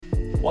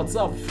What's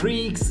up,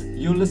 freaks?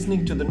 You're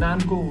listening to the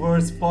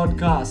NancoVerse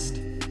podcast.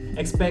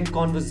 Expect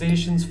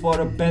conversations for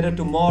a better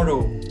tomorrow.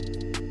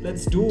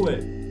 Let's do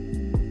it.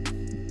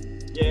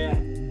 Yeah,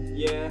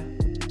 yeah.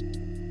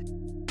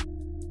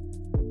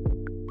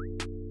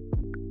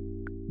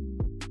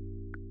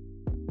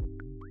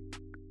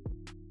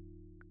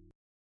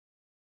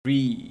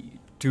 Three,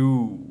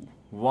 two,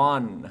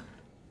 one.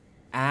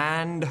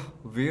 And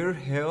we're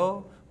here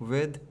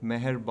with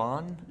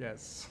Meharban.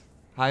 Yes.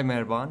 Hi,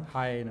 Meharban.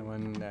 Hi,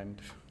 Naman,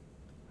 and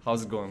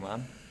How's it going,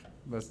 man?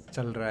 बस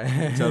चल रहा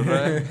है चल रहा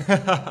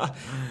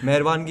है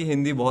मेहरबान की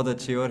हिंदी बहुत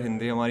अच्छी है और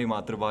हिंदी हमारी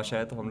मातृभाषा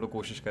है, तो हम लोग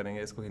कोशिश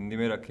करेंगे इसको हिंदी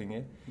में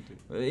रखेंगे.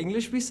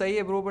 इंग्लिश भी सही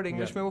है ब्रो, बट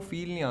इंग्लिश में वो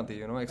फील नहीं आती,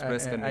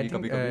 एक्सप्रेस करने की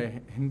कभी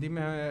कभी. हिंदी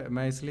में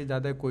मैं इसलिए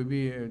ज़्यादा कोई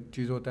भी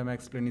चीज़ होता है मैं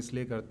एक्सप्लेन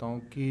इसलिए करता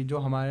हूँ कि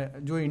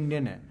जो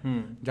इंडियन है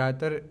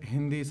ज़्यादातर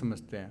हिंदी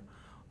समझते हैं,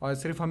 और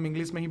सिर्फ हम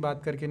इंग्लिश में ही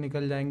बात करके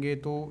निकल जाएंगे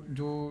तो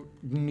जो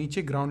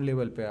नीचे ग्राउंड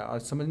लेवल पे है और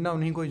समझना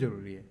उन्हीं को ही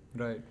ज़रूरी है.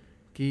 राइट.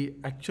 कि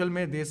एक्चुअल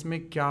में देश में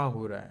क्या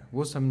हो रहा है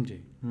वो समझे.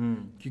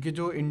 क्योंकि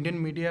जो इंडियन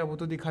मीडिया है वो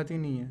तो दिखाती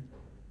नहीं है.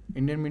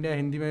 इंडियन मीडिया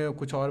हिंदी में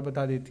कुछ और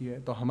बता देती है.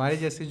 तो हमारे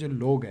जैसे जो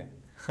लोग हैं,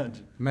 हाँ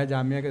जी, मैं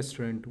जामिया का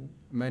स्टूडेंट हूँ,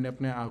 मैंने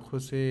अपने आँखों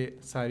से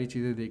सारी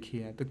चीज़ें देखी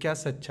हैं, तो क्या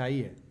सच्चाई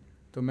है.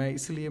 तो मैं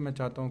इसलिए मैं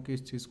चाहता हूँ कि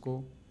इस चीज़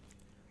को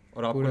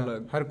और पूरा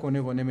हर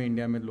कोने कोने में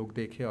इंडिया में लोग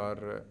देखें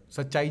और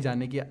सच्चाई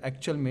जाने की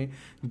एक्चुअल में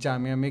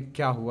जामिया में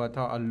क्या हुआ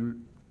था और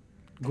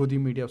गोदी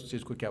मीडिया उस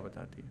चीज़ को क्या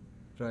बताती है.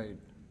 राइट.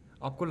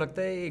 आपको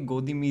लगता है ये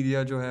गोदी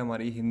मीडिया जो है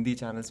हमारी हिंदी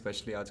चैनल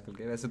स्पेशली आजकल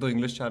के, वैसे तो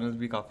इंग्लिश चैनल्स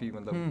भी काफ़ी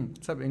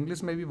सब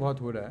इंग्लिश में भी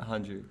बहुत हो रहा है. हाँ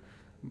जी.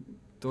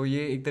 तो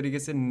ये एक तरीके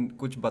से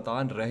कुछ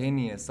बता रहे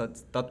नहीं है,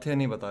 सच तथ्य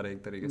नहीं बता रहे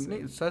एक तरीके से.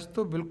 नहीं, सच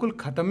तो बिल्कुल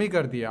ख़त्म ही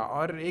कर दिया.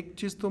 और एक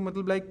चीज़ तो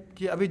मतलब लाइक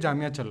कि अभी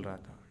जामिया चल रहा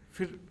था,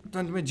 फिर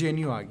तुरंत में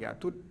जेएनयू आ गया,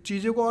 तो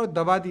चीज़ों को और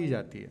दबा दी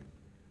जाती है,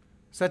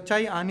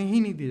 सच्चाई आने ही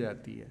नहीं दी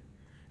जाती है.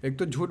 एक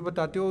तो झूठ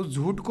बताते हो, उस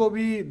झूठ को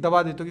भी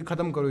दबा देते हो कि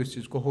ख़त्म करो इस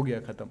चीज़ को, हो गया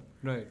ख़त्म.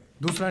 राइट.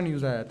 दूसरा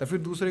न्यूज़ आया था, फिर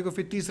दूसरे को,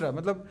 फिर तीसरा,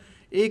 मतलब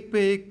एक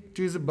पे एक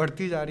चीज़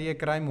बढ़ती जा रही है,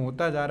 क्राइम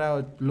होता जा रहा है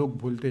और लोग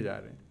भूलते जा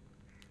रहे हैं.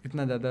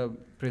 इतना ज़्यादा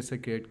प्रेशर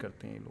क्रिएट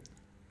करते हैं ये लोग.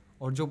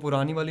 और जो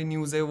पुरानी वाली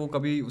न्यूज़ है वो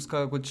कभी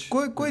उसका कुछ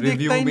कोई रिव्यू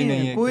देखता ही भी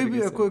नहीं है.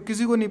 कोई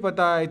किसी को नहीं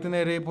पता.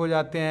 इतने रेप हो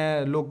जाते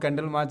हैं, लोग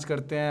कैंडल मार्च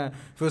करते हैं,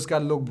 फिर उसके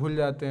बाद लोग भूल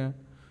जाते हैं.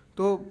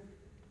 तो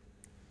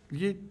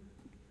ये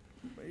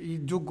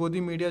जो गोदी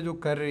मीडिया जो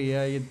कर रही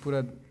है, ये पूरा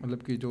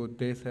मतलब कि जो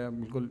देश है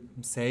बिल्कुल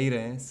सही रहे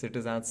हैं.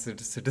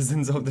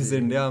 सिटीजन्स ऑफ दिस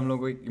इंडिया, हम लोग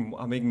को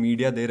हमें एक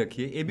मीडिया दे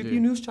रखी है. एबीपी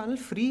न्यूज़ चैनल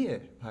फ्री है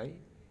भाई,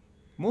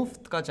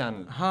 मुफ्त का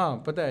चैनल.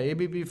 हाँ पता है,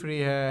 एबीपी फ्री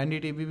है,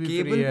 एनडीटीवी भी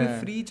केबल फ्री है, भी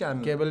फ्री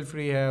चैनल, केबल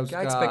फ्री है उसका.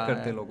 क्या एक्सपेक्ट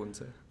करते हैं लोग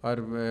उनसे.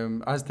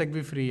 और आज तक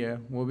भी फ्री है,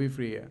 वो भी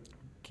फ्री है.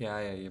 क्या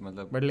है ये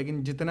मतलब. बट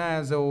लेकिन जितना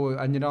है जो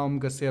अंजना ओम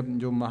कश्यप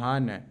जो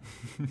महान है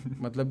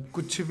मतलब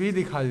कुछ भी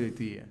दिखा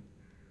देती है.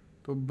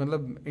 तो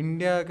मतलब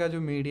इंडिया का जो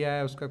मीडिया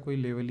है उसका कोई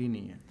लेवल ही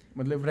नहीं है,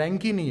 मतलब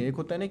रैंक ही नहीं है. एक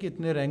होता है ना कि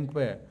इतने रैंक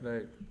पे है,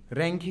 राइट.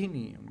 रैंक ही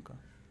नहीं है उनका,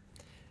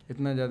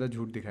 इतना ज़्यादा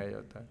झूठ दिखाया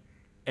जाता है.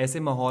 ऐसे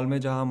माहौल में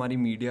जहाँ हमारी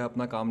मीडिया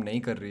अपना काम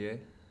नहीं कर रही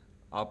है,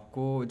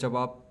 आपको जब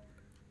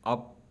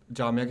आप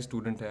जामिया के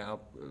स्टूडेंट हैं,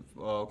 आप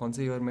कौन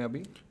से ईयर में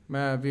अभी.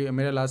 मैं अभी,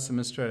 मेरा लास्ट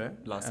सेमेस्टर है,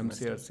 Last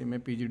MCRC में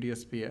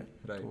PGDSP है.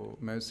 Right. तो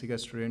मैं उसी का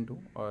स्टूडेंट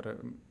हूँ.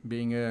 और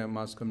being a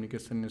mass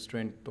communication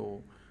student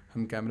तो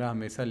हम कैमरा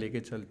हमेशा लेके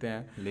चलते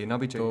हैं, लेना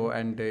भी चाहिए. तो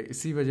एंड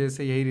इसी वजह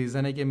से यही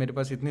रीज़न है कि मेरे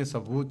पास इतने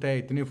सबूत है,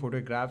 इतनी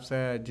फ़ोटोग्राफ्स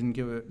है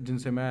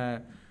जिनसे मैं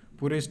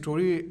पूरी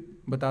स्टोरी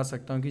बता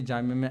सकता हूँ कि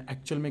जामिया में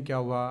एक्चुअल में क्या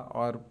हुआ.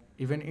 और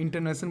इवन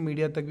इंटरनेशनल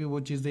मीडिया तक भी वो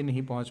चीज़ें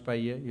नहीं पहुँच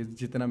पाई है ये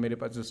जितना मेरे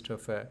पास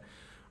स्टफ है.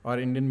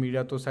 और इंडियन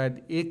मीडिया तो शायद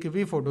एक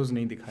भी फ़ोटोज़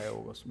नहीं दिखाया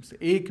होगा उसमें से,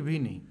 एक भी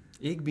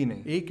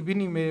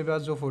नहीं. मेरे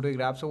पास जो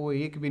फोटोग्राफ्स है वो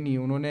एक भी नहीं.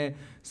 उन्होंने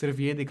सिर्फ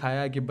ये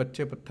दिखाया कि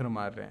बच्चे पत्थर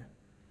मार रहे हैं.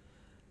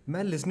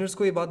 मैं लिसनर्स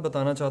को ये बात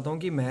बताना चाहता हूँ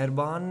कि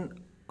मेहरबान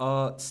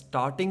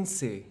स्टार्टिंग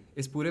से,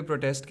 इस पूरे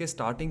प्रोटेस्ट के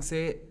स्टार्टिंग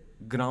से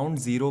ग्राउंड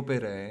ज़ीरो पे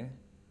रहे हैं.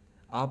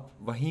 आप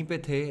वहीं पे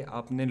थे,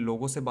 आपने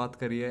लोगों से बात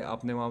करी है,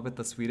 आपने वहाँ पे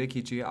तस्वीरें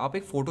खींची है. आप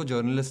एक फ़ोटो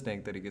जर्नलिस्ट हैं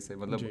एक तरीके से,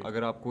 मतलब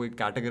अगर आपको एक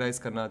कैटेगराइज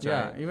करना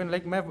चाहे. इवन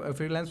लाइक मैं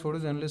फ्रीलांस फोटो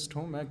जर्नलिस्ट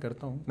हूँ, मैं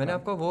करता हूँ. मैंने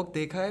आपका वर्क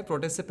देखा है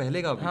प्रोटेस्ट से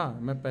पहले का भी. हाँ,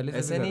 मैं पहले से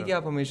ऐसे नहीं कि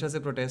आप हमेशा से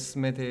प्रोटेस्ट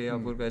में थे या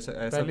फिर ऐसा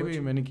पहले भी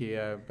मैंने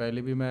किया है.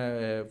 पहले भी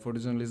मैं फोटो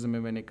जर्नलिज्म में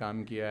मैंने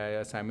काम किया है,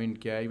 असाइनमेंट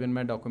किया है. इवन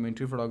मैं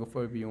डॉक्यूमेंट्री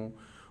फोटोग्राफर भी हूँ.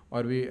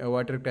 और भी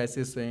वाटर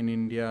क्राइसिस इन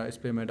इंडिया, इस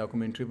पर मैं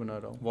डॉक्यूमेंट्री बना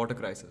रहा हूँ. Water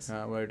crisis.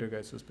 हाँ, वाटर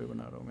क्राइसिस पे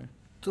बना रहा हूँ मैं.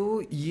 तो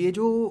ये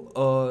जो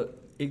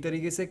एक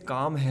तरीके से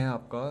काम है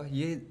आपका,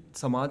 ये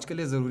समाज के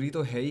लिए ज़रूरी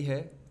तो है ही है,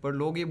 पर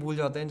लोग ये भूल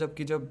जाते हैं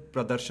जब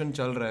प्रदर्शन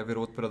चल रहा है,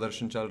 विरोध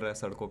प्रदर्शन चल रहा है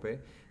सड़कों पे,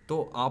 तो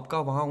आपका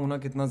वहाँ होना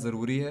कितना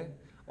ज़रूरी है.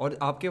 और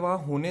आपके वहाँ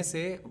होने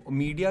से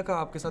मीडिया का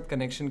आपके साथ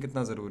कनेक्शन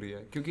कितना ज़रूरी है,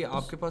 क्योंकि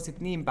आपके पास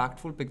इतनी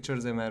इम्पैक्टफुल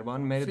पिक्चर्स है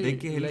मेहरबान. मैं देख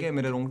के हिल गए,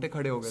 मेरे रोंगटे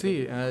खड़े हो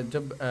गए.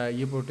 जब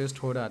ये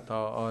प्रोटेस्ट हो रहा था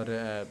और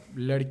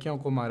लड़कियों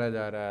को मारा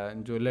जा रहा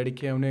है, जो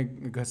लड़कियां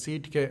उन्हें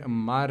घसीट के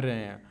मार रहे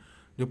हैं,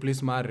 जो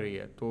पुलिस मार रही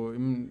है, तो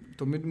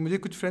मुझे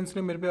कुछ फ्रेंड्स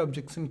ने मेरे पे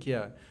ऑब्जेक्शन किया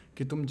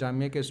कि तुम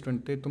जामिया के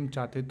स्टूडेंट थे, तुम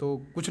चाहते तो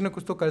कुछ ना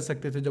कुछ तो कर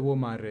सकते थे जब वो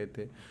मार रहे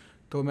थे.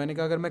 तो मैंने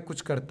कहा अगर मैं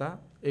कुछ करता,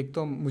 एक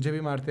तो मुझे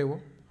भी मारते वो,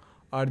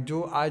 और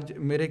जो आज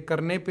मेरे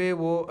करने पे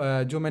वो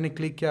जो मैंने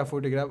क्लिक किया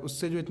फोटोग्राफ,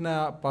 उससे जो इतना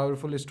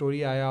पावरफुल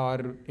स्टोरी आया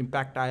और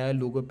इम्पैक्ट आया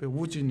लोगों पे,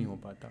 वो चीज़ नहीं हो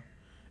पाता।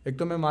 एक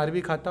तो मैं मार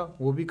भी खाता,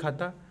 वो भी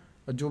खाता,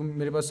 और जो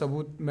मेरे पास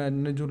सबूत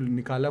मैंने जो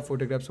निकाला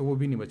फोटोग्राफ से वो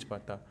भी नहीं बच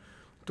पाता।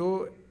 तो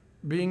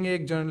बीइंग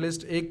एक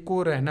जर्नलिस्ट, एक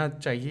को रहना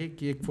चाहिए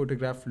कि एक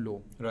फ़ोटोग्राफ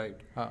लो। राइट।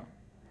 हाँ,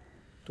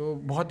 तो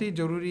बहुत ही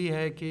ज़रूरी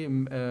है कि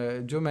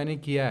जो मैंने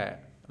किया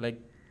है,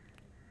 लाइक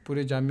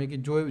पूरे जामिया की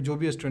जो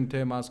भी स्टूडेंट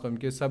थे मास कॉम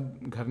के, सब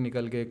घर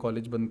निकल गए,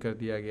 कॉलेज बंद कर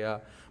दिया गया,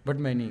 बट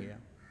मैं नहीं गया।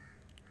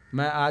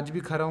 मैं आज भी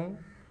खड़ा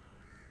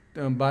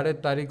हूँ 12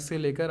 तारीख से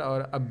लेकर,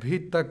 और अभी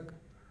तक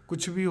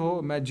कुछ भी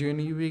हो, मैं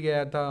JNU भी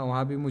गया था,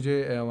 वहाँ भी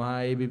मुझे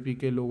वहाँ ABP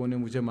के लोगों ने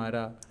मुझे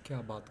मारा।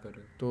 क्या बात कर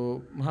रहे हो?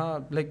 तो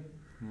हाँ, लाइक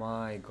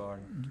माय गॉड,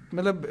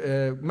 मतलब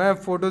मैं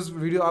फोटोज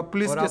वीडियो आप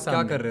पुलिस और के आप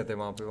क्या कर रहे थे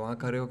वहाँ पे? वहाँ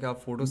खड़े हो क्या आप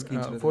फोटोज खींच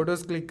रहे थे?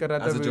 फोटोज क्लिक कर रहा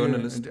था As a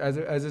journalist?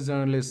 As a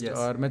journalist, Yes.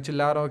 और मैं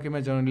चिल्ला रहा हूँ कि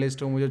मैं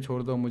जर्नलिस्ट हूँ, मुझे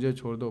छोड़ दो, मुझे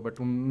छोड़ दो,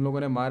 बट उन लोगों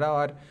ने मारा।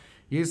 और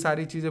ये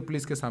सारी चीज़ें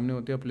पुलिस के सामने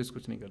होती है, पुलिस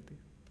कुछ नहीं करती।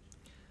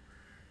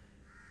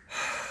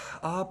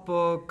 आप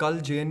कल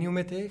JNU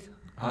में थे?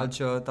 हाँ।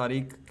 आज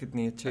तारीख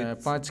कितनी है?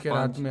 5 के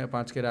रात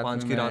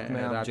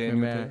में आप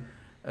JNU थे?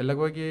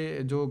 लगभग ये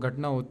जो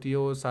घटना होती है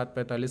वो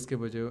 7:45 के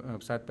बजे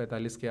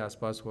 7:45 के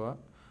आसपास हुआ।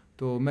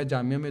 तो मैं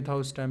जामिया में था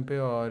उस टाइम पे,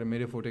 और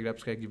मेरे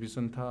फोटोग्राफ्स का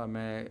एग्जीबिशन था।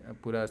 मैं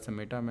पूरा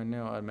समेटा मैंने,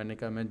 और मैंने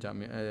कहा मैं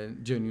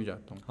JNU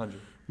जाता हूँ। हाँ जी।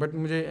 बट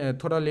मुझे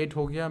थोड़ा लेट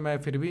हो गया, मैं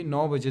फिर भी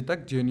 9 बजे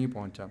तक JNU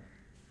पहुँचा।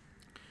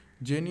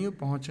 JNU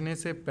पहुँचने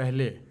से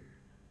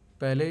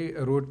पहले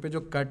रोड पे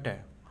जो कट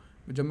है,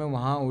 जब मैं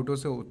वहाँ ऑटो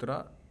से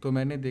उतरा तो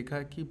मैंने देखा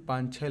कि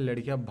 5-6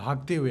 लड़कियाँ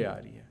भागते हुए आ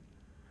रही है।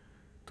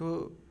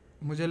 तो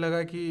मुझे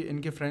लगा कि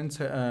इनके फ्रेंड्स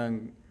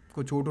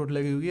को चोट वोट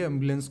लगी हुई है,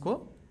 एम्बुलेंस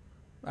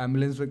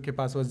के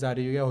पास जा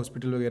रही होगी, या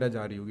हॉस्पिटल वगैरह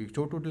जा रही होगी,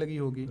 चोट वोट लगी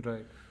होगी।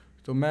 राइट।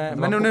 तो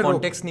मैंने उन्हें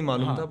कॉन्टेक्स्ट नहीं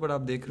मालूम हाँ, था, बट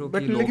आप देख रहे हो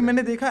बट कि लेकिन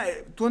मैंने देखा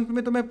तुरंत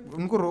में, तो मैं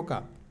उनको रोका,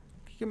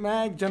 क्योंकि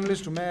मैं एक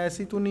जर्नलिस्ट हूँ, मैं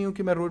ऐसी तो नहीं हूँ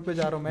कि मैं रोड पे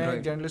जा रहा हूँ, मैं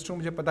एक जर्नलिस्ट हूँ,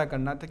 मुझे पता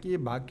करना था कि ये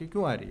भाग के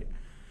क्यों आ रही है।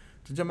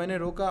 तो जब मैंने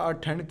रोका, और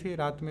ठंड थी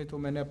रात में, तो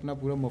मैंने अपना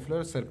पूरा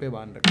मफलर सर पे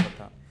बांध रखा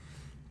था।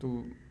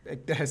 तो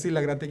एक तो ऐसे ही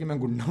लग रहा था कि मैं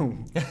गुंडा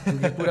हूँ,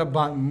 क्योंकि पूरा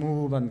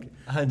मुंह बंद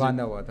के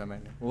बांधा हुआ था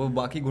मैंने। वो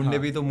बाकी गुंडे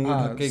भी तो मुंह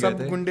ढक के गए थे।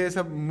 सब गुंडे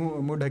सब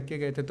मुंह ढक के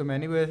गए थे, तो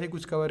मैंने भी ऐसे ही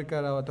कुछ कवर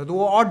करा हुआ था, तो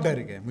वो और डर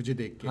गए मुझे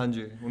देख के। हाँ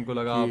जी, उनको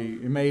लगा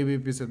कि मैं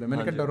ABP से था।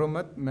 मैंने कहा डरो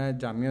मत, मैं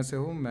जामिया से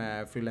हूँ,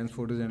 मैं फ्रीलांस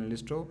फोटो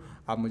जर्नलिस्ट हूँ,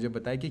 आप मुझे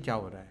बताएं कि क्या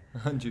हो रहा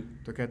है। हाँ जी।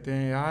 तो कहते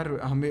हैं यार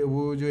हमें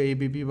वो जो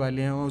ABP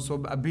वाले हैं वो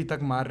सब अभी तक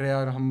मार रहे हैं,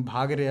 और हम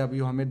भाग रहे हैं, अभी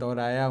हमें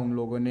दौड़ाया उन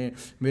लोगों ने,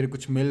 मेरे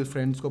कुछ मेल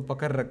फ्रेंड्स को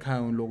पकड़ रखा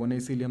है उन लोगों ने,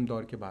 इसीलिए हम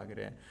दौड़ के भाग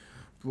रहे हैं।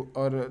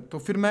 तो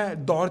फिर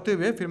मैं दौड़ते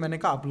हुए, फिर मैंने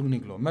कहा आप लोग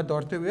निकलो, मैं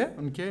दौड़ते हुए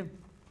उनके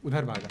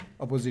उधर भागा,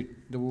 अपोजिट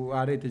जब वो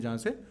आ रहे थे जहाँ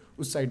से,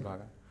 उस साइड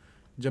भागा।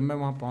 जब मैं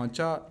वहाँ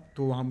पहुँचा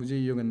तो वहाँ मुझे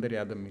योगेंद्र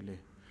यादव मिले,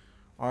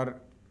 और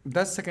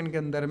 10 सेकंड के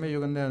अंदर में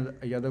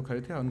योगेंद्र यादव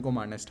खड़े थे, उनको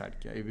मारना स्टार्ट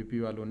किया। ABP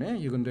वालों ने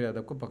योगेंद्र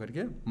यादव को पकड़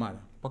के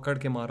मारा।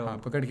 हाँ,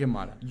 पकड़ के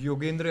मारा।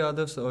 योगेंद्र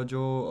यादव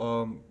जो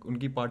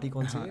उनकी पार्टी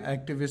कौन सी है?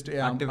 एक्टिविस्ट है, ये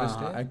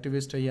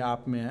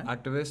आप में है।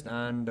 एक्टिविस्ट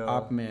एंड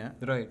आप में है,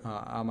 राइट।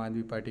 हाँ, आम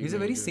आदमी party. Is a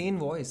very sane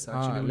voice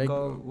actually, like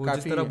वो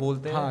जिस तरह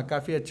बोलते हैं। हाँ,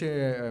 काफ़ी अच्छे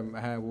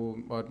हैं वो,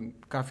 और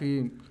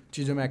काफ़ी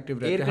चीज़ों में एक्टिव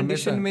रहते हैं, एयर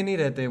कंडीशन में नहीं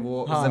रहते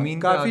वो, हाँ,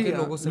 जमीन पे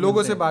आके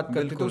लोगों से बात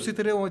करते। तो उसी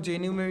तरह वो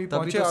JNU में भी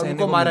पहुंचे और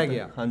उनको मारा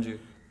गया। हाँ जी।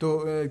 तो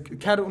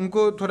खैर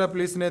उनको थोड़ा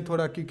पुलिस ने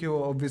थोड़ा, क्योंकि वो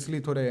ऑब्वियसली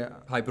थोड़े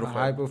हाई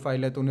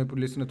प्रोफाइल है, तो उन्हें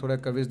पुलिस ने थोड़ा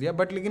कवरेज दिया,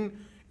 बट लेकिन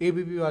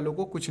ABP वालों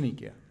को कुछ नहीं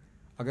किया।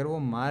 अगर वो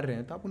मार रहे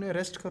हैं तो आप उन्हें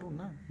अरेस्ट करो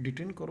ना,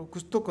 डिटेन करो,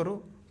 कुछ तो करो,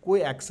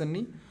 कोई एक्शन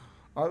नहीं।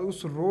 और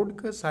उस रोड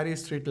का सारी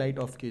स्ट्रीट लाइट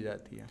ऑफ की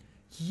जाती है।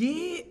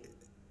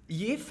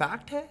 ये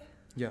फैक्ट है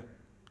या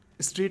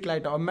स्ट्रीट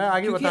लाइट, और मैं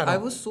आगे बता रहा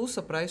हूँ। I was so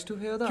surprised to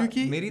hear that,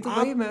 क्योंकि मेरी तो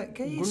भाई मैं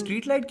क्या ये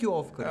स्ट्रीट लाइट क्यों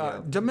ऑफ कर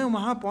दिया? जब मैं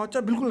वहाँ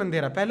पहुँचा बिल्कुल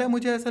अंधेरा, पहले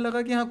मुझे ऐसा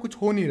लगा कि यहाँ कुछ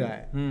हो नहीं रहा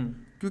है,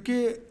 क्योंकि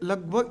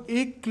लगभग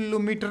 1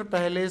 किलोमीटर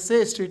पहले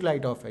से स्ट्रीट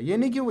लाइट ऑफ है। ये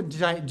नहीं कि वो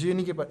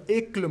JNU के पास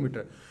 1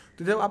 किलोमीटर।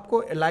 तो जब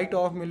आपको लाइट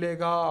ऑफ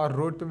मिलेगा और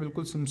रोड पे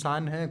बिल्कुल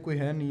सुनसान है, कोई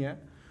है नहीं है,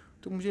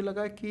 तो मुझे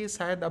लगा कि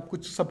शायद अब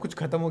सब कुछ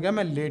खत्म हो गया,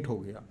 मैं लेट हो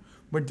गया।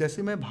 बट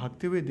जैसे मैं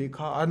भागते हुए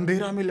देखा,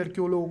 अंधेरा में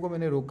लड़कियों लोगों को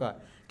मैंने रोका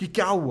कि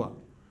क्या हुआ,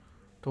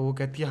 तो वो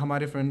कहती है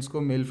हमारे फ्रेंड्स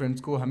को, मेल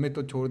फ्रेंड्स को हमें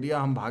तो छोड़ दिया,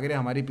 हम भाग रहे हैं,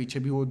 हमारे पीछे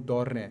भी वो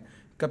दौड़ रहे हैं।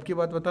 कब की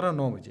बात बता रहा हूँ?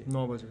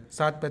 9 बजे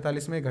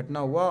 7:45 में घटना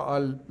हुआ,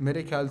 और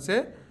मेरे ख्याल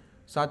से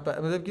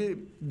मतलब कि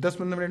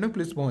 10-15 मिनट में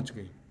पुलिस पहुंच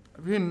गई।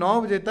 अभी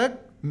 9 बजे तक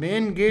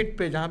मेन गेट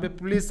पे जहाँ पे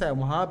पुलिस है,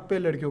 वहाँ पे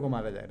लड़कियों को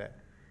मारा जा रहा है,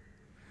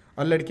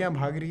 और लड़कियाँ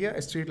भाग रही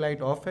है। स्ट्रीट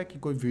लाइट ऑफ है कि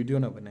कोई वीडियो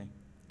ना बनाए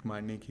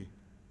मारने की,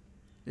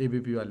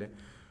 ABP वाले।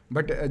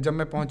 बट जब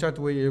मैं पहुँचा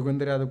तो वो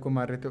योगेंद्र यादव को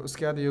मार रहे थे।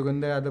 उसके बाद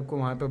योगेंद्र यादव को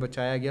वहाँ पे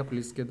बचाया गया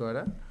पुलिस के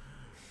द्वारा,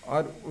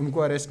 और उनको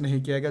अरेस्ट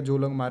नहीं किया गया जो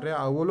लोग मार रहे हैं।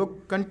 और वो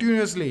लोग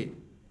कंटिन्यूसली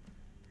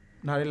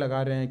नारे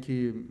लगा रहे हैं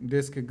कि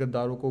देश के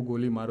गद्दारों को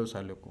गोली मारो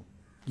सालों को,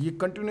 ये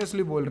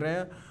कंटिन्यूसली बोल रहे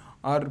हैं,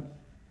 और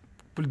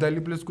दिल्ली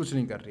पुलिस कुछ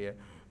नहीं कर रही है।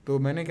 तो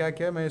मैंने क्या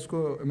किया, मैं इसको,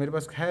 मेरे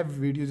पास है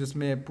वीडियो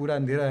जिसमें पूरा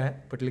अंधेरा है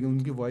बट लेकिन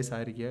उनकी वॉइस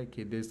आ रही है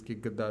कि देश के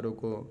गद्दारों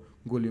को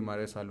गोली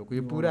मारे सालों को,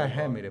 ये पूरा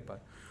है मेरे पास।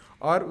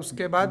 और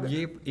उसके बाद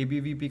ये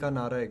एबीवीपी का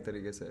नारा है एक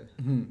तरीके से,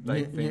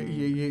 राइट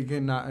विंग, ये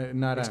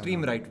नारा है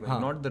एक्सट्रीम राइट विंग, हाँ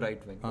नॉट द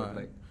राइट विंग, हाँ।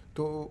 लाइक।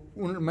 तो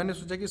मैंने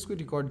सोचा कि इसको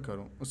रिकॉर्ड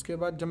करूं। उसके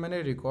बाद जब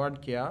मैंने रिकॉर्ड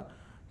किया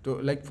तो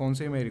लाइक फ़ोन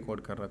से ही मैं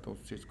रिकॉर्ड कर रहा था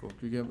उस चीज़ को,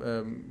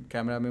 क्योंकि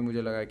कैमरा में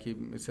मुझे लगा कि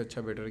इससे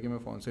अच्छा बेटर है कि मैं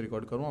फ़ोन से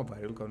रिकॉर्ड करूं और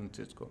वायरल करूं उस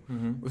चीज़ को।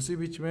 उसी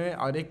बीच में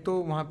और एक तो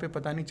वहाँ पे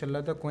पता नहीं चल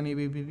रहा था कौन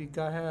एबीवीपी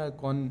का है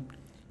कौन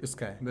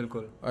इसका है,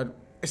 बिल्कुल। और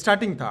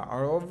स्टार्टिंग था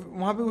और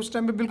वहाँ पे उस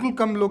टाइम पे बिल्कुल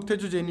कम लोग थे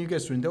जो जेएनयू के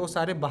स्टूडेंट थे, वो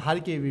सारे बाहर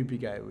के एबीवीपी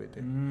के आए हुए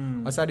थे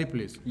और सारी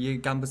पुलिस, ये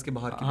कैंपस के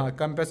बाहर की हाँ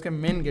कैंपस के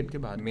मेन गेट के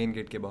बाहर, मेन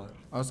गेट के बाहर।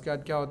 और उसके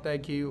बाद क्या होता है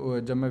कि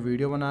जब मैं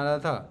वीडियो बना रहा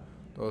था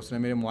तो उसने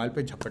मेरे मोबाइल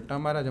पे झपट्टा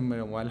मारा, जब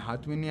मेरा मोबाइल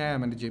हाथ में नहीं आया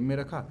मैंने जेब में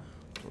रखा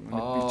तो मैंने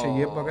पीछे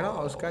ये पकड़ा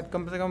और उसके बाद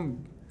कम से कम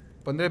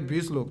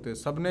 15-20 लोग थे,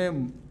 सब ने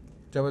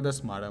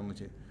ज़बरदस्त मारा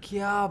मुझे।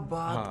 क्या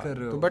बात कर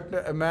रहे हो? तो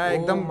बट मैं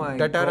एकदम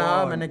डटा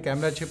रहा, मैंने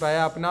कैमरा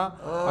छिपाया अपना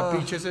और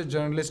पीछे से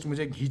जर्नलिस्ट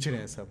मुझे खींच रहे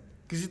हैं सब,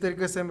 किसी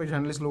तरीके से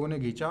जर्नलिस्ट लोगों ने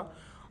खींचा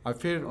और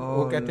फिर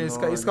वो कहते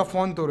हैं इसका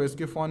फ़ोन तोड़ो,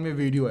 इसके फ़ोन में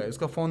वीडियो है,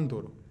 इसका फ़ोन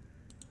तोड़ो,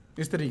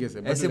 इस तरीके से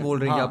ऐसे बोल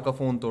रहे हैं कि आपका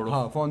फ़ोन तोड़ो।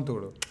 हाँ फ़ोन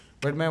तोड़ो।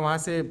 बट मैं वहाँ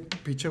से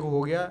पीछे को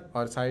हो गया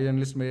और सारे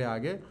जर्नलिस्ट मेरे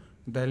आगे,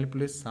 दिल्ली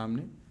पुलिस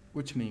सामने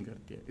कुछ नहीं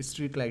करती है,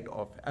 स्ट्रीट लाइट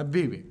ऑफ है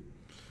अभी भी।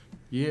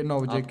 ये 9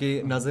 बजे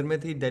आपकी नज़र में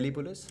थी दिल्ली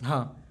पुलिस?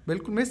 हाँ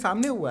बिल्कुल मेरे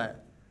सामने हुआ है,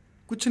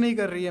 कुछ नहीं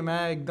कर रही है।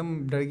 मैं एकदम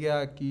डर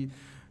गया कि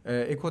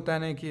एक होता है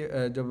ना कि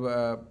जब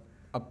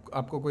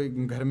आपको कोई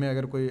घर में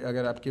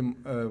अगर आपकी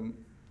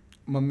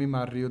मम्मी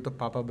मार रही हो तो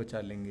पापा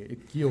बचा लेंगे,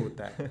 एक ये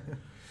होता है।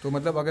 तो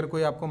मतलब अगर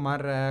कोई आपको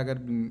मार रहा है अगर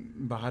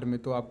बाहर में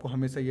तो आपको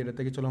हमेशा ये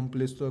रहता है कि चलो हम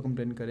पुलिस तो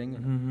कंप्लेन करेंगे।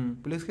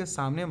 पुलिस के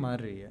सामने मार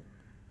रही है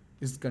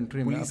इस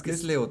कंट्री में। पुलिस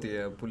किस लिए होती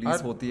है?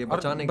 पुलिस होती है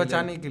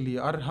बचाने के लिए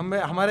और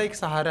हमारा एक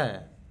सहारा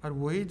है, और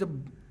वही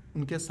जब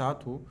उनके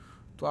साथ हो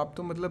तो आप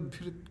तो मतलब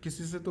फिर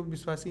किसी से तो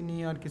विश्वास ही नहीं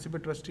है और किसी पे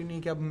ट्रस्ट ही नहीं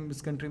है कि अब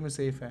इस कंट्री में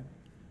सेफ़ है।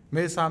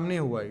 मेरे सामने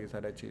हुआ ये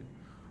सारा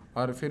चीज़।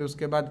 और फिर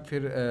उसके बाद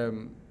फिर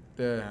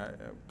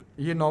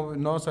ये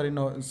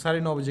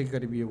 9 बजे के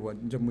करीब ये हुआ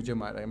जब मुझे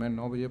मारा है। मैं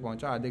 9 बजे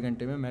पहुंचा, आधे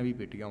घंटे में मैं भी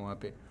पिट गया वहाँ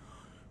पे।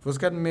 फिर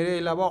उसके बाद मेरे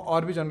अलावा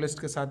और भी जर्नलिस्ट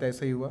के साथ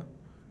ऐसा ही हुआ,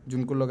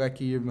 जिनको लगा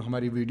कि ये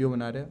हमारी वीडियो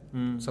बना रहे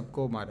हैं,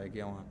 सबको मारा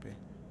गया वहाँ पे।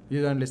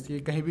 ये जर्नलिस्ट ये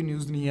कहीं भी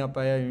न्यूज़ नहीं आ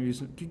पाया,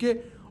 क्योंकि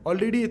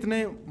ऑलरेडी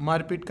इतने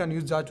मारपीट का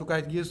न्यूज़ जा चुका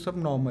है, ये सब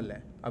नॉर्मल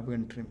है अब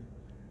कंट्री में।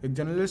 एक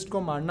जर्नलिस्ट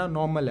को मारना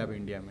नॉर्मल है अब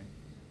इंडिया में,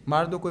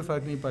 मार दो कोई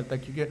फ़र्क नहीं पड़ता,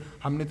 क्योंकि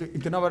हमने तो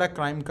इतना बड़ा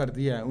क्राइम कर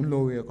दिया है उन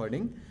लोगों के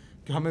अकॉर्डिंग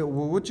कि हमें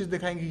वो चीज़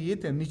दिखाएंगे, ये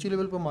तो नीचे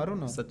लेवल पर मारो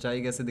ना।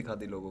 सच्चाई कैसे दिखा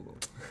दी लोगों को?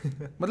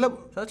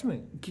 मतलब सच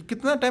में कि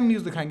कितना टाइम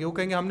न्यूज़ दिखाएंगे, वो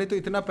कहेंगे हमने तो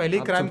इतना पहले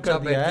ही क्राइम कर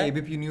दिया है,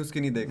 एबीपी न्यूज़ की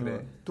नहीं देख रहे।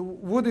 तो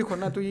वो देखो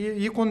ना, तो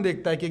ये कौन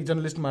देखता है कि एक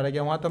जर्नलिस्ट मारा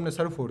गया, वहाँ तो हमने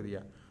सर फोड़ दिया।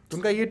 तो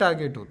उनका ये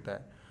टारगेट होता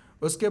है।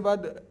 उसके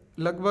बाद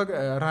लगभग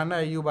राना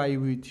अयूब आई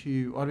हुई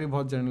थी और भी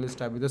बहुत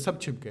जर्नलिस्ट आए हुए थे, सब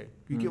छिप गए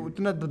क्योंकि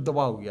उतना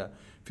दबाव हो गया।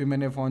 फिर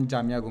मैंने फ़ोन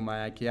जामिया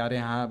घुमाया कि यार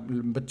यहाँ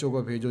बच्चों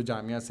को भेजो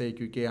जामिया से,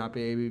 क्योंकि यहाँ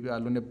पे एबीपी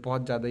वालों ने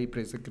बहुत ज़्यादा ही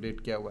प्रेशर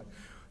क्रिएट किया हुआ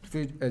है।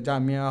 फिर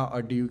जामिया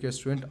और डीयू के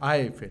स्टूडेंट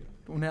आए, फिर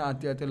तो उन्हें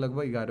आते आते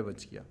लगभग 11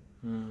 बज गया।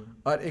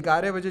 और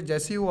 11 बजे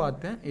जैसे ही वो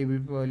आते हैं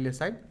एबीपी वाले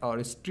साइड,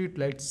 और स्ट्रीट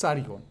लाइट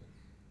सारी ऑन।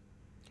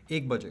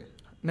 1 बजे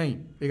नहीं,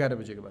 11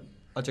 बजे के बाद।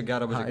 अच्छा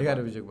 11 बजे?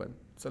 11 बजे के बाद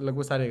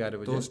लगभग 11:30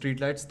 बजे। तो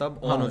स्ट्रीट लाइट्स तब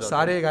ऑन हो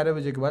जाती है? 11:30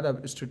 बजे के बाद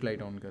अब स्ट्रीट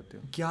लाइट ऑन करते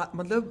हो। क्या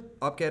मतलब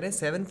आप कह रहे हैं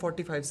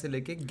 7:45 से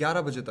लेके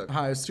 11 बजे तक?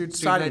 हाँ, स्ट्रीट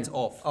लाइट्स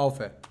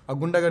ऑफ है और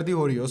गुंडागर्दी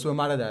हो रही है, उसमें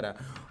मारा जा रहा है।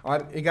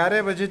 और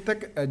 11 बजे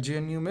तक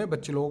जेएनयू में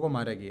बच्चे लोगों को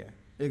मारा गया है।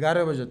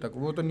 11 बजे तक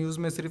वो तो न्यूज़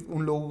में सिर्फ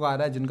उन लोगों को आ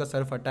रहा है जिनका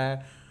सर फटा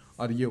है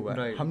और ये हुआ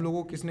है। हम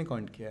लोगों को किसने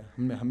काउंट किया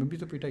है? हमें भी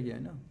तो पीटा गया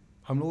है ना,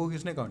 हम लोगों को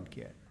किसने काउंट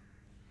किया है?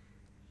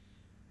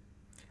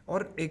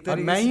 और एक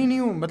तरीके मैं ही नहीं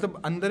हूँ,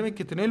 मतलब अंदर में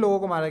कितने लोगों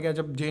को मारा गया।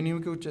 जब जेएनयू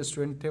के कुछ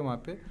स्टूडेंट थे वहाँ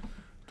पे,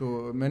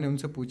 तो मैंने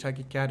उनसे पूछा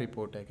कि क्या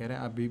रिपोर्ट है। कह रहे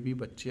हैं अभी भी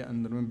बच्चे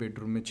अंदर में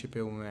बेडरूम में छिपे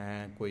हुए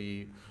हैं,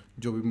 कोई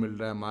जो भी मिल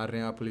रहा है मार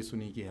रहे हैं, पुलिस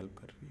उन्हीं की हेल्प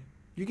कर रही है।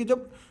 क्योंकि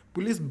जब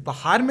पुलिस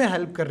बाहर में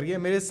हेल्प कर रही है,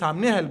 मेरे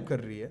सामने हेल्प कर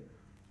रही है,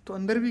 तो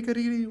अंदर भी कर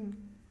ही रही हूँ,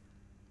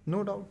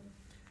 नो डाउट।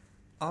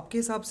 आपके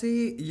हिसाब से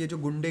ये जो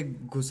गुंडे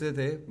घुसे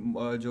थे,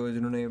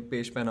 जिन्होंने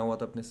पेश पहना हुआ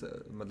था अपने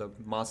मतलब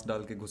मास्क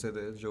डाल के घुसे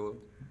थे जो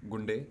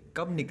गुंडे,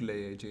 कब निकले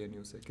ये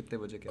जेएनयू से, कितने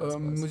बजे के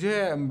आसपास? मुझे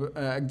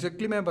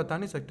एग्जैक्टली मैं बता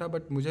नहीं सकता,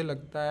 बट मुझे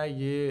लगता है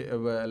ये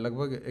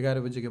लगभग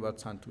 11 बजे के बाद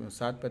शांत हुए।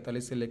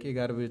 7:45 से लेके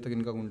 11 बजे तक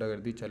इनका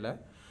गुंडागर्दी चला है।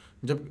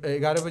 जब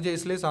 11 बजे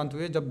इसलिए शांत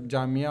हुए जब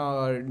जामिया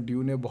और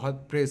ड्यू ने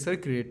बहुत प्रेशर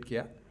क्रिएट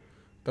किया,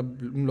 तब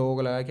उन लोगों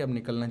को लगा कि अब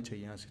निकलना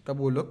चाहिए यहाँ से, तब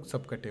वो लोग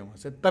सब कटे वहाँ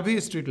से, तभी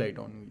स्ट्रीट लाइट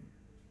ऑन हुई।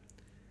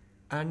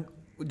 एंड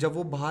जब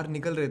वो बाहर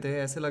निकल रहे थे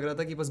ऐसे लग रहा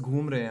था कि बस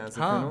घूम रहे हैं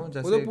ऐसे, हाँ,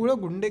 जैसे वो तो पूरा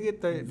गुंडे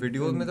के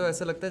वीडियोस में तो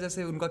ऐसा लगता है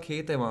जैसे उनका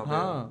खेत है वहाँ पे।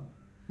 हाँ,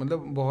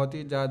 मतलब बहुत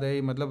ही ज़्यादा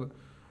ही, मतलब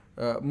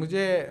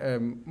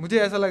मुझे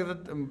ऐसा लगता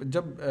था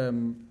जब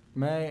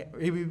मैं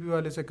एबीपी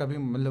वाले से कभी,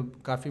 मतलब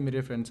काफ़ी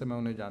मेरे फ्रेंड्स हैं, मैं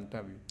उन्हें जानता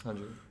अभी। हाँ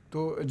जी।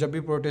 तो जब भी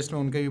प्रोटेस्ट में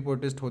उनके भी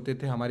प्रोटेस्ट होते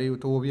थे, हमारे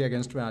तो वो भी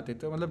अगेंस्ट में आते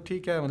थे, मतलब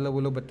ठीक है, मतलब वो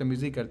लोग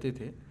बदतमीज़ी करते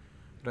थे,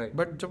 राइट।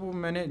 बट जब वो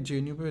मैंने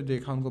JNU पे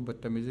देखा उनको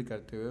बदतमीजी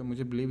करते हुए,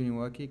 मुझे बिलीव नहीं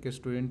हुआ कि एक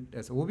स्टूडेंट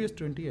ऐसा, वो भी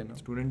स्टूडेंट ही है ना,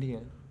 स्टूडेंट ही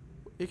है।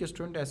 एक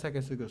स्टूडेंट ऐसा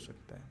कैसे कर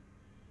सकता है।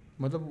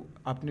 मतलब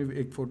आपने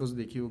एक फोटोज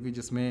देखी होगी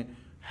जिसमें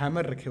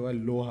हैमर रखे हुआ है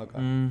लोहा का,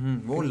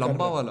 वो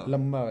लंबा वाला,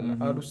 लंबा वाला,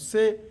 और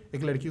उससे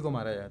एक लड़की को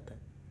मारा जाता है।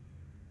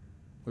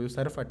 वो जो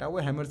सर फटा वो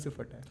हैमर से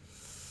फटा है।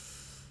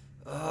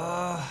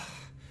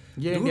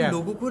 ये Dude, इंडिया,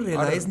 लोगों को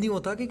रियलाइज नहीं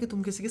होता कि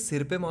तुम किसी के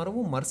सिर पे मारो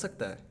वो मर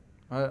सकता है।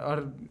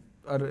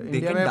 और They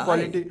इंडिया can में die.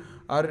 पॉलिटिक्स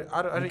और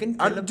You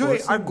can और kill a जो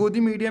person. गोदी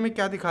मीडिया में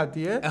क्या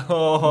दिखाती है,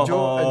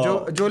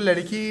 जो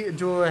लड़की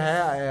जो है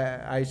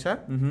आयशा,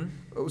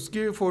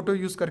 उसकी फोटो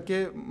यूज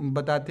करके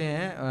बताते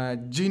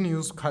हैं जी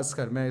न्यूज़,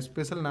 खासकर मैं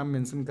स्पेशल नाम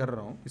मेंशन कर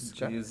रहा हूँ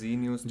इसका, जी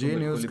न्यूज़ जी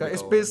न्यूज़ का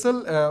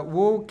स्पेशल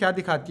वो क्या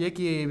दिखाती है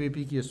कि ये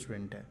ABP की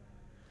स्टूडेंट है।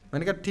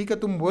 मैंने कहा ठीक है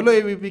तुम बोलो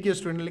ABP की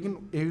स्टूडेंट, लेकिन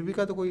ABP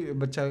का तो कोई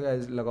बच्चा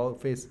लगाओ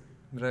फेस,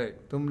 राइट।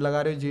 तुम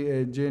लगा रहे हो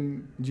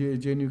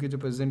JNU के जो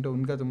प्रेसिडेंट है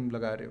उनका तुम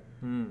लगा रहे हो।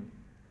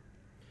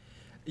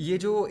 ये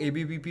जो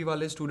ABVP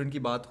वाले स्टूडेंट की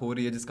बात हो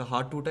रही है जिसका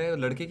हाथ टूटा है,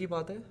 लड़के की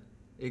बात है।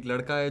 एक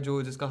लड़का है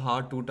जो जिसका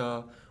हाथ टूटा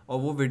और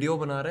वो वीडियो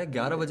बना रहा है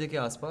 11 बजे के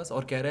आसपास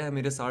और कह रहा है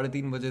मेरे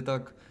 3:30 बजे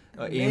तक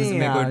एम्स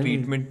में कोई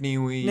ट्रीटमेंट नहीं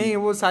हुई। नहीं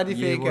वो सारी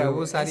फेक है,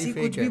 वो सारी फेक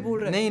है। कुछ भी बोल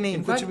रहा है।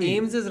 नहीं कुछ भी।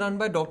 AIIMS is run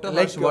by doctor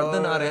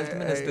Harshvardhan, our health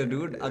minister.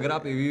 Dude, अगर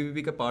आप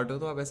ABVP का पार्ट हो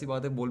तो आप ऐसी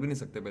बातें बोल भी नहीं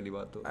सकते, पहली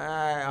बात तो।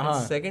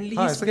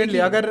 सेकेंडली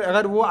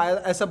अगर वो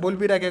ऐसा बोल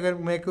भी रहा है कि अगर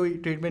मैं कोई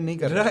ट्रीटमेंट नहीं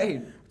कर रहा,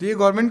 राइट, तो ये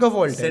गवर्नमेंट का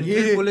फॉल्ट है।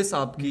 सेंट्रल पुलिस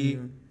आपकी,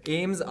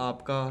 एम्स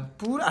आपका,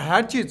 पूरा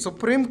हर चीज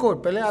सुप्रीम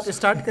कोर्ट। पहले आप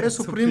स्टार्ट करें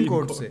सुप्रीम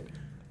कोर्ट से,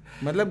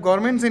 मतलब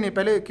गवर्नमेंट से नहीं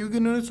पहले, क्योंकि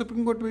उन्होंने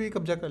सुप्रीम कोर्ट पे भी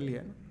कब्जा कर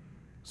लिया है ना।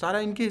 सारा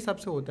इनके हिसाब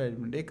से होता है।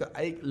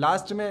 एक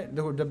लास्ट में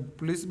देखो जब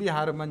पुलिस भी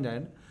हार मान जाए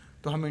ना,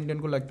 तो हम इंडियन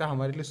को लगता है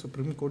हमारे लिए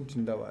सुप्रीम कोर्ट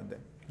जिंदाबाद है।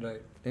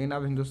 राइट। लेकिन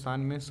अब हिंदुस्तान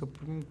में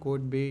सुप्रीम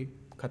कोर्ट भी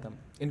खत्म,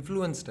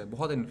 इन्फ्लुएंस्ड है,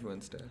 बहुत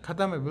इन्फ्लुएंस्ड है,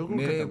 खत्म है बिल्कुल।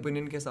 मेरे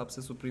ओपिनियन के हिसाब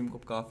से सुप्रीम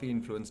कोर्ट काफ़ी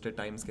इन्फ्लुएंस्ड है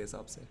टाइम्स के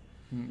हिसाब से।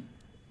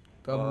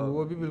 तो अब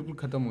वो भी बिल्कुल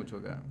ख़त्म हो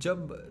चुका है।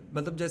 जब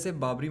मतलब जैसे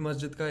बाबरी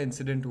मस्जिद का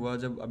इंसिडेंट हुआ,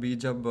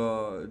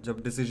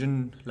 जब डिसीजन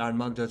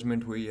लैंडमार्क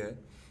जजमेंट हुई है,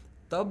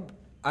 तब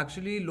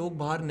एक्चुअली लोग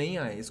बाहर नहीं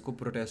आए इसको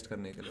प्रोटेस्ट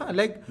करने के लिए। हाँ,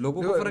 लाइक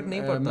लोगों को फर्क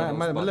नहीं पड़ता।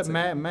 मतलब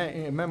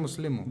मैं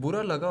मुस्लिम हूँ,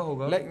 बुरा लगा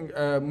होगा।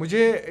 लाइक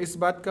मुझे इस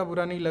बात का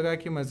बुरा नहीं लगा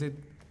कि मस्जिद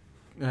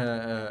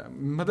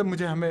मतलब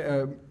मुझे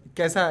हमें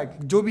कैसा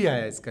जो भी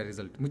आया इसका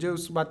रिजल्ट, मुझे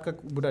उस बात का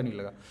बुरा नहीं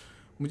लगा।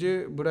 मुझे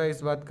बुरा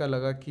इस बात का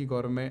लगा कि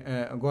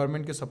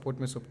गवर्नमेंट के सपोर्ट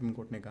में सुप्रीम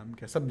कोर्ट ने काम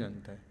किया, सब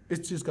जानता है।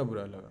 इस चीज़ का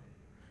बुरा लगा।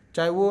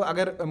 चाहे वो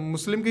अगर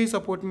मुस्लिम के ही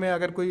सपोर्ट में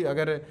अगर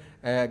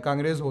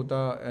कांग्रेस होता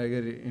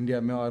अगर इंडिया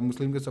में, और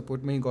मुस्लिम के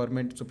सपोर्ट में ही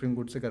गवर्नमेंट सुप्रीम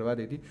कोर्ट से करवा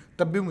देती,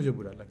 तब भी मुझे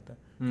बुरा लगता,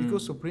 क्योंकि वो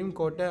सुप्रीम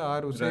कोर्ट है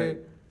और उसे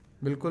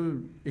बिल्कुल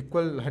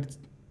इक्वल हर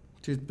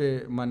चीज़ पे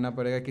मानना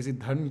पड़ेगा। किसी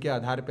धर्म के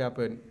आधार पे आप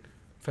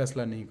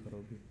फैसला नहीं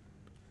करोगे।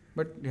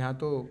 बट यहाँ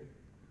तो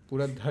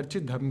पूरा हर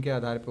चीज़ धर्म के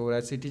आधार पे हो रहा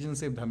है,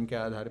 सिटीजनशिप धर्म के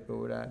आधार पे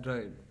हो रहा है।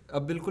 राइट।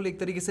 अब बिल्कुल एक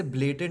तरीके से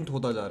ब्लेटेंट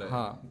होता जा रहा है।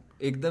 हाँ,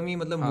 एकदम ही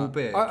मतलब मुंह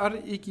पे है। और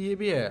एक ये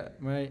भी है,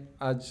 मैं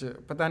आज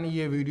पता नहीं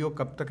ये वीडियो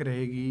कब तक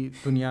रहेगी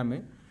दुनिया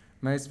में,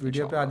 मैं इस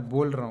वीडियो पे आज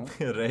बोल रहा हूँ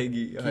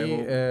रहेगी कि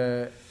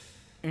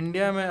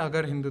इंडिया में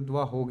अगर हिंदुत्व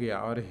हो गया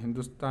और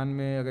हिंदुस्तान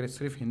में अगर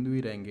सिर्फ हिंदू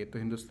ही रहेंगे तो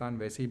हिंदुस्तान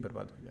वैसे ही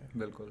बर्बाद हो जाएगा।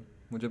 बिल्कुल,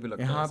 मुझे भी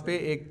लगता है यहाँ पे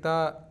एकता,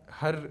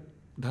 हर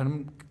धर्म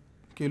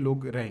के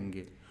लोग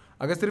रहेंगे।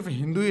 अगर सिर्फ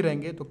हिंदू ही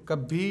रहेंगे तो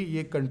कभी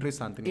ये कंट्री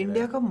शांति नहीं,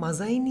 इंडिया का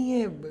मजा ही नहीं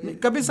है,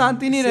 कभी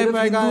शांति नहीं रह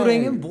पाएगा। हिंदू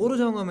रहेंगे बोर हो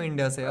जाऊंगा मैं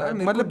इंडिया से यार।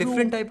 मतलब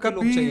डिफरेंट टाइप के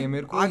लोग चाहिए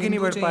मेरे को, आगे नहीं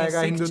बढ़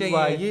पाएगा हिंदुत्व।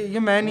 ये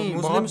मैं नहीं,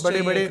 बहुत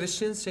बड़े बड़े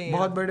क्रिश्चियंस चाहिए,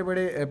 बहुत बड़े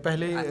बड़े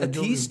पहले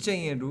एथीस्ट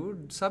चाहिए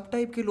डूड, सब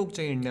टाइप के लोग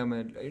चाहिए इंडिया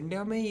में।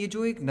 इंडिया में ये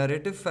जो एक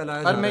नैरेटिव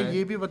फैलाया जा रहा है। और मैं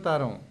ये भी बता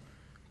रहा हूँ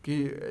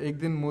कि एक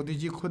दिन मोदी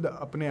जी खुद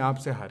अपने आप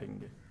से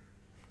हारेंगे।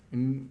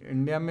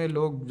 इंडिया में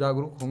लोग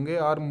जागरूक होंगे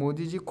और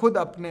मोदी जी खुद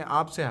अपने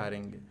आप से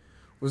हारेंगे।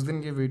 उस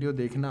दिन की वीडियो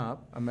देखना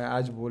आप, मैं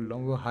आज बोल रहा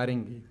हूँ, वो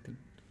हारेंगे एक दिन।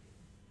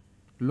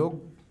 लोग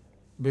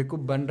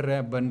बेवकूफ़ बन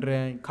रहे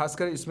हैं।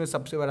 खासकर इसमें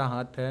सबसे बड़ा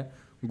हाथ है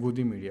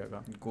गोदी मीडिया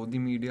का। गोदी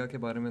मीडिया के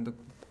बारे में तो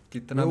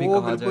कितना भी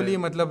वो कहा बिल्कुल जाए, ही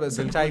मतलब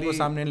सच्चाई को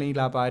सामने नहीं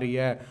ला पा रही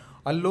है।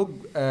 और लोग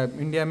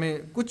इंडिया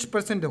में कुछ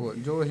परसेंट देखो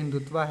जो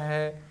हिंदुत्व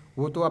है,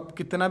 वो तो आप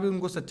कितना भी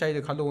उनको सच्चाई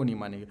दिखा दो वो नहीं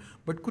मानेंगे।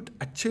 बट कुछ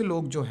अच्छे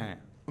लोग जो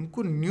हैं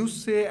उनको न्यूज़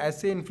से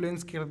ऐसे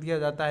इन्फ्लुएंस कर दिया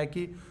जाता है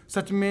कि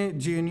सच में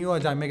JNU और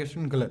जामिया के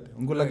स्टूडेंट गलत है,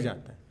 उनको लग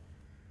जाता है।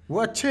 वो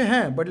अच्छे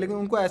हैं बट लेकिन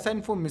उनको ऐसा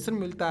इन्फॉर्मेशन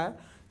मिलता है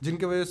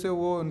जिनकी वजह से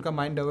वो उनका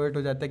माइंड डाइवर्ट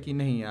हो जाता है कि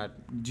नहीं यार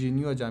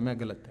JNU और जामिया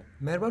गलत है।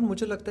 मेहरबान,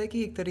 मुझे लगता है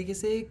कि एक तरीके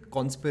से एक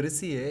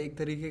कॉन्स्पिरेसी है, एक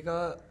तरीके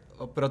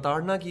का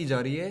प्रताड़ना की जा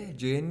रही है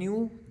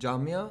JNU,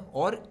 जामिया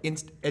और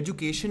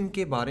एजुकेशन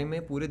के बारे में।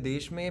 पूरे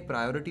देश में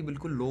प्रायोरिटी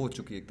बिल्कुल लो हो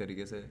चुकी है एक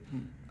तरीके से।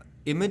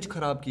 इमेज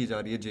ख़राब की जा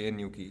रही है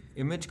JNU की,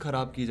 इमेज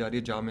ख़राब की जा रही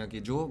है जामिया की,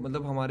 जो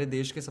मतलब हमारे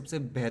देश के सबसे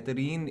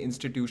बेहतरीन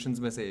इंस्टीट्यूशंस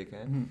में से एक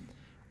हैं।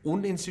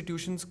 उन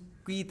इंस्टीट्यूशंस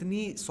की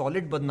इतनी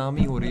सॉलिड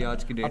बदनामी हो रही है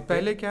आज की डेट पे।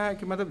 पहले क्या है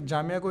कि मतलब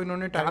जामिया को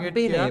इन्होंने टारगेट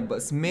किया,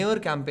 बस मेयर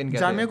कैंपेन,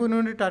 जामिया को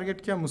इन्होंने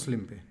टारगेट किया मुस्लिम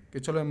पे कि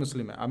चलो ये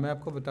मुस्लिम है। अब मैं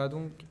आपको बता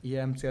दूं कि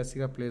ये MCRC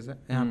का प्लेस है,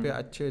 यहाँ पे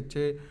अच्छे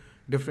अच्छे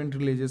डिफरेंट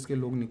रिलीजियस के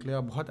लोग निकले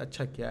और बहुत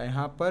अच्छा किया है।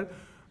 यहाँ पर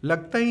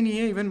लगता ही नहीं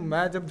है। इवन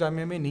मैं जब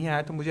जामिया में नहीं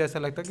आया तो मुझे ऐसा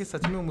लगता कि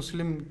सच में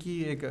मुस्लिम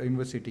की एक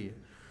यूनिवर्सिटी है,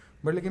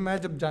 बट लेकिन मैं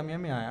जब जामिया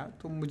में आया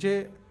तो मुझे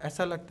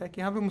ऐसा लगता है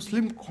कि यहाँ पे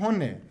मुस्लिम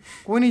कौन है,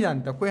 कोई नहीं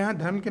जानता, कोई यहाँ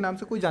धर्म के नाम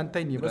से कोई जानता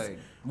ही नहीं है, बस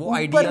वो ऊपर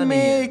आइडिया में नहीं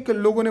है। एक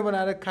लोगों ने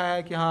बना रखा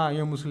है कि हाँ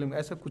ये मुस्लिम,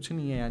 ऐसा कुछ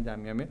नहीं है यहाँ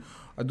जामिया में।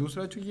 और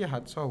दूसरा जो ये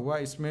हादसा हुआ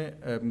इसमें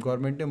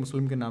गवर्नमेंट ने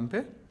मुस्लिम के नाम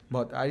पे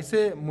बहुत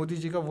ऐसे मोदी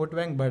जी का वोट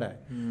बैंक बढ़ा है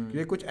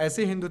कि कुछ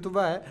ऐसे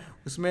हिंदुत्व है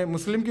उसमें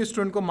मुस्लिम के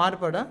स्टूडेंट को मार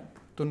पड़ा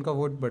तो उनका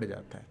वोट बढ़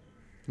जाता है।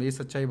 मैं ये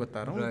सच्चाई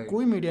बता रहा हूँ,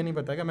 कोई मीडिया नहीं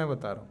बताएगा, मैं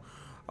बता रहा हूँ।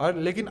 और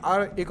लेकिन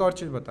और एक और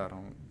चीज़ बता रहा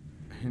हूँ,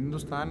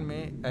 हिंदुस्तान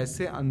में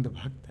ऐसे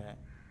अंधभक्त हैं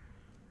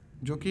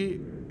जो कि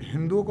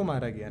हिंदुओं को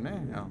मारा गया ना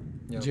यहाँ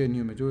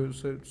JNU में, जो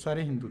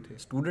सारे हिंदू थे,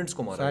 स्टूडेंट्स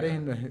को मारा सारे गया।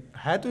 हिंदू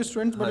है तो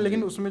स्टूडेंट्स बट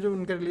लेकिन उसमें जो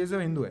उनका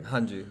रिलीजन हिंदू है।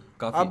 हाँ जी,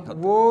 काफी अब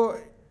वो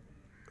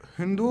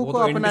हिंदुओं को तो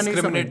अपना नहीं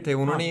indiscriminate थे,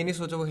 उन्होंने हाँ, ये नहीं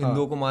सोचा वो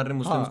हिंदुओं को मार रहे हैं,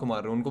 मुस्लिम्स को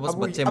मार रहे हैं, उनको बस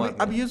बच्चे मार रहे हैं।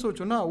 अब ये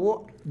सोचो ना,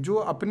 वो जो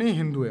अपने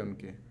हिंदू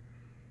है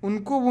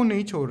उनको वो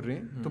नहीं छोड़ रहे,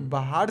 तो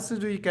बाहर से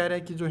जो ये कह रहे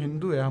हैं कि जो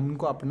हिंदू है हम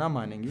उनको अपना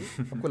मानेंगे,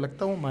 आपको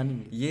लगता है वो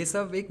मानेंगे? ये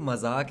सब एक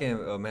मजाक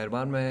है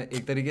मेहरबान। मैं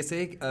एक तरीके से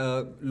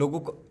लोगों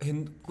को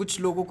कुछ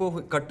लोगों को,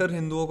 कट्टर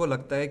हिंदुओं को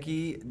लगता है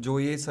कि जो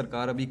ये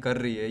सरकार अभी कर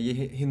रही है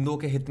ये हिंदुओं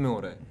के हित में हो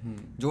रहा है,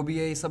 जो भी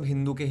है ये सब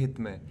हिंदू के हित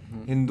में।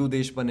 हिंदू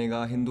देश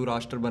बनेगा, हिंदू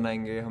राष्ट्र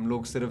बनाएंगे, हम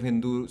लोग सिर्फ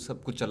हिंदू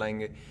सब कुछ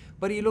चलाएंगे।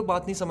 पर ये लोग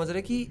बात नहीं समझ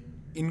रहे कि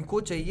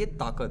इनको चाहिए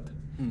ताकत।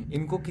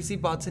 इनको किसी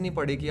बात से नहीं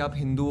पड़े कि आप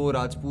हिंदू हो,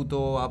 राजपूत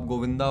हो, आप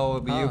गोविंदा हो,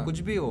 ये कुछ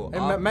भी हो।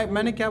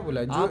 मैंने क्या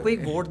बोला, जो आप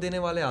एक वोट देने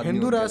वाले आदमी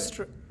हिंदू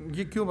राष्ट्र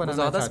ये क्यों बनाना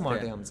ज्यादा चाहते स्मार्ट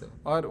हैं है हमसे।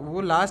 और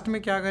वो लास्ट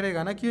में क्या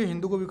करेगा ना कि ये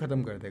हिंदू को भी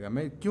खत्म कर देगा।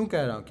 मैं क्यों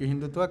कह रहा हूँ कि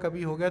हिंदुत्व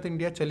कभी हो गया तो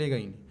इंडिया चलेगा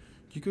ही नहीं,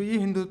 क्योंकि ये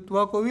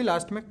हिंदुत्व को भी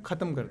लास्ट में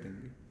खत्म कर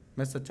देंगे।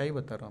 मैं सच्चाई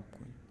बता रहा हूँ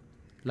आपको,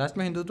 लास्ट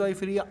में हिंदुत्व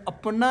फिर ये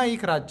अपना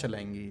एक राज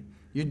चलाएंगे,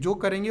 ये जो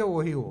करेंगे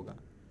वही होगा,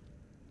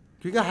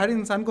 क्योंकि हर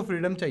इंसान को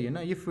फ्रीडम चाहिए ना,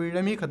 ये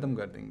फ्रीडम ही खत्म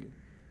कर देंगे।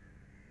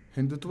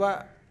 हिंदुत्व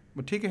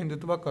ठीक है,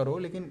 हिंदुत्व करो,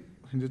 लेकिन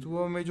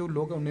हिंदुत्व में जो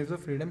लोग हैं उन्हें तो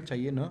फ्रीडम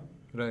चाहिए ना,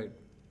 राइट।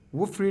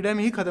 वो फ्रीडम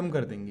ही खत्म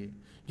कर देंगे।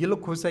 ये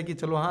लोग खुश है कि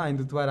चलो हाँ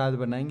हिंदुत्व राज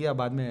बनाएंगे, अब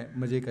बाद में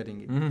मजे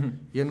करेंगे।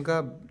 ये उनका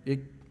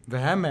एक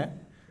वहम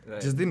है।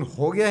 जिस दिन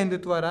हो गया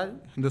हिंदुत्व राज,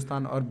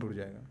 हिंदुस्तान और बुड़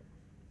जाएगा,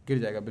 गिर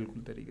जाएगा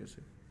बिल्कुल तरीके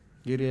से।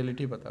 ये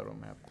रियलिटी बता रहा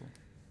हूँ मैं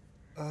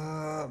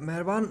आपको।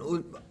 मेहरबान,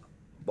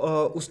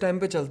 उस टाइम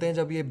पे चलते हैं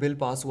जब ये बिल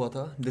पास हुआ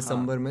था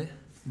दिसंबर में।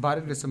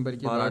 12 दिसंबर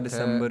की 12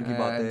 दिसंबर की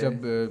बात है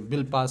जब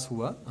बिल पास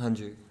हुआ। हाँ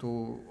जी। तो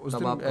उस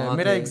दिन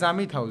मेरा एग्ज़ाम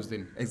ही था, उस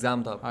दिन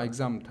एग्ज़ाम था। हाँ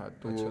एग्ज़ाम था।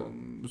 तो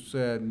उस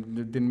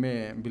दिन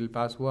में बिल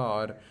पास हुआ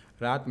और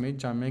रात में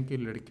जामिया की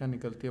लड़कियां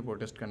निकलती है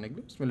प्रोटेस्ट करने के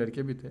लिए, उसमें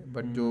लड़के भी थे,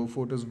 बट जो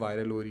फोटोज़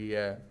वायरल हो रही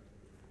है,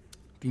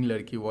 3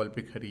 लड़की वॉल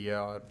पे खड़ी है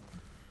और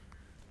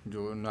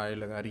जो नारे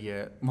लगा रही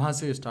है, वहाँ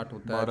से स्टार्ट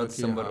होता है। 12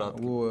 दिसंबर रात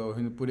वो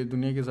पूरी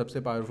दुनिया की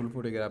सबसे पावरफुल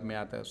फोटोग्राफ में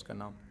आता है, उसका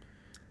नाम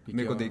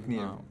मेरे को देखनी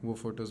है। वो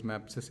फोटोज़ मैं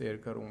आपसे शेयर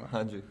करूँगा।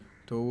 हाँ जी।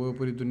 तो वो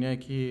पूरी दुनिया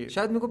की,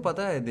 शायद मेरे को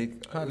पता है, देख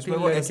हाँ, उसमें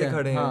वो ऐसे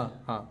खड़े हैं।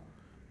 हाँ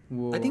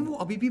वो आई थिंक वो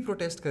अभी भी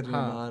प्रोटेस्ट कर रही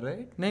हैं बाहर,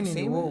 राइट?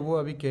 नहीं वो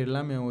अभी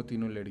केरला में वो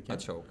तीनों लड़कियाँ।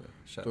 अच्छा,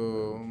 ओके।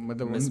 तो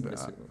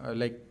मतलब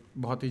लाइक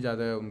बहुत ही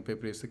ज़्यादा उन पे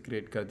प्रेशर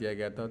क्रिएट कर दिया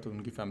गया था, तो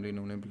उनकी फैमिली ने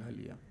उन्हें बुला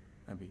लिया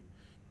अभी,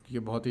 क्योंकि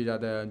बहुत ही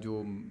ज़्यादा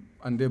जो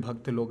अंधे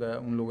भक्त लोग हैं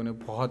उन लोगों ने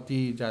बहुत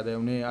ही ज़्यादा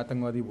उन्हें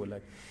आतंकवादी बोला।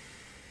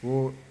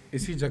 वो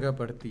इसी जगह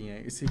पढ़ती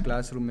हैं, इसी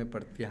क्लासरूम में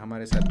पढ़ती है,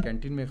 हमारे साथ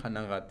कैंटीन में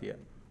खाना खाती है,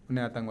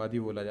 उन्हें आतंकवादी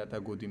बोला जाता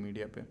है गोदी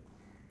मीडिया पे।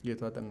 ये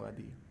तो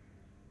आतंकवादी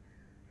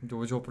है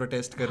जो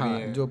प्रोटेस्ट कर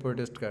रही है, जो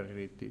प्रोटेस्ट कर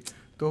रही थी।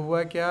 तो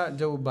हुआ क्या,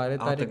 जब 12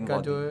 तारीख का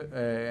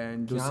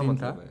जो सीन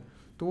था,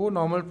 तो वो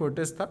नॉर्मल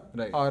प्रोटेस्ट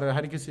था और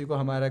हर किसी को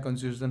हमारा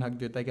कॉन्स्टिट्यूशन हक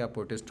देता है कि आप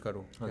प्रोटेस्ट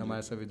करो,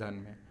 हमारे संविधान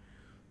में।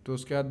 तो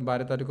उसके बाद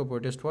 12 तारीख को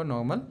प्रोटेस्ट हुआ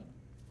नॉर्मल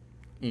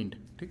इंड,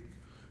 ठीक।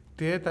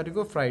 13 तारीख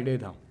को फ्राइडे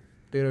था,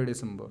 13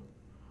 दिसंबर।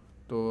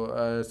 तो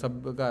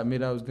सबका,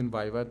 मेरा उस दिन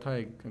वाइवा था,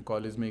 एक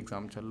कॉलेज में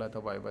एग्ज़ाम चल रहा था,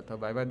 वाइवा था।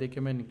 वाइवा दे के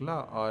मैं निकला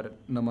और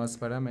नमाज़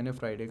पढ़ा मैंने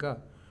फ्राइडे का,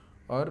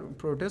 और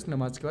प्रोटेस्ट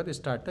नमाज के बाद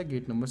स्टार्ट था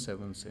गेट नंबर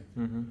 7 से।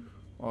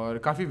 और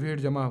काफ़ी भीड़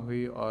जमा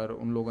हुई और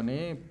उन लोगों ने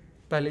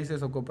पहले ही से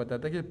सबको पता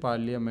था कि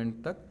पार्लियामेंट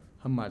तक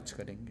हम मार्च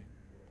करेंगे,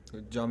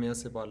 जामिया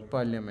से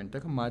पार्लियामेंट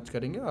तक हम मार्च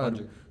करेंगे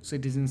और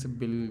सिटीजनशिप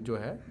बिल जो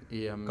है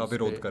ये हम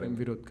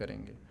विरोध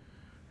करेंगे।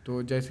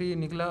 तो जैसे ही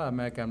निकला,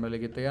 मैं कैमरा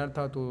लेके तैयार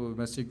था, तो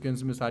मैं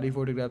सीक्वेंस में सारी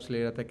फोटोग्राफ्स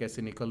ले रहा था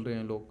कैसे निकल रहे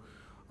हैं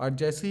लोग। और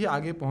जैसे ही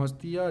आगे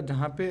पहुंचती है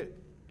जहाँ पे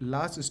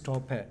लास्ट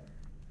स्टॉप है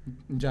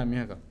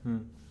जामिया का,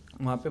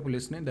 वहाँ पे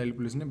दिल्ली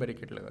पुलिस ने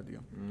बैरिकेड लगा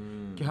दिया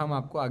कि हम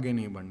आपको आगे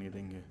नहीं बढ़ने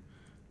देंगे।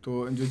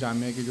 तो जो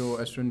जामिया के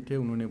जो स्टूडेंट थे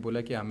उन्होंने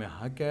बोला कि हमें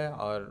हक है,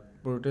 और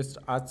प्रोटेस्ट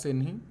आज से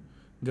नहीं,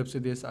 जब से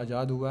देश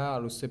आज़ाद हुआ है,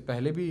 और उससे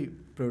पहले भी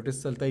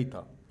प्रोटेस्ट चलता ही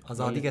था।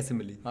 आज़ादी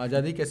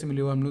कैसे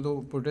मिली वो हम लोग तो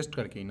प्रोटेस्ट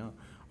करके ही ना,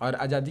 और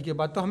आज़ादी के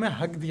बाद तो हमें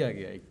हक दिया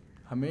गया है,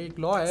 हमें एक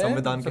लॉ है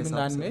संविधान के हिसाब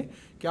संविधान से। में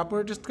कि आप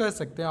प्रोटेस्ट कर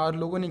सकते हैं, और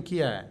लोगों ने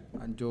किया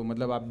है। जो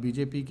मतलब आप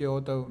बीजेपी के हो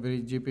तो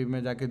बीजेपी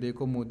में जाके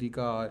देखो, मोदी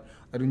का और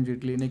अरुण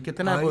जेटली ने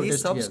कितना हाँ, ये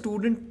प्रोटेस्ट सब किया।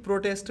 स्टूडेंट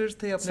प्रोटेस्टर्स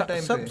थे अपने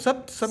टाइम सब पे।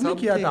 सब सबने सब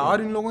किया थे। था,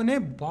 और इन लोगों ने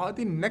बहुत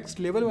ही नेक्स्ट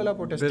लेवल वाला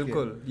प्रोटेस्ट किया।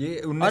 बिल्कुल, ये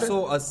और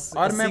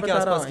 1980 मैं के बता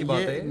रहा आसपास हूँ, की बात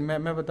ये है।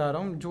 मैं बता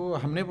रहा हूँ, जो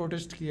हमने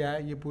प्रोटेस्ट किया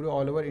है ये पूरे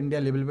ऑल ओवर इंडिया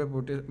लेवल पे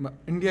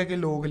प्रोटेस्ट, इंडिया के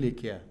लोगों के लिए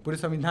किया है, पूरे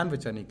संविधान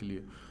बचाने के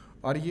लिए।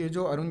 और ये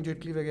जो अरुण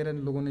जेटली वगैरह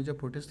लोगों ने जब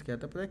प्रोटेस्ट किया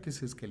था, पता है किस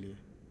चीज़ के लिए?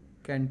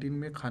 कैंटीन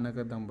में खाना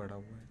का दाम बढ़ा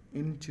हुआ है,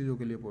 इन चीज़ों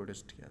के लिए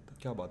प्रोटेस्ट किया था।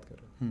 क्या बात कर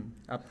रहे हो?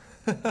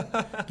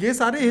 आप ये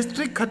सारे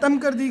हिस्ट्री खत्म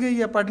कर दी गई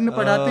है,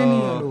 पढ़ाते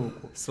नहीं है लोगों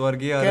को।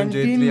 स्वर्गीय अरुण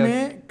जेटली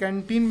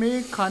कैंटीन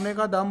में खाने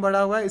का दाम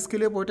बढ़ा हुआ है, इसके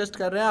लिए प्रोटेस्ट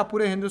कर रहे हैं। आप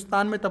पूरे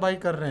हिंदुस्तान में तबाही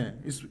कर रहे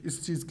हैं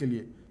इस चीज़ के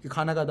लिए कि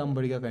खाना का दाम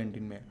बढ़ गया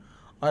कैंटीन में।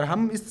 और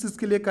हम इस चीज़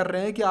के लिए कर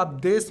रहे हैं कि आप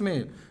देश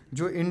में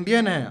जो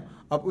इंडियन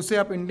है, अब उसे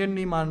आप इंडियन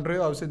नहीं मान रहे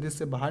हो और उसे देश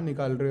से बाहर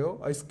निकाल रहे हो,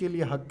 और इसके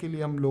लिए हक के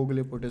लिए हम लोगों के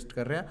लिए प्रोटेस्ट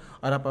कर रहे हैं,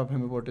 और आप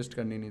हमें प्रोटेस्ट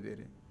करने नहीं दे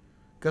रहे।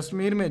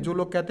 कश्मीर में जो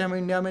लोग कहते हैं हम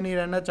इंडिया में नहीं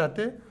रहना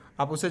चाहते,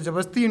 आप उसे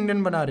ज़बरदस्ती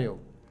इंडियन बना रहे हो।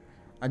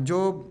 और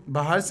जो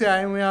बाहर से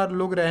आए हुए हैं और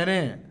लोग रह रहे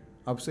हैं,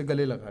 आप उसे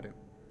गले लगा रहे हो।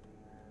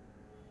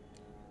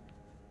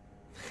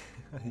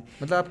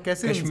 मतलब आप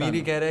कैसे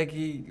कश्मीरी कह रहा है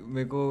कि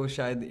मेरे को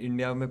शायद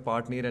इंडिया में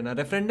पार्ट नहीं रहना,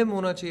 रेफरेंडम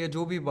होना चाहिए,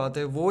 जो भी बात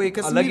है वो एक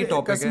अलग ही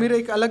टॉपिक है। कश्मीर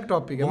एक अलग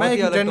टॉपिक है, मैं बहुत ही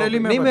एक अलग जनरली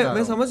टॉपिक। नहीं, बता रहा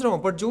मैं हूँ। समझ रहा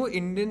हूँ, पर जो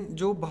इंडियन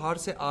जो बाहर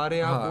से आ रहे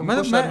हैं आप हाँ, उनको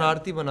मतलब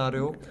शरणार्थी बना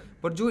रहे हो,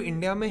 पर जो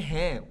इंडिया में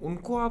हैं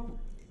उनको आप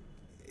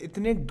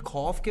इतने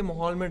खौफ के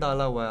माहौल में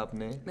डाला हुआ है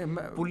आपने।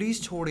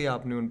 पुलिस छोड़ी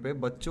आपने उन पे,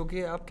 बच्चों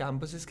के आप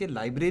कैंपसेस के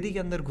लाइब्रेरी के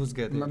अंदर घुस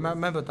गए थे।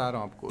 मैं बता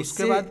रहा हूँ आपको।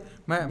 इससे उसके बाद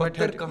मैं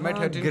बदतर कहाँ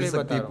 13 गिर पे सकती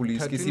बता है रहा हूँ।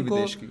 पुलिस किसी 13 भी को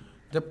देश की।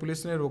 जब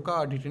पुलिस ने रोका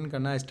और डिटेन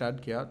करना स्टार्ट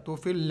किया, तो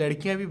फिर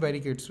लड़कियां भी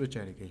बैरिकेड्स पे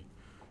चढ़ गई।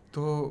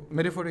 तो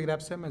मेरे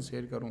फोटोग्राफ्स है, मैं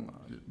शेयर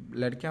करूँगा।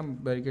 लड़कियां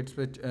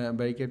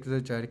बैरिकेड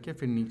से चढ़ के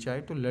फिर नीचे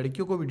आई, तो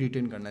लड़कियों को भी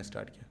डिटेन करना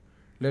स्टार्ट किया,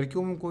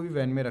 लड़कियों को भी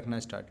वैन में रखना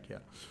स्टार्ट किया।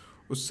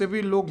 उससे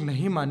भी लोग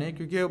नहीं माने,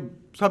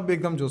 क्योंकि सब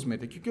एकदम जोश में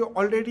थे,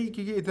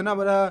 क्योंकि इतना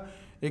बड़ा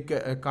एक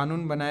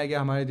कानून बनाया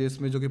गया हमारे देश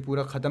में, जो कि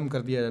पूरा ख़त्म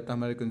कर दिया जाता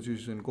हमारे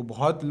कॉन्स्टिट्यूशन को,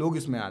 बहुत लोग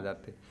इसमें आ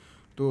जाते।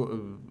 तो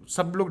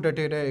सब लोग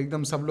डटे रहे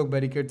एकदम, सब लोग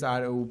बैरिकेड्स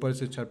ऊपर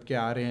से छप के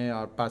आ रहे हैं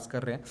और पास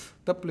कर रहे हैं।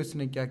 तब पुलिस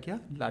ने क्या किया,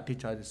 लाठी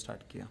चार्ज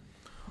स्टार्ट किया।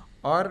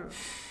 और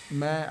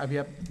मैं अभी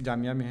आप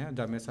जामिया में हैं,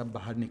 जामिया से आप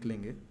बाहर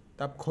निकलेंगे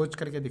तो आप खोज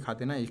करके दिखा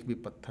देना, एक भी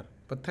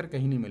पत्थर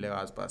कहीं नहीं मिलेगा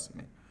आसपास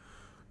में।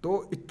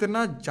 तो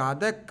इतना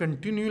ज़्यादा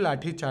कंटिन्यू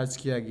लाठी चार्ज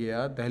किया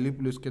गया दिल्ली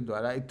पुलिस के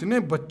द्वारा, इतने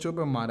बच्चों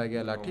पे मारा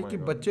गया लाठी कि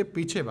बच्चे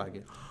पीछे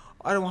भागे।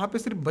 और वहाँ पे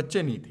सिर्फ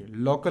बच्चे नहीं थे,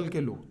 लोकल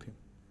के लोग थे।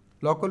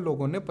 लोकल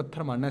लोगों ने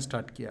पत्थर मारना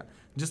स्टार्ट किया,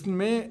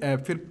 जिसमें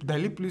फिर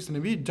दिल्ली पुलिस ने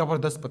भी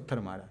ज़बरदस्त पत्थर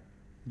मारा।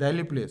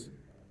 दिल्ली पुलिस,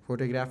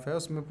 फोटोग्राफ है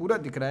उसमें पूरा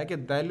दिख रहा है कि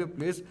दिल्ली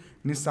पुलिस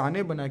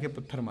निशाने बना के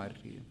पत्थर मार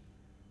रही है।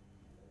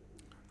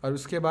 और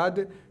उसके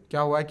बाद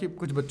क्या हुआ कि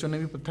कुछ बच्चों ने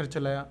भी पत्थर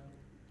चलाया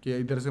कि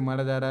इधर से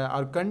मारा जा रहा है,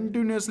 और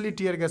कंटिन्यूसली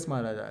टीयर गैस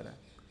मारा जा रहा है,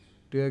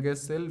 टीयर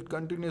गैस से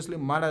कंटिन्यूसली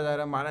मारा जा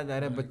रहा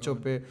है बच्चों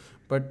पे।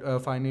 बट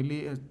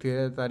फाइनली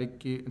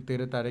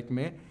 13 तारीख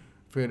में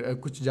फिर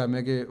कुछ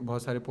जामिया के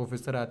बहुत सारे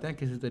प्रोफेसर आते हैं,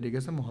 किसी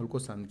तरीके से माहौल को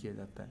शांत किया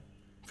जाता है।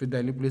 फिर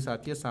दिल्ली पुलिस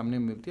आती है, सामने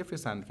मिलती है, फिर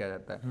शांत किया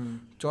जाता है।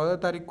 14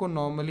 तारीख को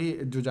नॉर्मली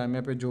जो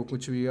जामिया पे जो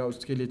कुछ भी हुआ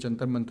उसके लिए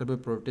जंतर मंतर पे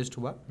प्रोटेस्ट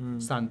हुआ,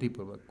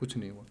 शांतिपूर्वक, कुछ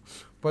नहीं हुआ।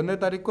 15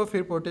 तारीख को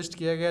फिर प्रोटेस्ट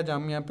किया गया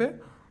जामिया पे,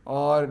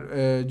 और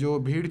जो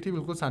भीड़ थी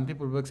बिल्कुल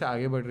शांतिपूर्वक से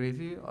आगे बढ़ रही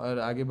थी। और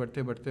आगे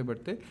बढ़ते बढ़ते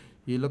बढ़ते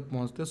ये लोग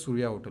पहुंचते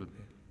सूर्या होटल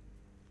पे।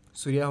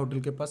 सूर्या होटल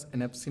के पास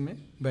NFC में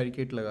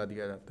बैरिकेड लगा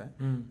दिया जाता है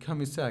कि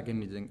हम इससे आगे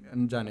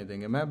नहीं जाने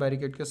देंगे। मैं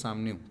बैरिकेड के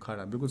सामने हूँ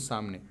खड़ा, बिल्कुल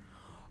सामने।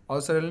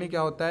 और सडनली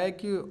क्या होता है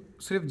कि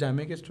सिर्फ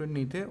जामिया के स्टूडेंट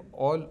नहीं थे,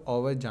 ऑल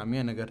ओवर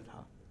जामिया नगर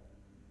था,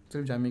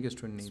 सिर्फ जामिया के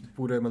स्टूडेंट नहीं थे,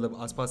 पूरे मतलब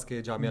आसपास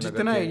के जामिया नगर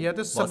जितना के एरिया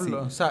थे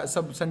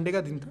सब। संडे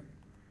का दिन था,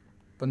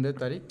 15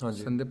 तारीख,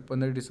 संडे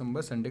 15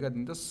 दिसंबर, संडे का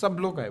दिन था, सब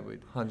लोग आए हुए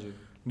थे। हाँ जी,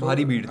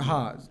 भारी भीड़ थी।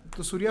 हाँ,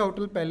 तो सूर्या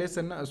होटल पहले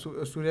से ना,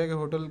 सूर्या के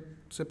होटल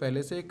से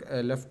पहले से एक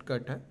लेफ्ट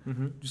कट है,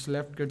 जिस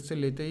लेफ्ट कट से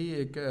लेते ही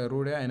एक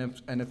रोड है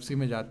NFC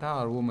में जाता है,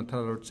 और वो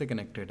मथुरा रोड से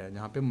कनेक्टेड है,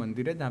 जहाँ पे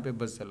मंदिर है, जहाँ पे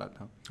बस चला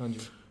था। हाँ जी।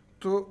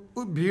 तो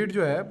वो भीड़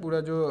जो है, पूरा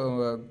जो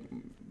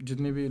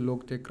जितने भी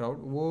लोग थे, क्राउड,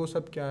 वो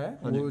सब क्या है,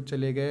 वो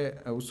चले गए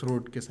उस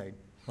रोड के साइड,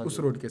 उस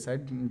रोड के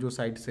साइड जो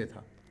साइड से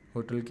था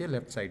होटल के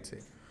लेफ्ट साइड से।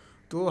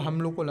 तो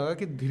हम लोग को लगा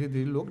कि धीरे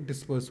धीरे लोग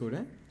डिस्पर्स हो रहे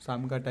हैं,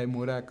 शाम का टाइम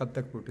हो रहा है, कब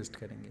तक प्रोटेस्ट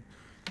करेंगे।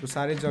 तो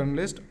सारे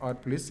जर्नलिस्ट और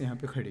पुलिस यहाँ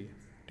पे खड़ी है,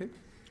 ठीक।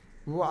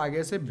 वो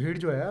आगे से भीड़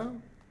जो है,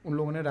 उन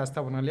लोगों ने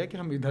रास्ता बना लिया कि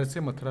हम इधर से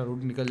मथुरा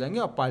रोड निकल जाएंगे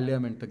और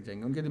पार्लियामेंट तक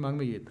जाएंगे, उनके दिमाग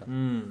में ये था।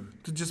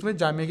 तो जिसमें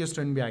जामिया के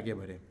स्टूडेंट भी आगे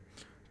बढ़े।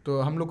 तो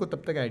हम लोग को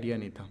तब तक आइडिया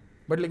नहीं था,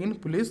 बट लेकिन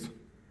पुलिस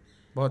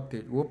बहुत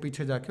तेज, वो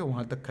पीछे जाके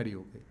वहाँ तक खड़ी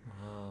हो गई।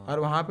 और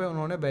वहाँ पे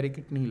उन्होंने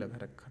बैरिकेड नहीं लगा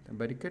रखा था,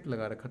 बैरिकेड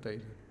लगा रखा था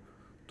इधर,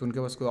 तो उनके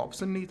पास कोई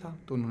ऑप्शन नहीं था,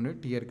 तो उन्होंने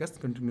टीयर गैस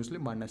कंटिन्यूसली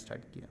मारना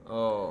स्टार्ट किया।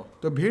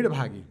 तो भीड़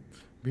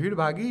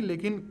भागी,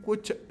 लेकिन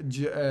कुछ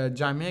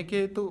जामिया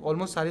के तो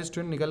ऑलमोस्ट सारे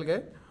स्टूडेंट निकल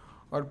गए,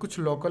 और कुछ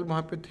लोकल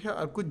वहाँ पे थे,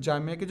 और कुछ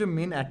जामिया के जो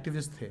मेन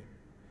एक्टिविस्ट थे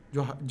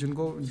जो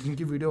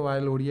जिनकी वीडियो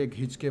वायरल हो रही है,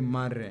 खींच के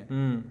मार रहे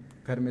हैं,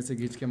 घर में से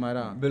खींच के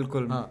मारा।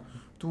 बिल्कुल। हाँ,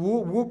 तो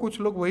वो कुछ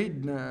लोग, वही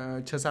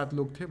 6-7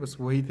 लोग थे, बस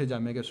वही थे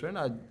जामिया के स्टूडेंट,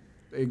 आज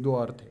 1-2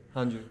 और थे।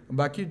 हाँ जी।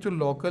 बाकी जो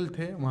लोकल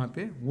थे वहाँ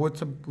पे, वो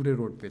सब पूरे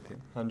रोड पे थे।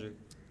 हाँ जी।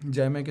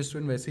 जामिया के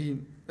स्टूडेंट वैसे ही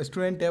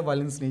स्टूडेंट है,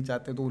 वायलेंस नहीं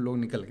चाहते, तो वो लोग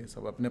निकल गए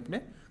सब अपने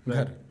अपने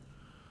घर।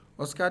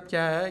 उसके बाद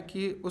क्या है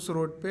कि उस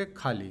रोड पे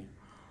खाली,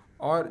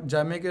 और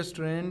जामिया के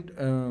स्टूडेंट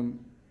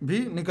भी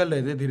निकल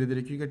रहे थे धीरे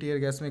धीरे, क्योंकि टीयर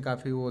गैस में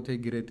काफ़ी वो थे,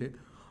 गिरे थे।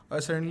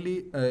 और सडनली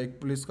एक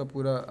पुलिस का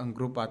पूरा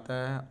ग्रुप आता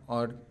है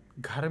और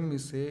घर में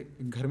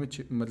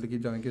मतलब कि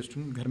जामिया के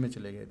स्टूडेंट घर में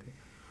चले गए थे,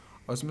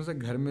 और उसमें से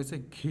घर में से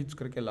खींच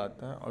करके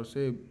लाता है, और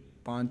उसे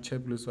 5-6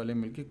 पुलिस वाले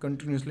मिलके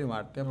कंटिन्यूसली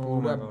मारते हैं,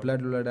 पूरा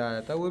ब्लड आ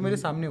जाता है। वो मेरे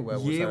सामने हुआ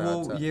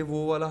है ये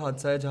वो वाला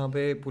हादसा है जहाँ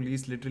पे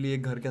पुलिस लिटरली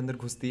एक घर के अंदर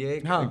घुसती है,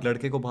 एक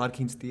लड़के को बाहर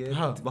खींचती है।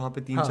 वहाँ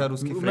पे 3-4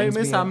 उसके फ्रेंड्स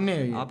भी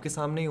हैं। आपके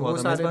सामने ही हुआ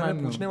था। मैं इस बारे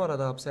में पूछने वाला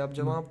था आपसे, आप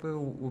जब वहाँ पे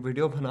वो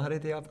वीडियो बना रहे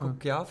थे, आपको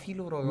क्या फील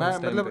हो रहा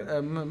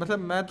होगा? मतलब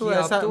मैं तो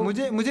ऐसा,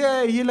 मुझे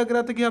ये लग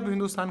रहा था कि अब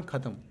हिंदुस्तान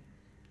खत्म,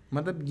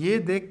 मतलब ये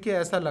देख के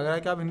ऐसा लग रहा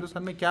है कि अब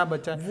हिंदुस्तान में क्या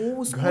बचा है।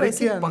 वो घर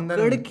के अंदर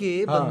पकड़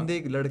के बंदे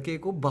लड़के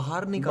को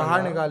बाहर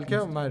निकाल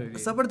के मार,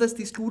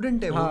 जबरदस्ती।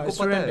 स्टूडेंट है वो, उनको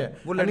पता है।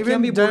 वो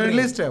लड़कियां भी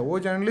जर्नलिस्ट है, वो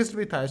जर्नलिस्ट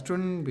भी था,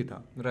 स्टूडेंट भी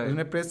था।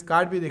 उसने प्रेस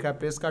कार्ड भी देखा,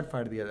 प्रेस कार्ड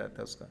फाड़ दिया जाता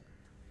है उसका,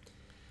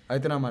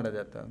 इतना मारा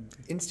जाता है।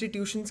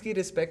 इंस्टीट्यूशंस की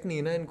रिस्पेक्ट नहीं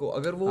है ना इनको।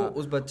 अगर वो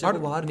उस बच्चे को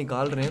बाहर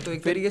निकाल रहे हैं तो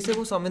एक तरीके से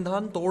वो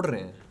संविधान तोड़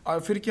रहे हैं। और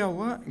फिर क्या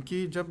हुआ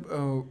कि जब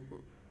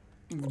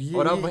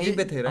और आप वहीं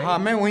पे थे, राइट? हाँ,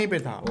 मैं वहीं पे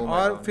था।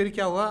 और फिर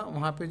क्या हुआ,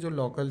 वहाँ पे जो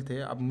लोकल थे,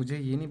 अब मुझे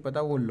ये नहीं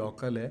पता वो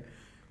लोकल है,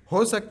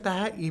 हो सकता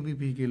है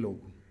ईबीपी के लोग,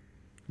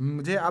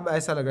 मुझे अब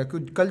ऐसा लग रहा है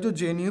कि कल जो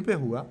जेएनयू पे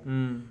हुआ,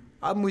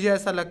 अब मुझे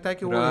ऐसा लगता है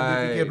कि वो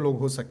ईबीपी के लोग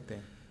हो सकते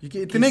हैं,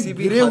 क्योंकि इतने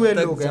गिरे हुए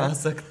लोग जा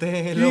सकते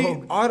हैं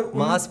लोग, और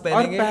मास्क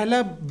पहनेंगे। और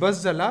पहला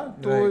बस जला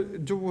तो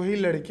जो वही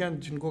लड़कियां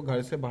जिनको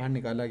घर से बाहर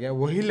निकाला गया,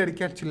 वही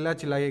लड़कियां चिल्ला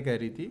के कह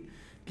रही थी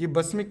कि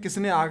बस में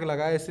किसने आग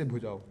लगाया, इसे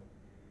बुझाओ।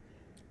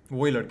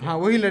 वही लड़की, हाँ,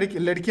 वही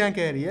लड़कियां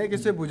कह रही है कि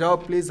इसे बुझाओ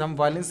प्लीज, हम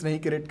वायलेंस नहीं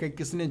क्रिएट कर,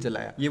 किसने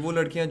जलाया। ये वो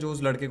लड़कियां जो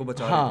उस लड़के को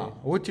बचा रही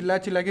थी। वो चिल्ला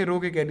के रो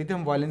के कह रही थी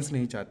हम वायलेंस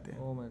नहीं चाहते।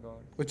 Oh my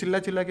God. वो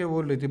चिल्ला के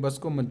बोल रही थी बस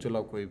को मत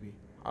चलाओ कोई भी।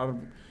 और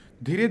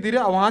धीरे धीरे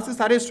वहाँ से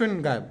सारे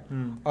स्टूडेंट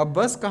गायब। अब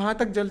बस कहाँ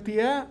तक जलती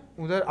है,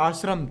 उधर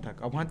आश्रम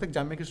तक। अब वहाँ तक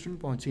जामिया के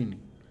स्टूडेंट पहुँचे ही नहीं।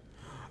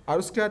 और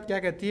उसके बाद क्या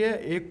कहती है,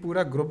 एक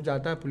पूरा ग्रुप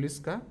जाता है पुलिस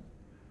का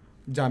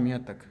जामिया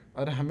तक,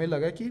 और हमें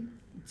लगा कि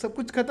सब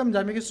कुछ खत्म,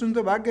 जामिया के स्टूडेंट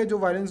तो भाग गए, जो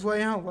वायलेंस हुआ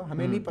यहाँ हुआ।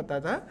 हमें नहीं पता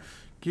था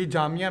कि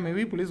जामिया में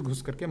भी पुलिस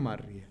घुस करके मार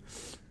रही है।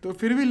 तो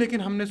फिर भी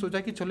लेकिन हमने सोचा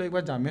कि चलो एक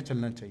बार जामिया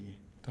चलना चाहिए,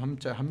 तो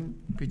हम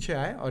पीछे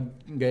आए और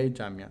गए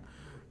जामिया।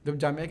 जब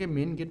जामिया के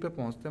मेन गेट पे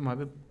पहुंचते हैं, वहाँ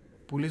पे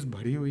पुलिस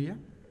भरी हुई है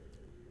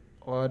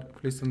और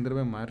पुलिस अंदर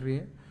में मार रही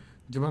है।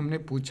 जब हमने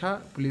पूछा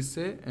पुलिस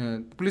से,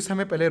 पुलिस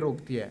हमें पहले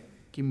रोक दिया है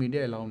कि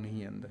मीडिया अलाउ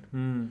नहीं है अंदर,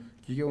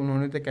 क्योंकि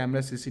उन्होंने तो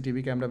कैमरा,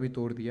 सीसीटीवी कैमरा भी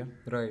तोड़ दिया,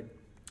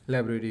 राइट।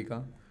 लाइब्रेरी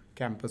का,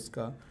 कैंपस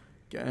का,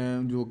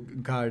 जो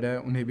गार्ड है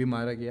उन्हें भी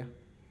मारा गया।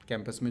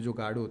 कैंपस में जो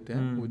गार्ड होते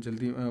हैं वो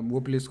जल्दी वो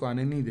पुलिस को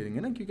आने नहीं दे देंगे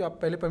ना, क्योंकि आप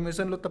पहले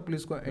परमिशन लो तब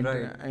पुलिस को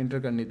एंटर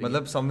करने देंगे।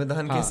 मतलब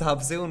संविधान के हिसाब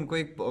से उनको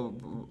एक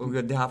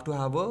they have to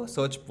have a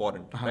search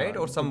warrant, right,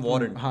 और सम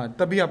वारंट,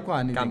 तभी आपको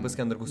आने कैंपस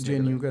के अंदर घुसने,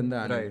 जेएनयू के अंदर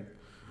आने, राइट।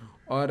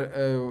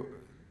 और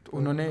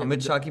उन्होंने अमित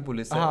शाह की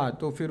पुलिस है। हाँ,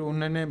 तो फिर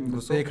उन्होंने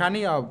देखा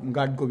नहीं,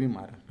 गार्ड को भी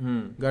मारा।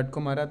 गार्ड को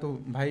मारा तो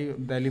भाई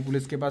दिल्ली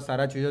पुलिस के पास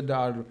सारा चीज़,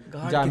 और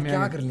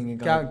क्या कर लेंगे,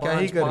 क्या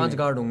ही कर, 5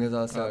 गार्ड होंगे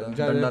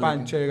ज़्यादा,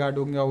 5-6 गार्ड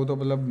होंगे, वो तो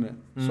मतलब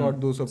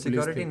 100-200 पुलिस,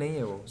 सिक्योरिटी नहीं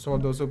है वो,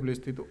 100-200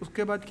 पुलिस थी। तो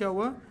उसके बाद क्या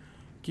हुआ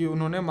कि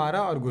उन्होंने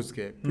मारा और घुस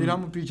गए। फिर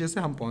हम पीछे से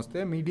हम पहुँचते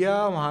हैं, मीडिया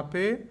वहाँ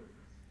पे,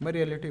 मैं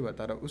रियलिटी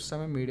बता रहा हूँ, उस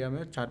समय मीडिया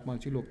में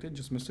 4-5 ही लोग थे,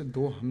 जिसमें से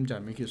 2 हम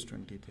जामिया के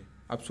स्टूडेंट ही थे।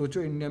 अब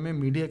सोचो इंडिया में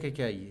मीडिया के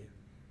क्या ही है,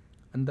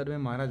 अंदर में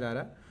मारा जा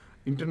रहा।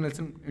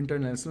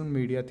 इंटरनेशनल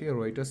मीडिया थी,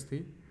 रॉयटर्स थी,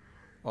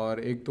 और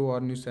 1-2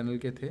 और न्यूज़ चैनल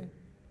के थे,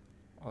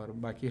 और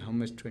बाकी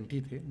हम स्टूडेंट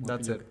ही थे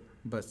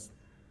बस।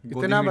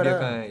 इतना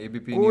बड़ा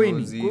एबीपी कोई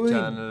न्यूज़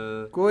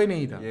चैनल कोई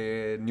नहीं था,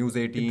 ये न्यूज़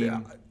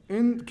 18,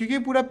 क्योंकि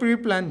पूरा प्री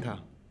प्लान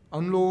था,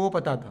 उन लोगों को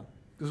पता था,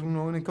 तो उन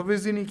लोगों ने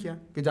कवरेज ही नहीं किया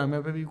कि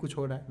जामिया पे भी कुछ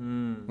हो रहा है।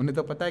 उन्हें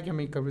तो पता है कि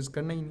हमें कवरेज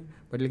करना ही नहीं,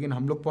 बट लेकिन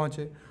हम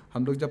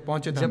लोग जब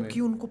पहुंचे जबकि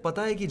उनको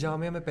पता है कि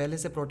जामिया में पहले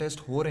से प्रोटेस्ट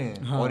हो रहे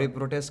हैं। और ये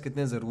प्रोटेस्ट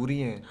कितने ज़रूरी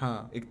हैं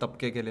एक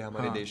तबके के लिए,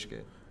 हमारे देश के,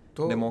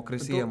 तो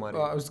डेमोक्रेसी हमारे,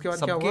 उसके बाद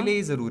सबके लिए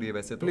ही ज़रूरी है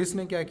वैसे तो। पुलिस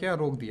ने क्या किया,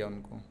 रोक दिया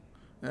उनको,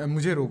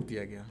 मुझे रोक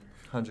दिया गया।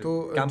 हाँ जी, तो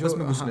कैंपस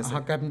में घुसने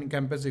से,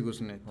 कैंपस से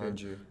घुसने थे। हाँ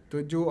जी।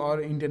 तो जो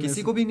और इंटरनेशनल,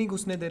 किसी को भी नहीं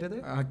घुसने दे रहे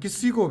थे,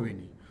 किसी को भी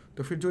नहीं।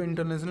 तो फिर जो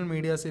इंटरनेशनल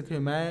मीडिया से थे,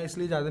 मैं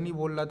इसलिए ज़्यादा नहीं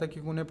बोल रहा था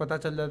क्योंकि उन्हें पता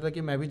चल जाता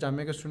कि मैं भी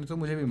जामिया का स्टूडेंट, तो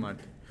मुझे भी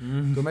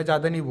मारते, तो मैं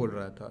ज़्यादा नहीं बोल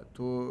रहा था।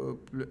 तो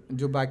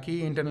जो बाकी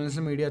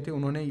इंटरनेशनल मीडिया थे,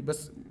 उन्होंने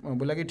बस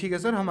बोला कि ठीक है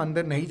सर, हम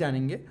अंदर नहीं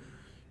जानेंगे,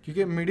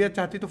 क्योंकि मीडिया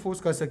चाहती तो फोर्स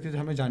कर सकती थी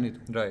हमें जाने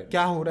दो,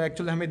 क्या हो रहा है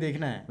एक्चुअली हमें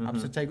देखना है, आप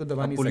सच्चाई को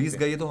दबा नहीं सकते। पुलिस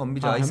गई तो हम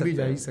भी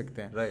जा ही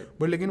सकते हैं,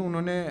 बट लेकिन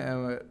उन्होंने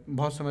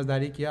बहुत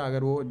समझदारी किया।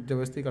 अगर वो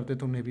जबरदस्ती करते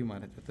तो उन्हें भी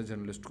मारा जाता,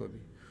 जर्नलिस्ट को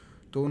भी।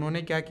 तो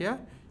उन्होंने क्या किया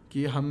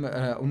कि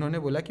उन्होंने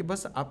बोला कि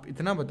बस आप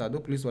इतना बता दो,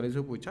 पुलिस वाले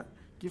से पूछा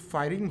कि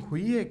फायरिंग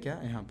हुई है क्या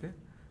यहाँ पे,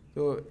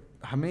 तो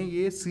हमें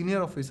ये सीनियर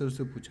ऑफिसर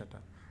से पूछा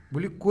था,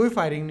 बोली कोई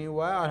फायरिंग नहीं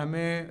हुआ है और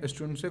हमें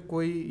स्टूडेंट से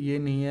कोई ये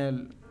नहीं है,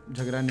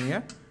 झगड़ा नहीं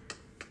है.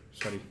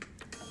 Sorry.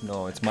 No,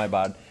 it's my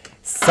bad.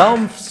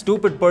 Some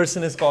stupid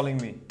person is calling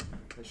me.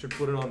 I should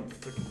put it on.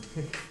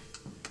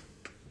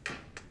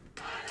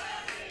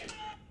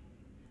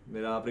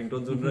 मेरा आप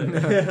रिंगटोन सुन रहे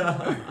हैं?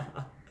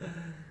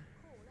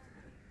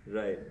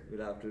 Right,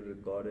 we'll have to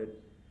record it.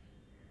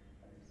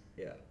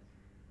 Yeah.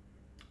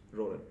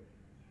 Roll it.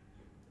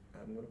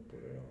 I'm gonna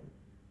put it on.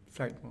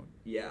 Flight mode.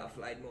 Yeah,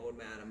 flight mode,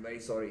 man. I'm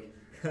very sorry.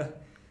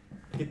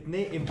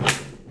 कितने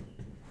important.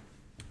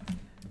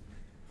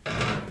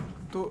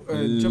 तो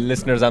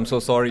Listeners, I'm so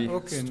sorry.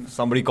 Okay.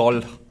 Somebody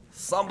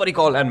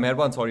called, and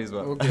Meharban sorry as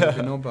well.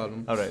 Okay, no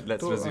problem. All right,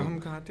 let's तो resume. हम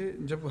कहाँ थे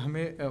जब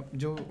हमें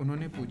जो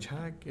उन्होंने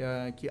पूछा क्या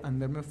कि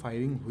अंदर में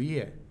फायरिंग हुई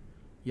है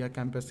या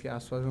कैंपस के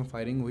आसपास में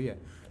फायरिंग हुई है,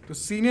 तो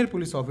सीनियर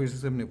पुलिस ऑफिसर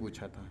से हमने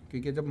पूछा था,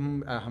 क्योंकि जब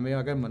हमें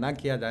अगर मना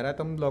किया जा रहा है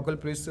तो हम लोकल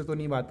पुलिस से तो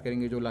नहीं बात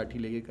करेंगे जो लाठी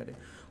लेके करे.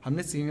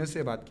 हमने सीनियर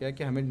से बात किया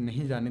कि हमें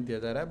नहीं जाने दिया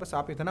जा रहा है, बस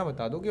आप इतना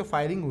बता दो कि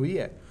फायरिंग हुई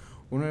है.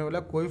 उन्होंने बोला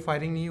कोई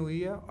फायरिंग नहीं हुई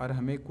है और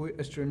हमें कोई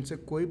स्टूडेंट से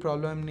कोई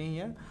प्रॉब्लम नहीं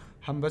है,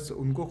 हम बस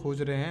उनको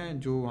खोज रहे हैं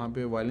जो वहाँ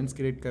पे वायलेंस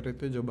क्रिएट कर रहे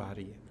थे, जो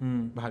बाहरी है,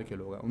 बाहर के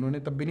लोग हैं. उन्होंने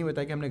तब भी नहीं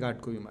बताया कि हमने गार्ड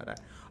को भी मारा है,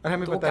 और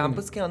हमें तो पता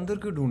कैंपस के अंदर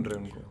क्यों ढूंढ रहे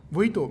हैं उनको?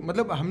 वही तो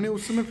मतलब हमने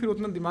उस समय फिर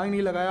उतना दिमाग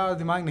नहीं लगाया और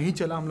दिमाग नहीं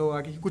चला हम लोग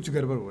आके कि कुछ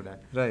गड़बड़ हो रहा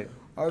है. राइट.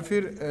 और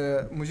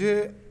फिर मुझे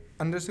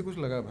अंदर से कुछ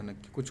लगा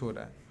भनक कि कुछ हो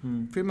रहा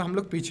है. फिर हम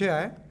लोग पीछे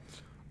आए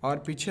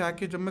और पीछे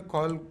आके जब मैं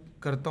कॉल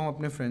करता हूँ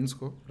अपने फ्रेंड्स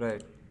को,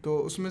 राइट, तो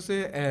उसमें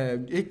से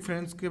एक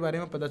फ्रेंड्स के बारे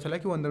में पता चला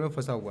कि वो अंदर में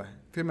फंसा हुआ है.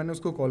 फिर मैंने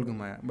उसको कॉल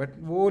घुमाया, बट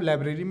वो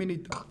लाइब्रेरी में नहीं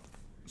था,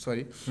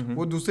 सॉरी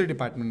वो दूसरे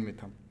डिपार्टमेंट में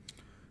था.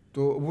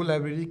 तो वो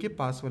लाइब्रेरी के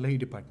पास वाला ही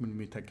डिपार्टमेंट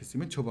में था, किसी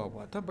में छुपा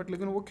हुआ था, बट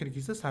लेकिन वो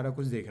खिड़की से सारा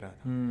कुछ देख रहा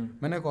था.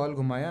 मैंने कॉल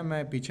घुमाया,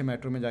 मैं पीछे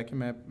मेट्रो में जाके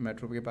मैं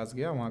मेट्रो के पास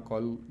गया, वहाँ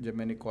कॉल जब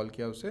मैंने कॉल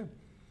किया उसे,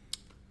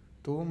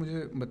 तो वो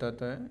मुझे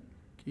बताता है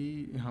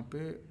कि यहाँ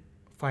पे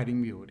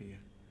फायरिंग भी हो रही है.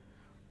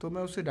 तो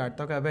मैं उससे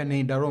डांटता हूँ कि अबे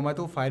नहीं डरो मत,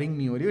 वो फायरिंग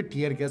नहीं हो रही है,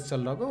 टीयर गैस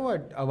चल रहा होगा, वो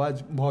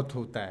आवाज़ बहुत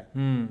होता है.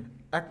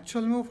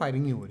 एक्चुअल में वो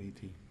फायरिंग ही हो रही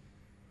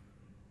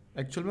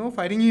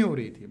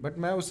थी, बट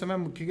मैं उस समय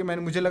क्योंकि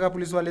मुझे लगा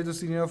पुलिस वाले जो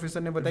सीनियर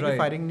ऑफिसर ने बताया कि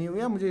फायरिंग नहीं हुई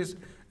है, मुझे इस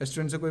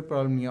स्टूडेंट से कोई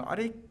प्रॉब्लम नहीं है. और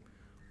एक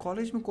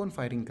कॉलेज में कौन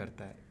फायरिंग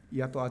करता है?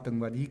 या तो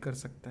आतंकवादी ही कर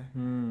सकता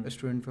है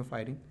स्टूडेंट पे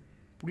फायरिंग.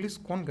 पुलिस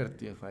कौन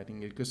करती है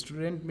फायरिंग? एक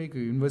स्टूडेंट में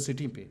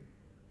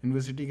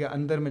यूनिवर्सिटी के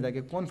अंदर में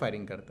जाके कौन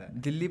फायरिंग करता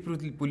है? दिल्ली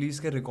पुलिस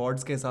के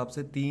रिकॉर्ड्स के हिसाब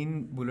से 3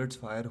 बुलेट्स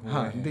फायर हुए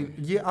हैं.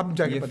 ये अब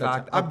जाके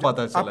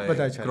पता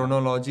चला.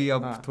 क्रोनोलॉजी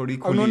अब थोड़ी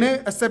खुली उन्होंने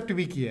एक्सेप्ट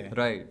भी किया है.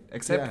 राइट,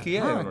 एक्सेप्ट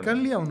किया है उन्होंने, कर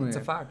लिया उन्होंने. It's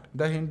a fact.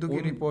 The Hindu की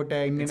रिपोर्ट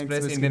है, इंडियन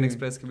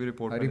एक्सप्रेस की भी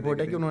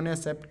रिपोर्ट है कि उन्होंने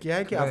एक्सेप्ट किया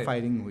है कि अब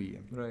फायरिंग हुई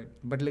है. राइट.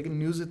 बट लेकिन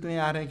न्यूज़ इतने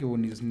आ रहे हैं कि वो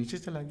न्यूज़ नीचे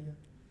चला गया.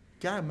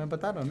 क्या मैं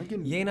बता रहा हूँ ना कि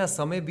ये ना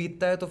समय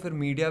बीतता है तो फिर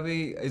मीडिया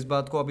भी इस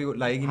बात को अभी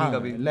लाएगी नहीं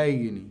कभी.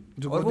 लाएगी नहीं.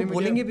 जो और वो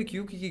बोलेंगे भी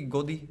क्यों कि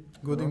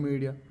गोदी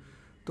मीडिया.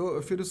 तो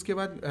फिर उसके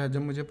बाद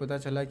जब मुझे पता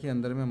चला कि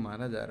अंदर में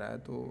मारा जा रहा है,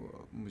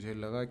 तो मुझे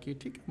लगा कि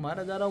ठीक है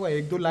मारा जा रहा होगा,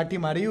 1-2 लाठी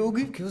मारी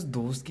होगी. कि उस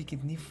दोस्त की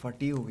कितनी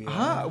फटी होगी.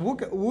 हाँ,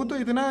 वो तो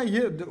इतना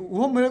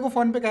वो मेरे को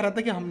फ़ोन पे कह रहा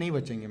था कि हम नहीं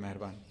बचेंगे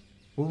मेहरबान.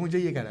 वो मुझे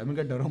ये कह रहा है,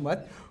 मैंने कहा डरो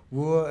मत,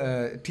 वो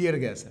टीयर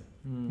गैस है.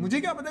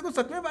 मुझे क्या पता कि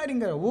सच में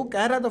फायरिंग कर रहा है. वो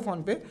कह रहा था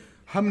फ़ोन पे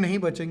हम नहीं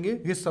बचेंगे,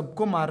 ये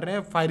सबको मार रहे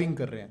हैं, फायरिंग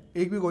कर रहे हैं,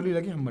 एक भी गोली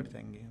लगी हम मर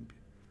जाएंगे यहाँ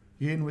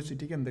पे. ये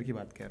यूनिवर्सिटी के अंदर की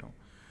बात कह रहा हूँ.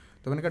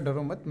 तो मैंने कहा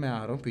डरो मत, मैं आ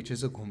रहा हूँ पीछे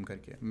से घूम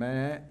करके.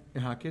 मैं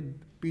यहाँ के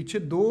पीछे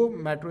 2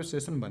 मेट्रो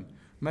स्टेशन बंद,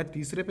 मैं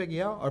तीसरे पे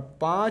गया और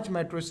 5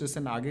 मेट्रो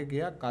स्टेशन आगे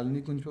गया,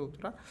 कालनी कुंज पे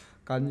उतरा.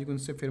 कालनी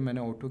कुंज से फिर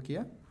मैंने ऑटो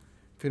किया,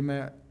 फिर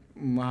मैं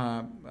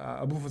वहाँ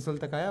अबू फसल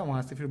तक आया,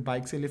 वहाँ से फिर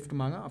बाइक से लिफ्ट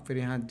मांगा, फिर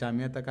यहाँ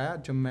जामिया तक आया.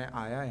 जब मैं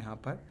आया यहाँ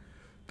पर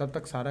तब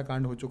तक सारा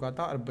कांड हो चुका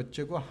था और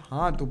बच्चे को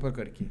हाथ ऊपर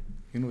करके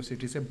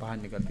यूनिवर्सिटी से बाहर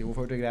निकलती, वो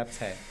फोटोग्राफ्स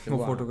है, वो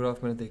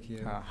फोटोग्राफ मैंने देखी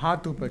है. हाँ,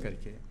 हाथ ऊपर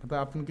करके, मतलब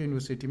आप उनकी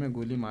यूनिवर्सिटी में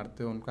गोली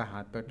मारते हो, उनका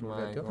हाथ पैर टूट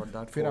जाते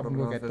हो, फिर आप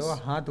उनको कहते हो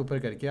हाथ ऊपर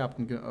करके आप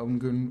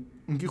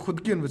उनकी खुद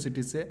की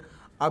यूनिवर्सिटी से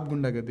आप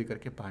गुंडागर्दी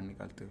करके बाहर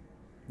निकलते हो.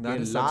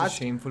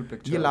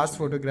 ये लास्ट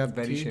फोटोग्राफ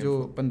थी जो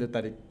 15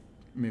 तारीख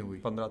में हुई.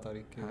 15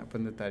 तारीख की. हाँ,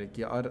 15 तारीख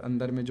की. और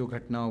अंदर में जो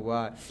घटना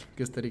हुआ,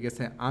 किस तरीके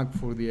से आँख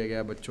फोड़ दिया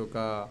गया बच्चों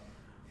का,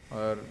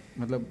 और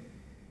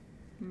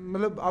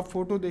मतलब आप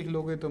फोटो देख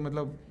लोगे तो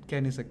मतलब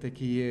कह नहीं सकते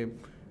कि ये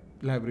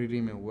लाइब्रेरी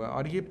में हुआ.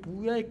 और ये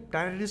पूरा एक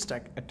टेररिस्ट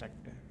अटैक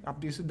है.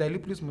 आप इसे दिल्ली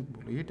पुलिस मत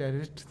बोलो, ये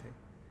टेररिस्ट थे.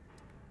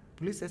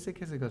 पुलिस ऐसे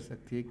कैसे कर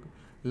सकती है? एक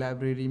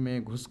लाइब्रेरी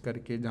में घुस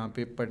करके जहाँ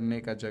पे पढ़ने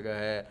का जगह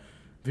है,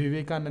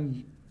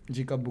 विवेकानंद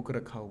जी का बुक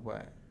रखा हुआ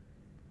है,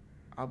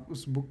 आप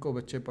उस बुक को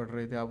बच्चे पढ़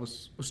रहे थे, आप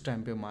उस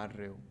टाइम पे मार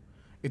रहे हो.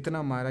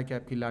 इतना मारा कि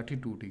आपकी लाठी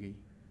टूट गई.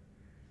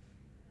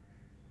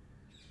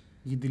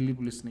 ये दिल्ली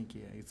पुलिस ने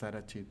किया ये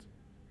सारा चीज़.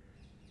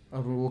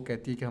 और वो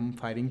कहती है कि हम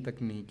फायरिंग तक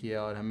नहीं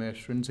किया और हमें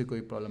स्टूडेंट से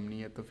कोई प्रॉब्लम नहीं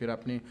है, तो फिर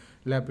आपने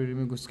लाइब्रेरी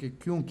में घुस के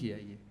क्यों किया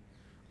ये?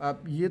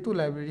 अब ये तो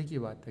लाइब्रेरी की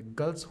बात है.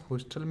 गर्ल्स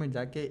हॉस्टल में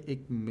जाके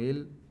एक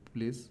मेल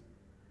पुलिस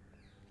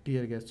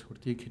टीयर गैस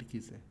छोड़ती है खिड़की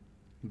से,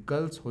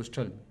 गर्ल्स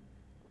हॉस्टल में.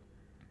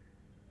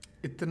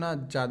 इतना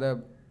ज़्यादा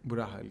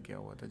बुरा हाल किया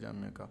हुआ था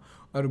जामिया का।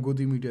 और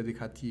गोदी मीडिया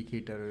दिखाती है कि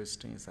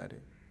टेररिस्ट हैं ये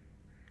सारे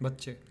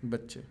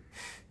बच्चे।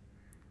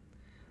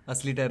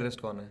 असली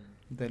टेररिस्ट कौन है?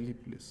 दिल्ली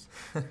पुलिस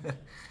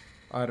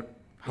और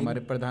हमारे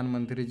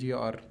प्रधानमंत्री जी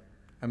और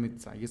अमित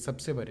शाह, ये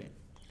सबसे बड़े।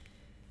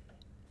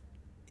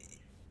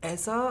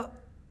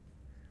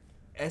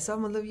 ऐसा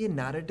मतलब ये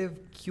नैरेटिव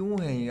क्यों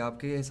है? ये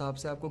आपके हिसाब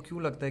से आपको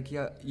क्यों लगता है कि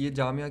ये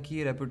जामिया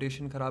की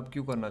रेपुटेशन ख़राब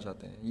क्यों करना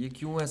चाहते हैं? ये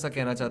क्यों ऐसा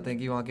कहना चाहते हैं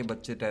कि वहाँ के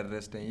बच्चे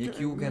टेररिस्ट हैं? ये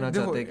क्यों कहना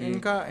चाहते हैं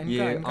कि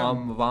ये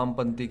आम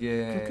वामपंथी के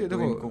हैं,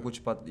 तो इनको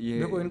कुछ ये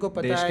इनको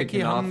पता देश है के कि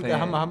खिलाफ हैं,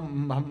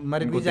 हम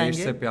मर भी जाएंगे,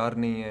 देश से प्यार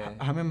नहीं है,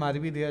 हमें मार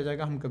भी दिया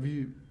जाएगा, हम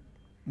कभी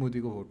मोदी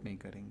को वोट नहीं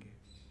करेंगे।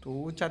 तो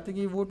वो चाहते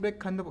कि वोट बैंक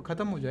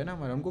ख़त्म हो जाए ना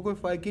हमारा, उनको कोई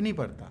फ़र्क ही नहीं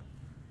पड़ता।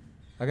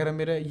 अगर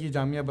मेरा ये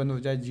जामिया बंद हो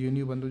जाए,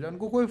 GNU बंद हो जाए,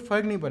 उनको कोई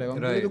फ़र्क नहीं पड़ेगा,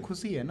 उनके लिए तो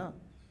खुशी है ना।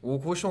 वो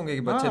खुश होंगे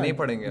कि बच्चे नहीं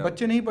पढ़ेंगे,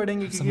 बच्चे नहीं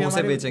पढ़ेंगे क्योंकि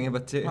समोसे बेचेंगे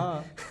बच्चे।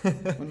 हाँ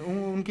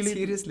उनके लिए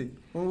सीरियसली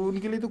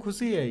उनके लिए तो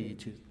खुशी है ये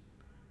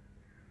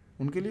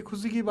चीज़। उनके लिए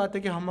खुशी की बात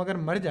है कि हम अगर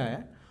मर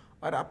जाए।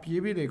 और आप ये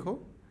भी देखो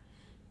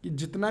कि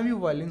जितना भी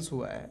वायलेंस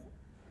हुआ है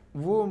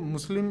वो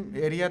मुस्लिम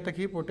एरिया तक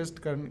ही प्रोटेस्ट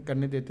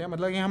करने देते हैं,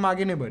 मतलब कि हम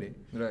आगे नहीं बढ़े।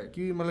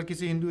 कि मतलब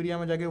किसी हिंदू एरिया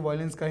में जाके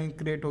वायलेंस कहीं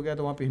क्रिएट हो गया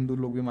तो वहाँ पे हिंदू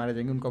लोग भी मारे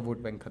जाएंगे, उनका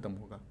वोट बैंक खत्म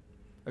होगा।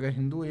 अगर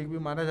हिंदू एक भी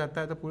मारा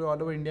जाता है तो पूरे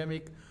ऑल ओवर इंडिया में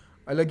एक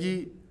अलग ही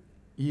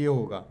ये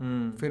होगा,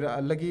 फिर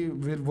अलग ही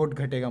वोट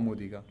घटेगा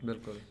मोदी का।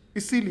 बिल्कुल।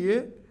 इसीलिए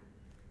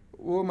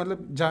वो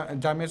मतलब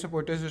जामिया से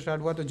प्रोटेस्ट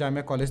स्टार्ट हुआ तो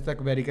जामिया कॉलेज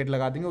तक बैरिकेड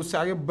लगा देंगे, उससे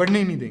आगे बढ़ने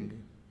ही नहीं देंगे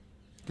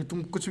कि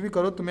तुम कुछ भी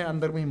करो तुम्हें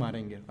अंदर में ही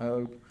मारेंगे।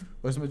 और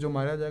उसमें जो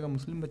मारा जाएगा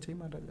मुस्लिम बच्चे ही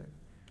मारा जाएगा।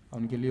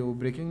 उनके लिए वो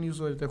ब्रेकिंग न्यूज़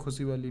हो जाता है,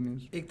 खुशी वाली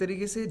न्यूज़। एक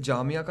तरीके से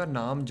जामिया का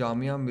नाम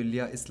जामिया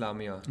मिलिया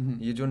इस्लामिया,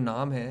 ये जो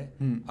नाम है,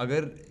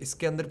 अगर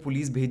इसके अंदर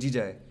पुलिस भेजी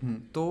जाए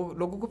तो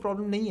लोगों को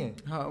प्रॉब्लम नहीं है।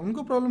 हाँ,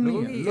 उनको प्रॉब्लम नहीं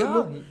है।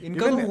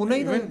 इनका तो होना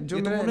ही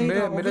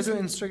था। मेरा जो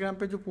इंस्टाग्राम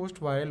पे जो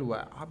पोस्ट वायरल हुआ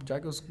है, आप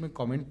जाके उसमें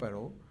कमेंट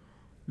पढ़ो,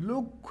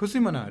 लोग खुशी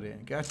मना रहे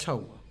हैं कि अच्छा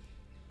हुआ।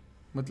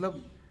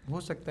 मतलब हो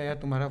सकता है यार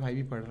तुम्हारा भाई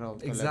भी पढ़ रहा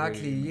होता है।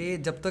 एग्जैक्टली ये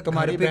जब तक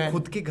तुम्हारी बहन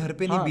खुद के घर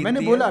पे नहीं बीतती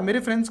मैंने बोला, मेरे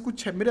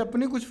फ्रेंड्स मेरे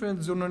अपने कुछ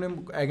फ्रेंड्स जो उन्होंने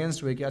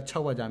अगेंस्ट हुए कि अच्छा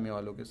हुआ जामिया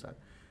वालों के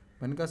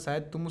साथ। मैंने कहा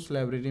शायद तुम उस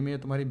लाइब्रेरी में या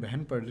तुम्हारी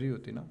बहन पढ़ रही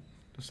होती ना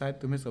तो शायद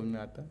तुम्हें समझ में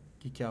आता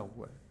कि क्या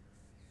हुआ है।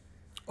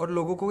 और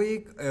लोगों को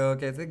एक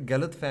कहते हैं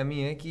गलत फहमी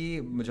है कि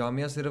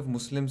जामिया सिर्फ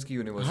मुस्लिम्स की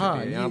यूनिवर्सिटी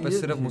है, यहाँ पे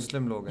सिर्फ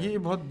मुस्लिम लोग हैं। ये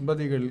बहुत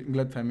बड़ी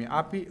गलत फहमी है।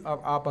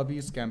 आप अभी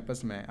इस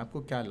कैंपस में हैं,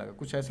 आपको क्या लगा?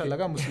 कुछ ऐसा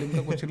लगा मुस्लिम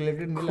का कुछ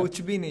रिलेटेड मिला?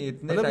 कुछ भी नहीं।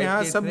 इतने मतलब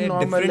यहाँ सब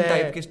नॉर्मल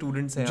टाइप के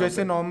स्टूडेंट्स हैं,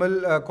 जैसे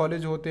नॉर्मल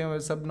कॉलेज होते हैं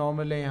सब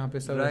नॉर्मल है यहाँ पे।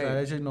 सब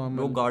सारे चीज नॉर्मल,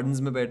 लोग गार्डन्स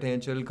में बैठे हैं,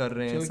 चिल कर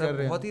रहे हैं,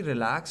 सब बहुत ही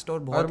रिलैक्स्ड और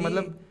बहुत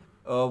मतलब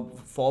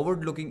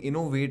फॉरवर्ड लुकिंग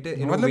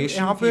इनोवेशन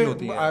यहाँ पे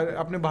होती है।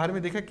 आपने बाहर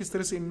में देखा किस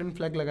तरह से इंडियन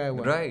फ्लैग लगाया हुआ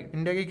है? राइट।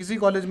 इंडिया के किसी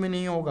कॉलेज में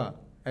नहीं होगा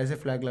ऐसे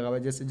फ्लैग लगा हुआ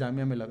है जैसे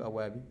जामिया में लगा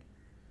हुआ है अभी।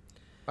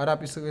 और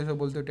आप इस वजह से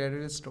बोलते हो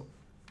टेररिस्ट हो।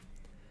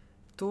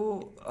 तो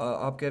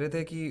आप कह रहे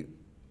थे कि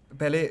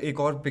पहले एक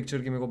और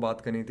पिक्चर की मेरे को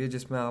बात करनी थी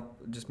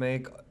जिसमें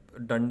एक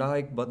डंडा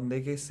एक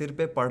बंदे के सिर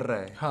पे पड़ रहा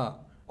है।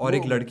 हाँ, और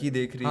एक लड़की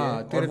देख रही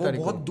है और वो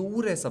बहुत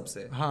दूर है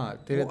सबसे। हाँ,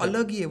 वो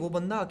अलग ही है, वो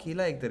बंदा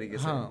अकेला एक तरीके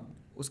से। हाँ,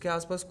 उसके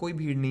आसपास कोई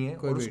भीड़ नहीं है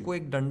और उसको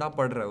एक डंडा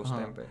पड़ रहा है उस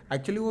टाइम पे।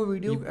 एक्चुअली वो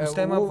वीडियो उस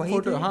टाइम आप वहीं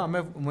थे? हाँ, मैं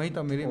वहीं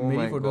था। मेरी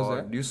फोटोज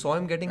है। You saw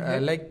him getting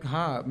hit? Like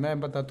हाँ, मैं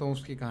बताता हूँ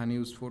उसकी कहानी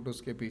उस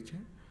फोटोज के पीछे।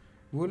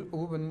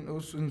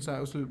 उस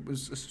इंसान उस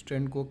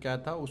स्टूडेंट को क्या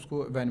था,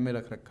 उसको वैन में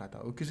रख रखा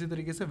था, वो किसी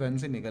तरीके से वैन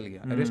से निकल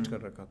गया, अरेस्ट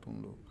कर रखा था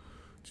उन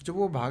लोग। जब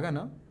वो भागा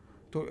ना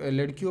तो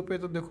लड़कियों पे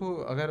तो देखो,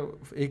 अगर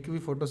एक भी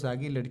फोटोज आ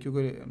गई लड़कियों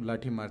को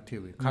लाठी मारती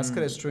हुई,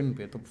 खासकर स्टूडेंट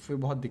पे, तो फिर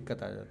बहुत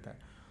दिक्कत आ जाता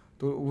है।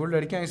 तो वो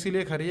लड़कियां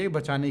इसीलिए खड़ी है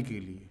बचाने के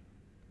लिए।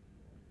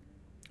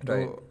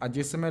 तो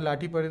जिस समय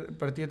लाठी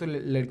पड़ती है तो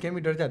लड़कियां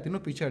भी डर जाती है ना,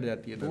 पीछे हट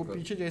जाती है। तो वो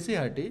पीछे जैसे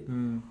हटी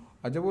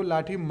और जब वो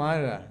लाठी मार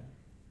रहा है,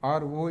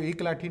 और वो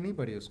एक लाठी नहीं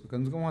पड़ी उसको,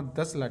 कम से कम वहाँ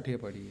 10 लाठियाँ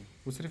पड़ी है।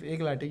 वो सिर्फ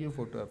एक लाठी की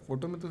फोटो है,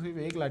 फोटो में तो सिर्फ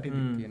एक लाठी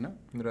दिखती है ना।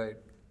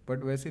 राइट।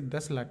 बट वैसे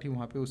 10 लाठी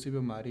वहाँ पे उसी पे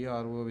मारी है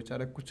और वो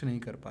बेचारा कुछ नहीं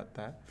कर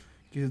पाता है।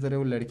 किसी तरह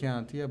वो लड़कियाँ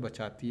आती है,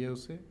 बचाती है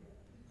उसे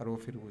और वो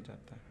फिर हो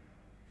जाता है।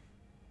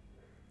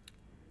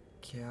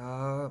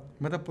 क्या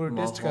मतलब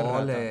प्रोटेस्ट कर रहा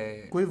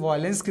था, कोई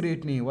वायलेंस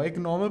क्रिएट नहीं हुआ, एक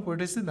नॉर्मल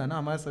प्रोटेस्ट था ना।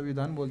 हमारा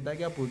संविधान बोलता है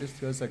कि आप प्रोटेस्ट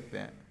कर सकते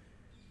हैं।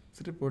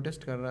 सिर्फ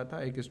प्रोटेस्ट कर रहा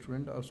था एक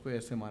स्टूडेंट और उसको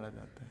ऐसे मारा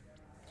जाता है।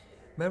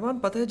 मेहरबान,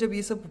 पता है जब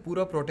ये सब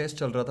पूरा प्रोटेस्ट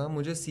चल रहा था,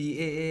 मुझे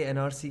CAA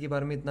NRC के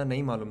बारे में इतना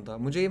नहीं मालूम था।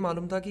 मुझे ये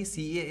मालूम था कि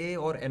CAA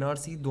और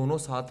NRC दोनों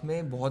साथ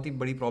में बहुत ही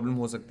बड़ी प्रॉब्लम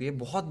हो सकती है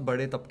बहुत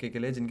बड़े तबके के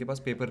लिए जिनके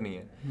पास पेपर नहीं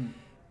है।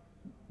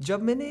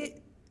 जब मैंने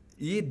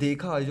ये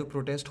देखा जो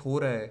प्रोटेस्ट हो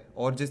रहा है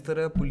और जिस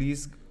तरह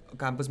पुलिस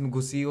कैंपस में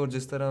घुसी और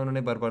जिस तरह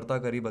उन्होंने बर्बरता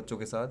करी बच्चों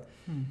के साथ,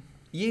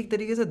 ये एक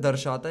तरीके से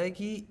दर्शाता है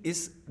कि इस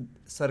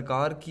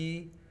सरकार की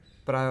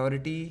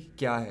प्रायोरिटी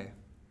क्या है।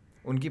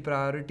 उनकी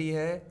प्रायोरिटी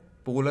है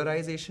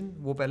पोलराइजेशन,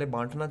 वो पहले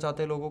बांटना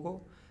चाहते हैं लोगों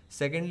को।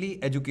 सेकेंडली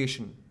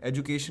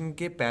एजुकेशन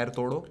के पैर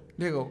तोड़ो।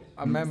 देखो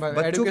अब मैं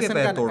बच्चों के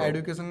पैर तोड़ो।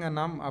 एजुकेशन का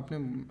नाम आपने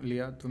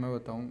लिया तो मैं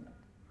बताऊं,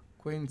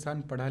 कोई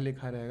इंसान पढ़ा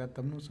लिखा रहेगा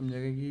तब न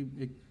समझेगा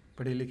कि एक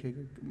पढ़े लिखे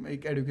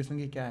एक एजुकेशन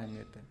की क्या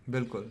अहमियत है।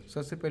 बिल्कुल।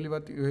 सबसे पहली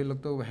बात ये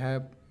लोग तो है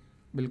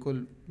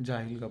बिल्कुल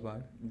जाहिल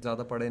गवार,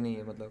 ज़्यादा पढ़े नहीं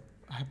है मतलब।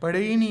 पढ़े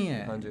ही नहीं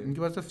है। हाँ जी।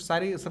 इनके पास तो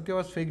सबके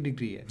पास फेक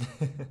डिग्री है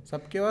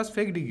सबके पास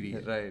फेक डिग्री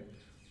है। राइट।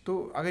 तो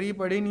अगर ये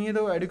पढ़े नहीं है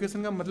तो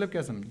एजुकेशन का मतलब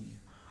क्या समझेंगे?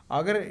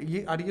 अगर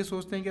ये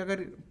सोचते हैं कि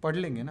अगर पढ़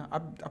लेंगे ना,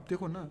 अब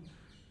देखो ना,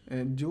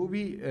 जो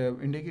भी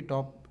इंडिया की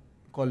टॉप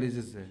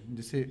कॉलेजेस है,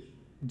 जैसे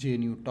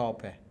JNU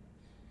टॉप है,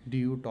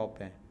 DU टॉप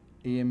है,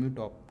 AMU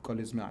टॉप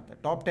कॉलेज में आता है,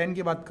 टॉप 10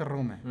 की बात कर रहा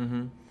हूँ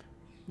मैं,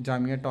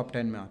 जामिया टॉप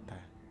 10 में आता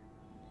है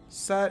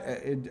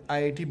सर।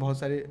 IIT बहुत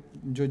सारे,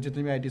 जो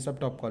जितने भी IIT सब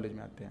टॉप कॉलेज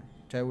में आते हैं,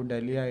 चाहे वो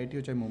दिल्ली IIT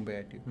हो चाहे मुंबई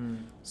IIT हो,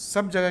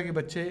 सब जगह के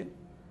बच्चे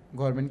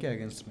गवर्नमेंट के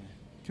अगेंस्ट में हैं।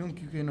 क्यों?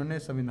 क्योंकि इन्होंने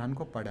संविधान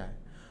को पढ़ा है।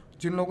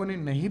 जिन लोगों ने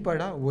नहीं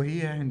पढ़ा वही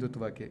है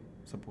हिंदुत्व के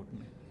सपोर्ट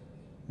में,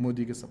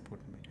 मोदी के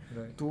सपोर्ट में।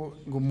 Right.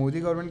 तो मोदी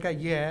गवर्नमेंट का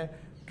ये है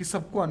कि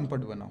सबको अनपढ़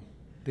बनाओ,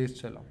 देश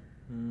चलाओ,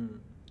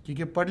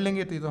 क्योंकि पढ़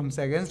लेंगे तो ये तो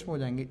हमसे अगेंस्ट हो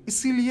जाएंगे।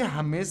 इसीलिए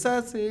हमेशा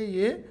से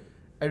ये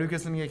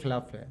एजुकेशन के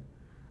खिलाफ है।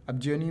 अब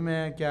JNU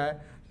में क्या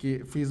है कि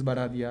फीस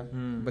बढ़ा दिया,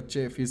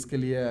 बच्चे फीस के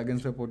लिए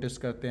अगेंस्ट में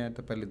प्रोटेस्ट करते हैं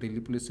तो पहले दिल्ली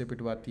पुलिस से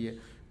पिटवाती है,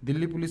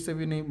 दिल्ली पुलिस से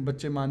भी नहीं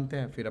बच्चे मानते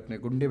हैं, फिर अपने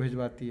गुंडे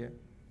भिजवाती है।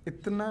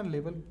 इतना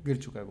लेवल गिर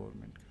चुका है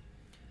गवर्नमेंट का।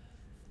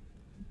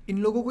 इन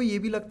लोगों को ये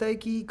भी लगता है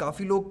कि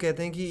काफ़ी लोग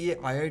कहते हैं कि ये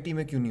IIT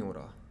में क्यों नहीं हो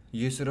रहा,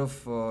 ये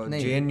सिर्फ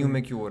JNU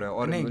में क्यों हो रहा है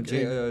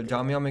और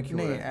जामिया में क्यों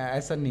हो रहा है। नहीं,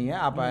 ऐसा नहीं है।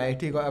 आप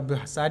IIT को अब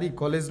सारी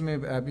कॉलेज में,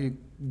 अभी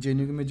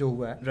JNU में जो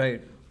हुआ है,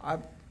 राइट,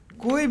 आप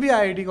कोई भी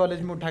IIT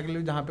कॉलेज में उठा के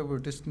लो जहाँ पे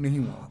प्रोटेस्ट नहीं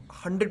हुआ,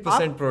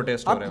 100%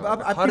 प्रोटेस्ट हो रहे हैं,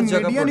 अब हर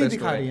जगह मीडिया नहीं प्रोटेस्ट हो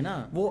दिखा रहे रही है हैं।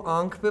 ना। वो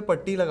आंख पे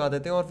पट्टी लगा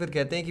देते हैं और फिर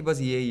कहते हैं कि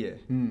बस यही है,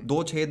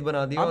 2 छेद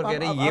बना दिए और कह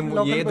रहे हैं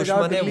ये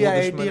दुश्मन है, वो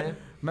दुश्मन है।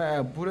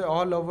 मैं पूरे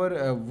ऑल ओवर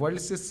वर्ल्ड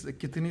से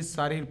कितनी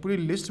सारी पूरी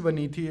लिस्ट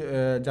बनी थी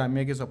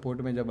जामिया के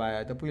सपोर्ट में, जब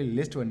आया था पूरी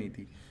लिस्ट बनी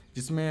थी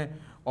जिसमें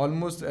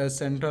ऑलमोस्ट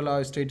सेंट्रल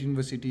और स्टेट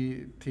यूनिवर्सिटी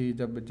थी।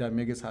 जब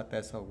जामिया के साथ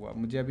ऐसा हुआ,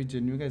 मुझे अभी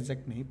JNU का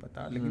एग्जैक्ट नहीं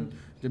पता, लेकिन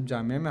जब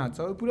जामिया में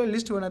हादसा हुआ पूरा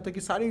लिस्ट बना था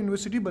कि सारी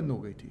यूनिवर्सिटी बंद हो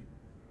गई थी।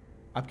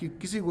 आपकी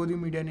किसी गोदी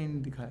मीडिया ने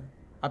नहीं दिखाया।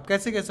 आप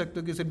कैसे कह सकते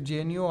हो कि सिर्फ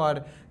JNU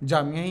और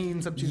जामिया ही इन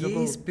सब चीज़ों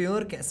को,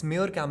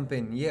 स्मेयर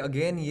कैंपेन, ये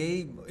अगेन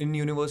यही इन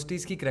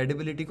यूनिवर्सिटीज़ की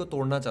क्रेडिबिलिटी को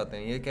तोड़ना चाहते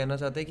हैं। ये कहना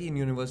चाहते हैं कि इन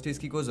यूनिवर्सिटीज़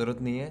की कोई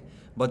ज़रूरत नहीं है,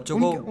 बच्चों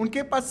को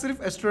उनके पास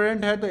सिर्फ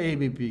स्टूडेंट है तो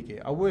ABP के,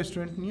 अब वो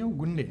स्टूडेंट नहीं है, वो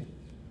गुंडे हैं।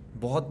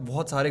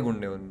 बहुत सारे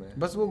गुंडे उनमें,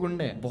 बस वो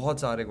गुंडे हैं,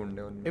 बहुत सारे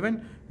गुंडे उनमें। इवन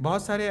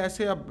बहुत सारे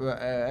ऐसे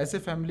ऐसे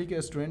फैमिली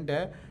के स्टूडेंट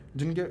है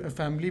जिनके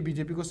फैमिली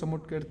BJP को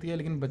सपोर्ट करती है,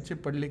 लेकिन बच्चे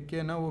पढ़ लिख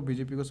के ना वो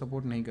BJP को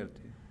सपोर्ट नहीं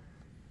करते।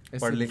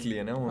 पढ़ लिख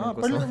लिए ना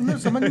उनको, उन्हें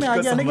समझ में आ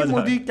गया ना कि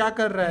मोदी क्या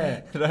कर रहा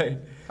है।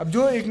 राइट। अब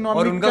जो इकोनॉमिक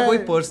और उनका कोई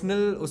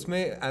पर्सनल उसमें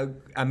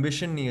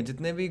एम्बिशन नहीं है।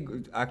 जितने भी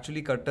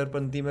एक्चुअली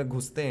कट्टरपंथी में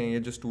घुसते हैं ये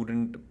जो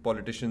स्टूडेंट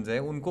पॉलिटिशियंस हैं,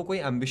 उनको कोई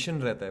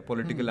एम्बिशन रहता है,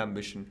 पॉलिटिकल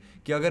एम्बिशन,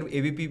 कि अगर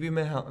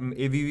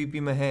ABVP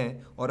में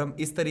हैं और हम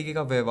इस तरीके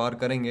का व्यवहार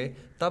करेंगे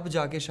तब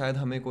जाके शायद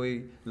हमें कोई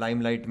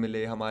लाइमलाइट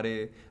मिले, हमारे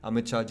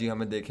अमित शाह जी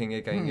हमें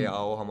देखेंगे, कहेंगे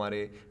आओ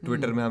हमारे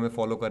ट्विटर में हमें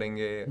फॉलो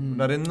करेंगे।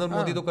 नरेंद्र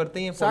मोदी तो करते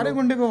ही हैं, सारे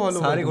गुंडे को फॉलो,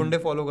 सारे गुंडे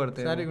फॉलो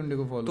करते हैं,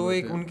 को तो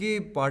एक उनकी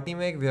पार्टी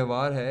में एक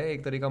व्यवहार है,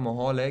 एक तरीका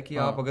माहौल है कि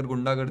आप अगर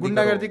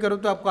गुंडागर्दी करो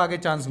तो आपको आगे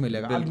चांस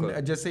मिलेगा।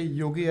 जैसे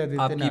योगी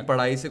आदित्यनाथ, आपकी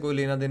पढ़ाई से कोई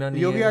लेना देना नहीं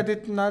है। योगी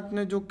आदित्यनाथ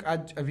ने जो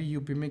आज अभी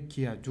यूपी में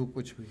किया, जो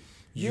कुछ भी,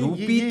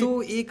 यूपी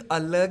तो एक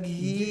अलग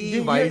ही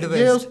वाइल्ड वेस्ट।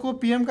 ये उसको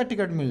PM का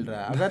टिकट मिल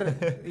रहा है।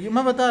 अगर ये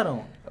मैं बता रहा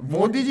हूँ,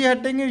 मोदी जी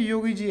हटेंगे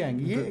योगी जी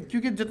आएंगे, ये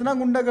क्योंकि जितना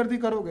गुंडागर्दी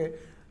करोगे,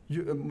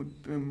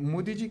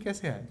 मोदी जी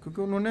कैसे आए?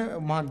 क्योंकि उन्होंने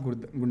वहाँ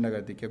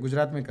गुंडागर्दी किया,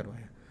 गुजरात में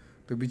करवाया,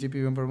 तो BJP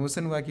में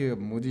प्रमोशन हुआ कि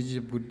मोदी जी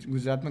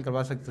गुजरात में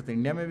करवा सकते थे,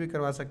 इंडिया में भी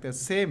करवा सकते हैं।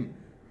 सेम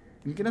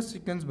इनकी ना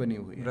सीक्वेंस बनी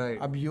हुई है।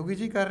 Right. अब योगी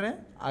जी कर रहे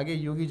हैं, आगे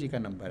योगी जी का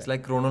नंबर है।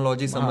 लाइक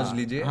क्रोनोलॉजी समझ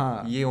लीजिए,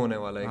 ये होने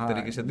वाला है एक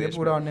तरीके से देश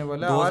पूरा होने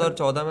वाला है।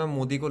 2014 में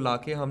मोदी को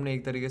लाके हमने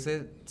एक तरीके से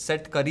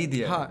सेट कर ही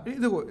दिया। हाँ,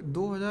 देखो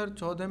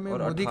 2014 में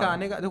मोदी का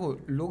आने का, देखो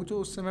लोग जो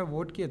उस समय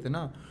वोट किए थे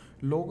ना,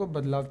 लोगों को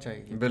बदलाव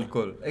चाहिए।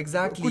 बिल्कुल,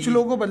 एग्जैक्टली। कुछ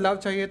लोगों को बदलाव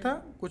चाहिए था,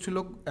 कुछ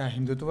लोग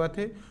हिंदुत्व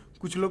थे,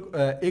 कुछ लोग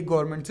एक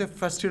गवर्नमेंट से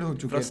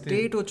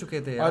फ्रस्ट्रेट हो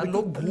चुके थे और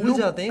लोग भूल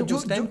जाते हैं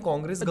उस टाइम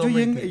कांग्रेस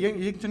गवर्नमेंट थी।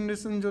 यंग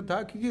जनरेशन जो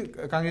था,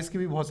 क्योंकि कांग्रेस की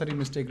भी बहुत सारी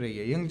मिस्टेक रही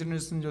है, यंग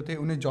जनरेशन जो थे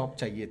उन्हें जॉब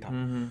चाहिए था,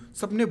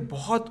 सबने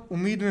बहुत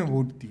उम्मीद में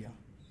वोट दिया,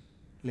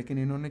 लेकिन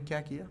इन्होंने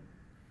क्या किया?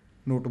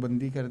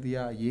 नोटबंदी कर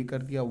दिया, ये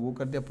कर दिया, वो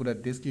कर दिया, पूरा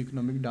देश की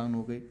इकोनॉमिक डाउन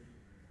हो गई।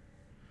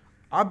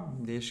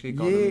 अब देश की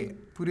ये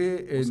पूरे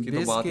देश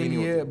के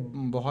लिए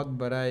बहुत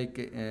बड़ा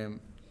एक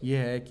ये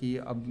है कि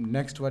अब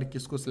नेक्स्ट वर्क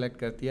किसको सिलेक्ट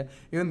करती है।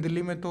 इवन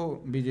दिल्ली में तो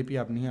BJP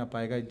अब नहीं आ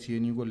पाएगा,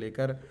 JNU को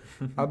लेकर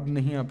अब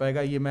नहीं आ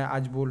पाएगा। ये मैं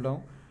आज बोल रहा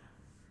हूँ,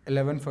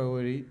 11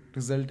 फरवरी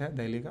रिजल्ट है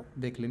दिल्ली का,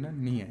 देख लेना,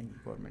 नहीं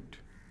आएगी गवर्नमेंट।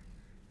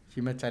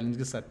 ये मैं चैलेंज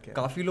के साथ कह।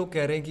 काफ़ी लोग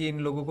कह रहे हैं कि इन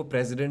लोगों को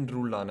प्रेसिडेंट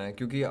रूल लाना है,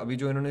 क्योंकि अभी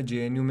जो इन्होंने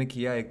JNU में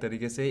किया एक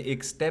तरीके से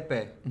एक स्टेप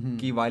है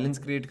कि वायलेंस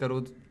क्रिएट करो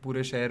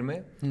पूरे शहर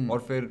में और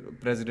फिर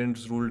प्रेसिडेंट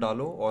रूल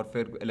डालो और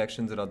फिर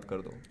इलेक्शंस रद्द कर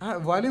दो। हाँ,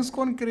 वायलेंस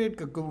कौन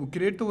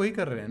क्रिएट तो वही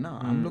कर रहे हैं ना,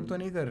 हम लोग तो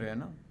नहीं कर रहे हैं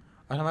ना,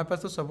 और हमारे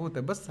पास तो सबूत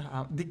है। बस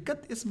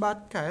दिक्कत इस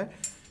बात का है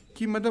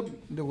कि मतलब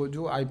देखो,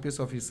 जो IPS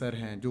ऑफिसर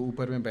हैं, जो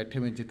ऊपर में बैठे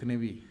हुए जितने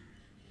भी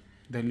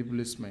दिल्ली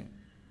पुलिस में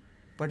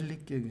पढ़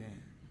लिख के गए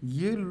हैं,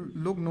 ये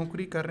लोग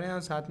नौकरी कर रहे हैं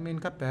और साथ में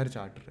इनका पैर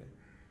चाट रहे हैं।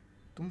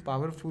 तुम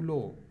पावरफुल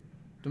हो,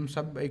 तुम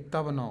सब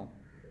एकता बनाओ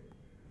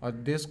और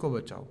देश को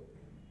बचाओ।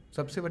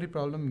 सबसे बड़ी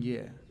प्रॉब्लम ये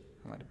है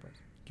हमारे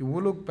पास कि वो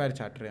लोग पैर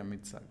चाट रहे हैं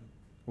अमित शाह,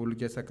 वो लोग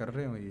जैसा कर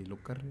रहे हैं ये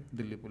लोग कर रहे हैं।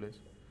 दिल्ली पुलिस,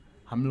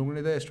 हम लोगों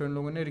ने तो स्टूडेंट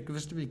लोगों ने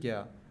रिक्वेस्ट भी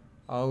किया,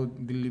 आओ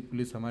दिल्ली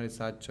पुलिस हमारे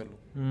साथ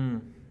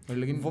चलो।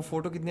 लेकिन वो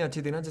फोटो कितनी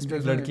अच्छी थी ना, जिसमें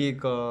लड़की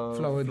एक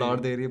फ्लावर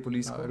दे रही है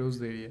पुलिस को, रोज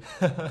दे रही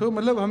है। तो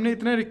मतलब हमने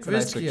इतना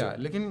रिक्वेस्ट किया,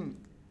 लेकिन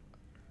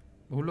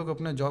वो लोग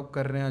अपना जॉब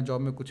कर रहे हैं,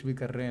 जॉब में कुछ भी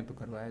कर रहे हैं तो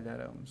करवाया जा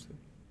रहा है उनसे।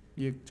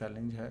 ये एक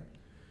चैलेंज है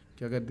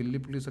कि अगर दिल्ली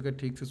पुलिस अगर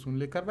ठीक से सुन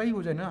ले, कार्रवाई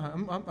हो जाए ना।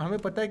 हमें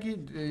पता है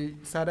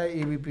कि सारा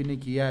एबीपी ने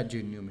किया है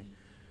जेएनयू में,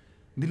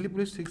 दिल्ली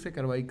पुलिस ठीक से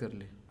कार्रवाई कर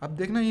ले। अब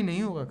देखना ये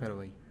नहीं होगा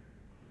कार्रवाई,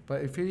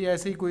 पर फिर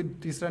ऐसे ही कोई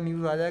तीसरा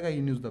न्यूज़ आ जाएगा,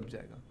 ये न्यूज़ दब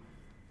जाएगा।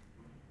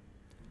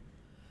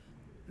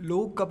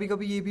 लोग कभी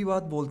कभी ये भी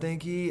बात बोलते हैं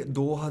कि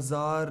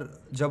 2000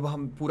 जब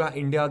हम पूरा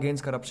इंडिया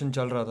अगेंस्ट करप्शन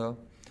चल रहा था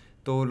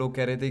तो लोग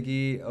कह रहे थे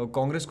कि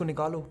कांग्रेस को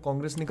निकालो,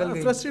 कांग्रेस निकल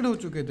गई, फ्रस्ट्रेट हो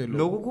चुके थे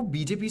लोगों को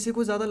बीजेपी से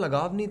कोई ज़्यादा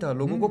लगाव नहीं था,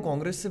 लोगों को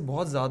कांग्रेस से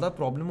बहुत ज़्यादा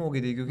प्रॉब्लम हो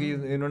गई थी क्योंकि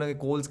इन्होंने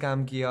कोल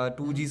स्कैम किया,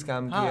 2G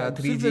स्कैम किया,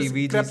 3G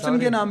VG करप्शन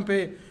के नाम पे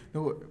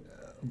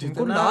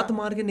जिनको लात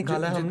मार के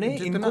निकाला है हमने,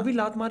 इनको भी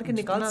लात मार के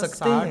निकाल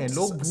सकते हैं।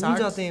 लोग भूल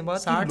जाते हैं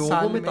बात कि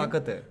लोगों में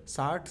ताकत है।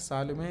 60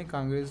 साल में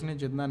कांग्रेस ने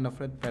जितना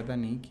नफरत पैदा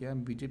नहीं किया,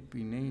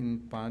 बीजेपी ने इन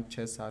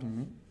 5-6 साल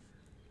में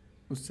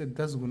उससे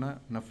 10 गुना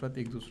नफरत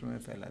एक दूसरे में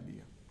फैला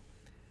दिया।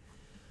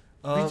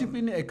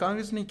 बीजेपी ने,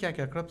 कांग्रेस ने क्या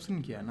किया?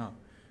 करप्शन किया ना।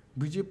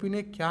 बीजेपी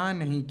ने क्या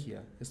नहीं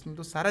किया? इसमें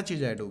तो सारा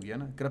चीज़ ऐड हो गया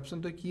ना।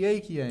 करप्शन तो किया ही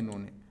किया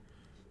इन्होंने,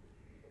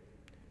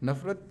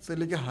 नफरत से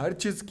लेके हर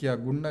चीज़ किया,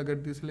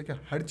 गुंडागर्दी से लेके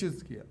हर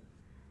चीज़ किया।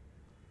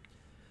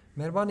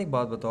 मेहरबान एक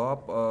बात बताओ,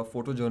 आप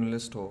फोटो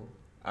जर्नलिस्ट हो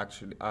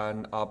एक्चुअली,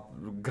 एंड आप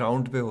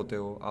ग्राउंड पे होते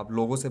हो, आप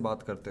लोगों से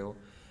बात करते हो,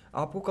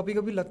 आपको कभी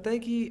कभी लगता है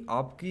कि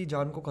आपकी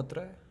जान को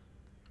खतरा है?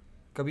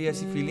 कभी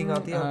ऐसी फीलिंग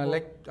आती है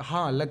आपको?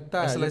 हाँ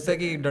लगता है, ऐसा लगता है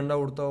कि डंडा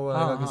उड़ता हुआ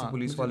हाँ, किसी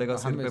पुलिस वाले का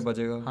सिर पे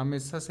बजेगा?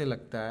 हमेशा से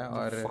लगता है।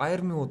 और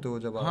फायर में होते हो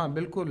जब आप? हाँ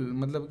बिल्कुल,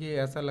 मतलब कि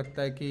ऐसा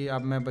लगता है कि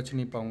अब मैं बच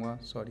नहीं पाऊंगा।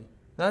 Sorry,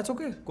 that's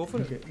okay, go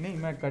for it. नहीं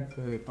मैं कट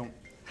कर देता हूँ,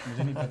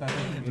 मुझे नहीं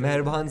पता।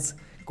 मेहरबान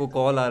को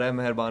कॉल आ रहा है,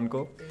 मेहरबान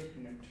को।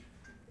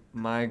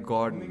 माय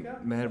गॉड,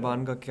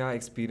 मेहरबान का क्या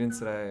एक्सपीरियंस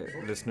रहा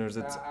है listeners,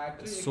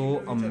 it's so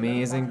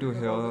amazing to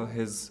here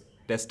his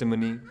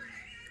testimony.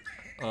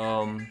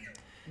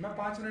 मैं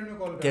 5 मिनट में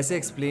कॉल कैसे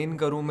एक्सप्लेन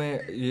करूँ मैं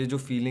ये जो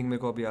फीलिंग मेरे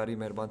को अभी आ रही है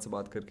मेहरबान से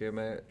बात करके,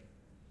 मैं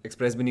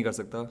एक्सप्रेस भी नहीं कर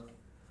सकता।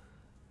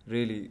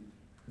 रियली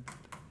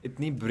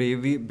इतनी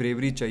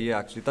ब्रेवरी चाहिए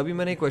एक्चुअली। तभी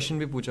मैंने एक क्वेश्चन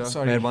भी पूछा,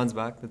 मेहरबान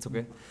बैक, दैट्स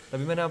ओके।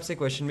 तभी मैंने आपसे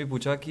क्वेश्चन भी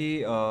पूछा कि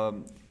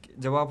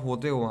जब आप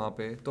होते हो वहाँ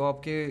पे तो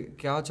आपके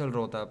क्या चल रहा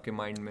होता है आपके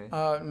माइंड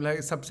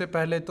में? सबसे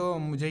पहले तो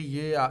मुझे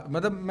ये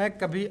मतलब मैं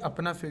कभी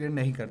अपना फिक्र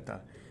नहीं करता।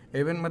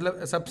 इवन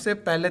मतलब सबसे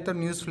पहले तो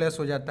न्यूज़ फ्लैश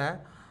हो जाता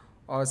है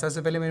और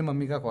सबसे पहले मेरी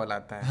मम्मी का कॉल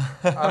आता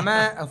है और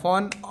मैं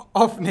फ़ोन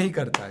ऑफ नहीं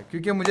करता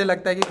क्योंकि मुझे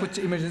लगता है कि कुछ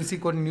इमरजेंसी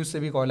को न्यूज़ से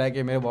भी कॉल है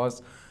कि मेरे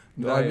बॉस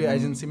और भी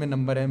एजेंसी में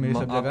नंबर है मेरी सब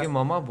जगह। आपके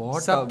मामा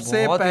बहुत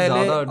सबसे बहुत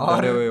पहले ज़्यादा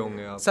डरे हुए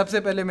होंगे आप। सबसे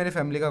पहले मेरी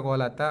फैमिली का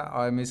कॉल आता है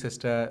और मेरी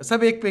सिस्टर,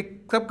 सब एक पे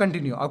सब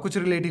कंटिन्यू। और कुछ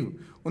रिलेटिव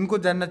उनको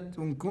जानना,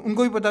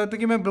 उनको भी पता होता है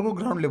कि मैं बिल्कुल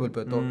ग्राउंड लेवल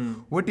पे, तो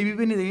वो टीवी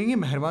पे नहीं देखेंगे।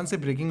 मेहरबान से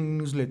ब्रेकिंग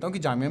न्यूज़ लेता हूँ कि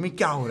जामिया में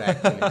क्या हो रहा है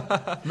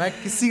एक्चुअली। मैं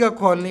किसी का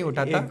कॉल नहीं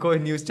उठाता, कोई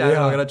न्यूज़ चैनल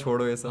वगैरह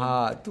छोड़ो ये सब।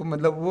 हाँ, तो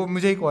मतलब वो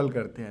मुझे ही कॉल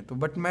करते हैं, तो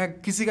बट मैं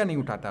किसी का नहीं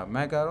उठाता।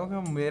 मैं कह रहा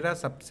हूँ कि मेरा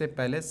सबसे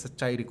पहले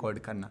सच्चाई रिकॉर्ड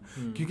करना,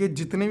 क्योंकि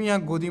जितने भी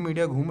यहाँ गोदी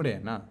मीडिया घूम रहे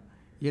हैं ना,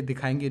 ये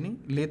दिखाएंगे नहीं,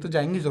 ले तो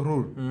जाएंगे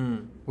जरूर,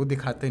 वो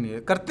दिखाते नहीं है।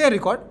 करते हैं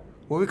रिकॉर्ड,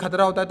 वो भी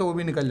खतरा होता है तो वो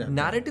भी निकल जाता है,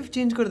 नैरेटिव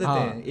चेंज कर देते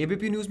हैं।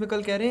 एबीपी न्यूज़ में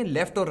कल कह रहे हैं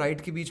लेफ्ट और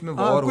राइट के बीच में वॉर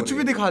हो रही है, कुछ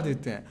भी दिखा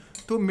देते हैं।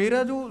 तो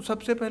मेरा जो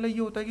सबसे पहले ये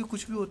होता है कि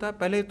कुछ भी होता है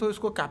पहले तो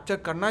इसको कैप्चर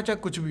करना, चाहे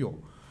कुछ भी हो।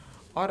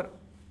 और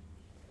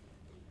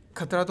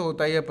खतरा तो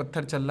होता ही है,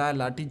 पत्थर चल रहा है,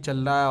 लाठी चल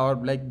रहा है,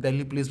 और लाइक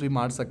दिल्ली पुलिस भी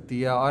मार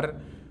सकती है। और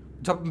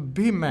जब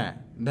भी मैं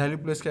दिल्ली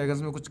पुलिस के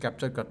अगेंस्ट में कुछ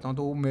कैप्चर करता हूँ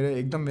तो वो मेरे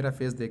एकदम मेरा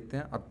फेस देखते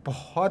हैं। और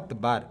बहुत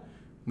बार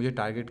मुझे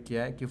टारगेट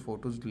किया है कि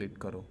फ़ोटोज़ डिलीट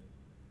करो,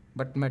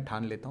 बट मैं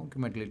ठान लेता हूँ कि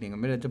मैं डिलीट नहीं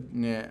करूँ। मेरा जब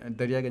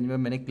दरियागंज में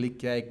मैंने क्लिक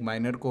किया, एक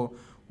माइनर को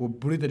वो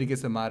बुरी तरीके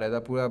से मार रहा था,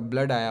 पूरा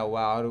ब्लड आया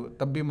हुआ और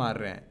तब भी मार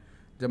रहे हैं।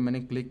 जब मैंने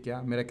क्लिक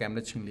किया मेरा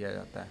कैमरा छीन लिया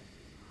जाता है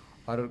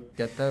और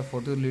कहता है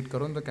फ़ोटो डिलीट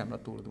करो तो कैमरा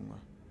तोड़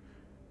दूँगा।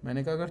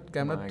 मैंने कहा अगर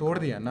कैमरा तोड़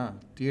दिया ना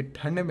तो ये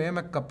ठंड में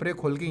मैं कपड़े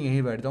खोल के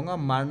यहीं बैठ जाऊँगा,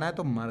 मारना है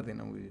तो मार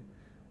देना मुझे,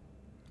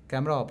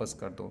 कैमरा वापस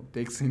कर दो। तो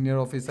एक सीनियर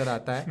ऑफिसर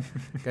आता है,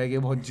 कहे कि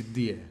बहुत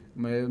जिद्दी है,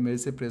 मेरे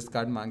से प्रेस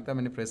कार्ड मांगता।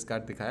 मैंने प्रेस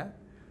कार्ड दिखाया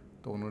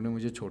तो उन्होंने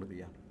मुझे छोड़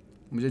दिया,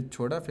 मुझे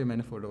छोड़ा, फिर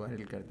मैंने फ़ोटो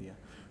वायरल कर दिया।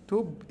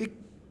 तो एक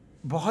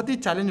बहुत ही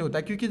चैलेंज होता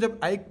है, क्योंकि जब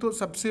एक तो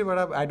सबसे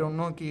बड़ा, आई डोंट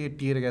नो कि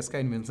टीयर गैस का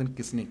इन्वेंशन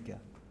किसने किया।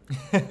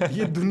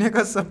 ये दुनिया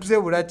का सबसे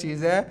बुरा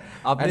चीज़ है।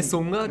 आपने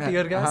सुना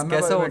टीयर गैस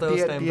कैसा होता है उस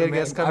टाइम पे? टीयर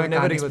गैस का मैं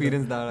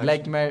एक्सपीरियंस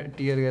लाइक मैं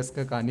टीयर गैस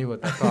का कहानी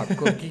बताता हूँ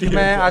आपको कि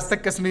मैं आज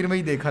तक कश्मीर में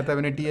ही देखा था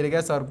मैंने टीयर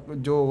गैस, और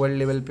जो वर्ल्ड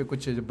लेवल पे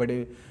कुछ बड़े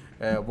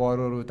वॉर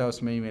होता है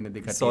उसमें ही मैंने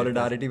देखा।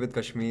 सॉलिडारिटी विद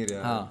कश्मीर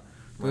यार। हाँ,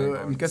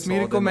 तो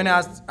कश्मीर को मैंने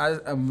आज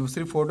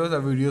सिर्फ फोटोज और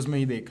वीडियोस में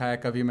ही देखा है,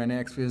 कभी मैंने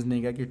एक्सपीरियंस नहीं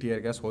किया कि टीयर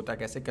गैस होता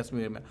कैसे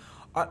कश्मीर में।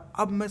 और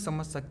अब मैं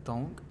समझ सकता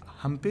हूँ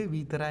हम पे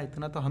बीत रहा है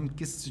इतना, तो हम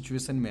किस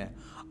सिचुएशन में हैं।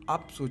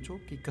 आप सोचो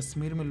कि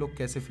कश्मीर में लोग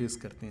कैसे फेस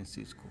करते हैं इस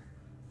चीज़ को।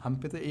 हम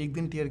पे तो एक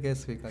दिन टीयर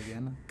गैस फेंका गया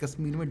ना,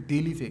 कश्मीर में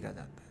डेली फेंका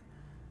जाता है।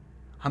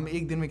 हम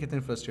एक दिन में कितने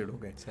फ्रस्ट्रेट हो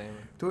गए।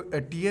 तो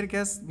टीयर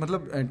गैस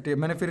मतलब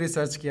मैंने फिर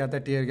रिसर्च किया था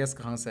टीयर गैस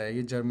कहाँ से है।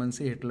 ये जर्मन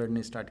से हिटलर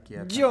ने स्टार्ट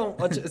किया था।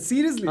 अच्छा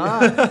सीरियसली?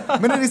 हाँ,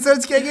 मैंने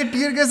रिसर्च किया कि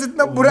टीयर गैस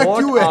इतना बुरा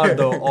क्यों है। What are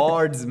the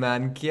odds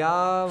man? क्या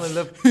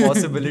मतलब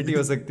पॉसिबिलिटी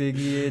हो सकती है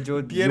कि ये जो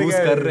यूज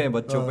कर रहे हैं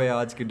बच्चों पे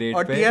आज की डेट पे।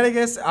 और टीयर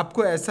गैस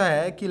आपको ऐसा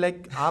है कि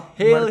लाइक आप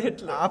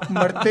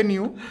मरते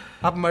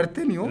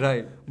नहीं हो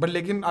राइट, बट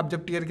लेकिन आप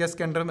जब टीयर गैस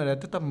के अंडर में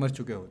रहते हो तब मर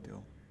चुके होते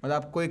हो। मतलब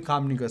आप कोई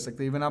काम नहीं कर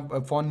सकते, इवन आप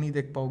फोन नहीं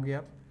देख पाओगे,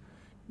 आप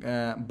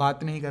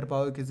बात नहीं कर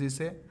पाओगे किसी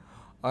से,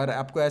 और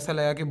आपको ऐसा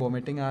लगा कि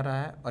वॉमिटिंग आ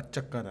रहा है और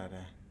चक्कर आ रहा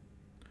है।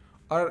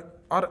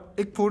 और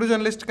एक फोटो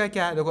जर्नलिस्ट का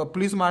क्या है, देखो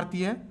पुलिस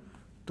मारती है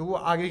तो वो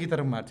आगे की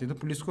तरफ मारती है, तो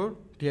पुलिस को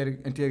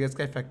टीयर गैस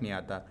का इफेक्ट नहीं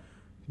आता।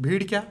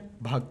 भीड़ क्या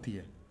भागती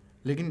है,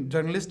 लेकिन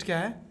जर्नलिस्ट क्या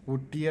है, वो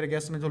टीयर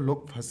गैस में जो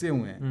लोग फंसे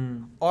हुए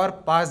हैं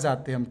और पास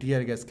जाते हैं हम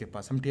टीयर गैस के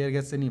पास, हम टीयर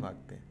गैस से नहीं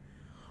भागते।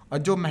 और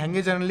जो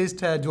महंगे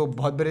जर्नलिस्ट है, जो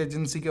बहुत बड़े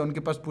एजेंसी के, उनके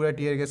पास पूरा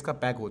टीयर गैस का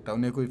पैक होता है,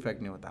 उन्हें कोई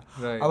इफेक्ट नहीं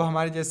होता। अब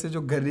हमारे जैसे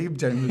जो गरीब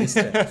जर्नलिस्ट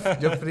है,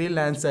 जो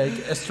फ्रीलांस है,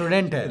 एक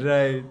स्टूडेंट है,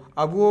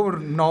 अब वो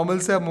नॉर्मल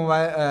से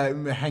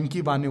मोबाइल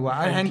हैंकी बांधे हुआ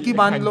है,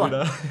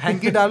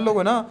 हैंकी डाल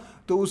लोगे ना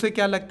तो उसे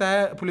क्या लगता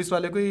है पुलिस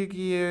वाले को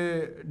कि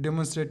ये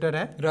डेमोन्स्ट्रेटर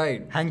है,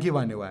 राइट, हैंकी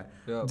बांधे हुआ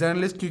है।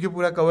 जर्नलिस्ट क्योंकि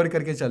पूरा कवर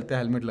करके चलते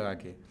हैं हेलमेट लगा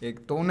के, एक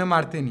तो उन्हें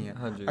मारते नहीं है।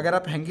 हाँ, अगर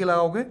आप हैंकी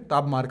लगाओगे तो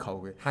आप मार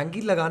खाओगे।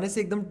 हैंकी लगाने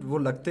से एकदम वो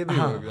लगते भी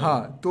हाँ,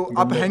 हाँ, तो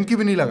आप हैंकी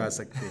भी नहीं लगा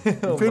सकते,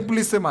 फिर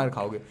पुलिस से मार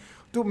खाओगे।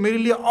 तो मेरे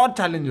लिए और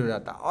चैलेंज हो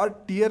जाता। और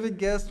टीयर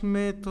गैस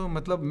में तो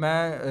मतलब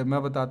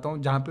मैं बताता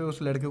हूँ, जहाँ पे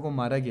उस लड़के को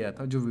मारा गया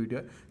था, जो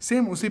वीडियो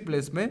सेम उसी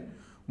प्लेस में,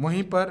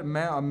 वहीं पर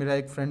मैं और मेरा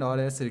एक फ्रेंड और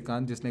है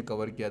श्रीकांत, जिसने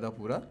कवर किया था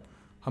पूरा,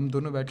 हम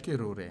दोनों बैठ के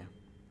रो रहे हैं,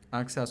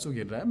 आँख से आंसू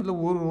गिर रहा है, मतलब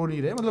वो रो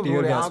नहीं रहे, मतलब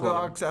रो रहे हैं,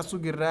 आँख से आंसू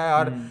गिर रहा है।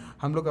 और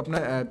हम लोग अपना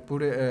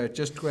पूरे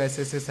चेस्ट को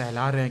ऐसे ऐसे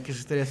सहला रहे हैं,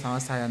 किसी तरह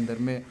सांस आए अंदर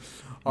में,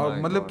 और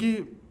मतलब कि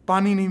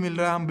पानी नहीं मिल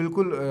रहा है, हम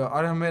बिल्कुल,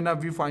 और हमें ना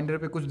व्यू फाइंडर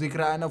पे कुछ दिख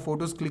रहा है, ना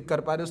फोटोज क्लिक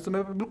कर पा रहे उस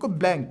समय, बिल्कुल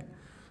ब्लैंक।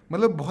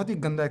 मतलब बहुत ही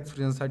गंदा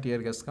एक्सपीरियंस था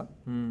टीयर गैस का।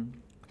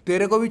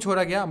 तेरे को भी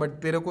छोड़ा गया बट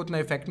तेरे को उतना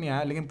इफेक्ट नहीं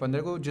आया, लेकिन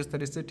 15 को जिस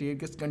तरह से टीयर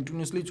गैस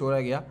कंटिन्यूसली छोड़ा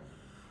गया,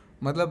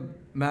 मतलब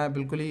मैं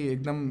बिल्कुल ही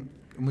एकदम,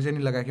 मुझे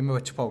नहीं लगा कि मैं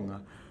बच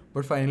पाऊंगा।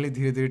 बट फाइनली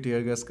धीरे धीरे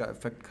टीयर गैस का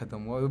इफेक्ट खत्म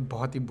हुआ।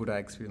 बहुत ही बुरा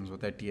एक्सपीरियंस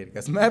होता है टीयर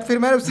गैस।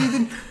 मैं उसी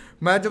दिन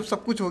मैं जब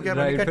सब कुछ हो गया,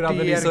 मैंने कहा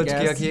टीयर गैस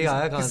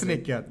किसने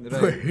किया,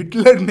 तो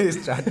हिटलर ने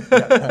स्टार्ट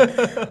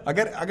किया।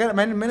 अगर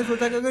मैंने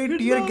सोचा कि अगर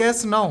टीयर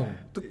गैस ना हो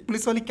तो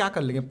पुलिस वाले क्या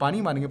कर लेंगे,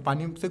 पानी मारेंगे,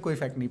 पानी से कोई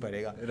इफेक्ट नहीं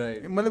पड़ेगा,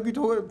 मतलब कि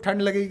तो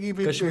ठंड लगेगी।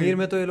 कश्मीर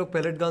में तो ये लोग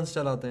पैलेट गन्स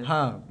चलाते हैं,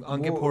 हाँ,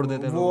 आंखें फोड़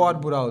देते हैं, वो और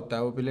बुरा होता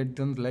है, वो पैलेट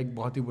गन्स लाइक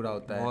बहुत ही बुरा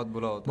होता है, बहुत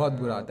बुरा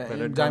होता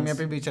है। जामिया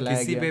पे भी चलाया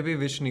गया, किसी पे भी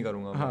विश नहीं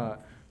करूंगा।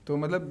 हाँ, तो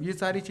मतलब ये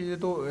सारी चीज़ें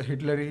तो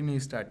हिटलर ही ने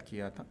स्टार्ट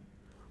किया था,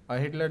 और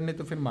हिटलर ने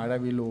तो फिर मारा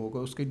भी लोगों को,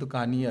 उसकी तो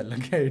कहानी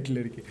अलग है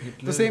हिटलर की।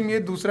 तो सेम ये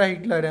दूसरा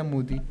हिटलर है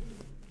मोदी,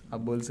 आप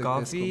बोल सकते हैं।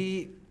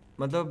 काफ़ी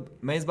मतलब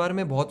मैं इस बारे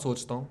में बहुत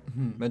सोचता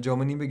हूँ। मैं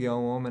जर्मनी भी गया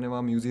हुआ हूँ, मैंने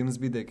वहाँ म्यूजियम्स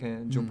भी देखे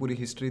हैं, जो पूरी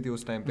हिस्ट्री थी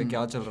उस टाइम पे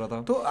क्या चल रहा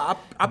था। तो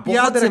आप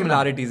याद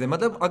सिमिलैरिटीज है,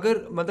 मतलब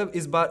अगर मतलब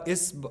इस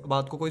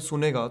बात को कोई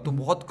सुनेगा तो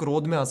बहुत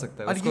क्रोध में आ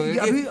सकता है उसको,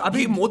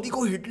 अभी मोदी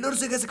को हिटलर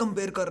से कैसे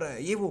कंपेयर कर रहा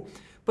है ये वो।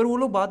 पर वो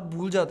लोग बात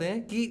भूल जाते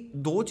हैं कि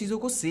दो चीज़ों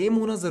को सेम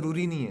होना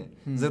ज़रूरी नहीं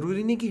है।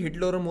 ज़रूरी नहीं कि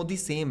हिटलर और मोदी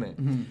सेम है,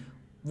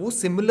 वो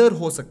सिमिलर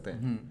हो सकते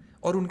हैं,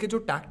 और उनके जो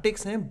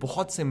टैक्टिक्स हैं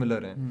बहुत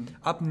सिमिलर हैं।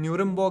 आप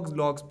न्यूरमबर्ग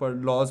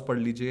लॉज पढ़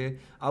लीजिए,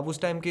 आप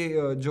उस टाइम के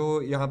जो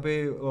यहाँ पे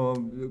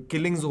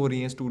किलिंग्स हो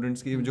रही हैं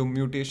स्टूडेंट्स की, जो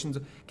म्यूटेशंस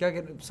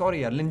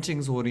सॉरी यार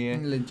लिंचिंग्स हो रही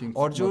हैं,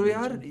 और जो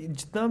यार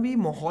जितना भी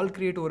माहौल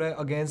क्रिएट हो रहा है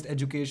against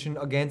education,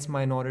 against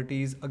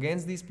minorities,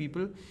 against these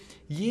people,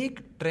 ये एक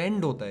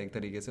ट्रेंड होता है एक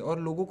तरीके से, और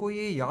लोगों को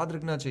ये याद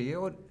रखना चाहिए।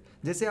 और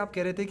जैसे आप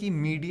कह रहे थे कि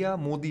मीडिया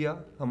मोदिया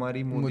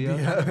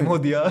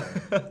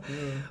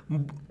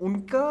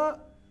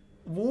उनका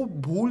वो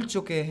भूल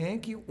चुके हैं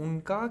कि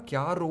उनका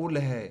क्या रोल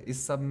है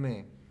इस सब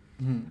में।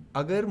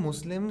 अगर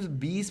मुस्लिम्स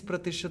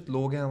 20%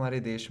 लोग हैं हमारे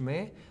देश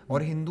में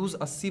और हिंदूज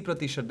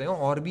 80% हैं,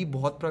 और भी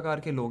बहुत प्रकार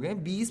के लोग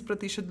हैं,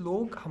 20%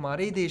 लोग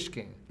हमारे ही देश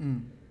के हैं,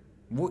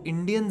 वो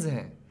इंडियन्स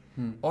हैं।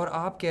 और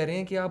आप कह रहे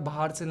हैं कि आप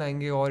बाहर से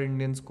लाएंगे और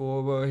इंडियंस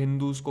को,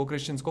 हिंदूज को,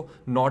 क्रिश्चियंस को,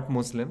 नॉट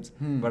मुस्लिम्स,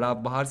 बट आप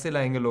बाहर से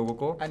लाएंगे लोगों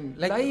को,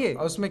 लाइए।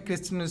 उसमें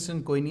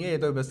क्रिश्चियन कोई नहीं है, ये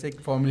तो बस एक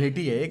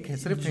फॉर्मेलिटी है, एक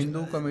सिर्फ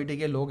हिंदू कम्युनिटी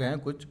के लोग हैं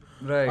कुछ,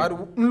 और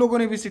उन लोगों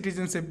ने भी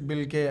सिटीजनशिप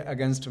बिल के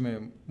अगेंस्ट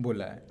में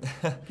बोला है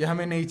कि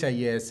हमें नहीं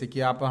चाहिए ऐसे कि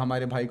आप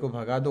हमारे भाई को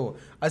भगा दो।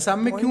 असम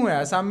में क्यों है,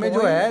 असम में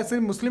जो है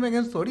सिर्फ मुस्लिम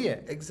अगेंस्ट थोड़ी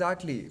है,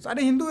 एग्जैक्टली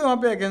सारे हिंदू है वहाँ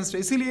पे अगेंस्ट है,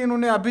 इसीलिए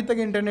इन्होंने अभी तक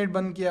इंटरनेट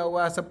बंद किया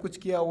हुआ है, सब कुछ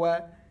किया हुआ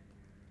है।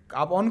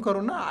 आप ऑन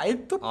करो ना, आई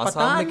तो पता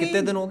आसाम में नहीं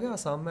कितने दिन हो गए?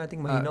 आसाम में आई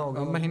थिंक महीना हो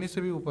गया, महीने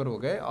से भी ऊपर हो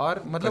गए।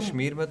 और मतलब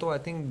कश्मीर में तो आई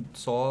थिंक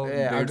 100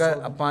 अगर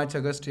 150। 5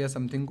 अगस्त या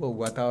समथिंग को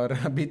हुआ था और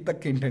अभी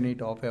तक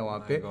इंटरनेट ऑफ है वहाँ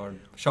पे।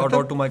 Shout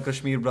out to my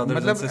Kashmir brothers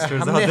and मतलब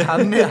सिस्टर्स हमने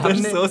हमने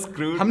हमने सो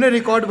स्क्रूड। हमने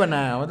रिकॉर्ड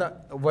बनाया,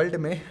 मतलब वर्ल्ड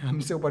में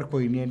हमसे ऊपर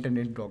कोई नहीं है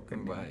इंटरनेट ब्लॉक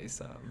करने का। भाई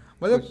साहब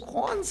मतलब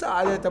कौन सा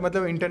आ जाता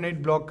मतलब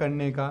इंटरनेट ब्लॉक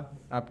करने का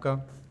आपका,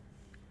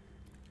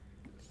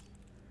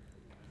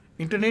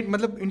 इंटरनेट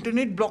मतलब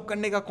इंटरनेट ब्लॉक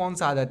करने का कौन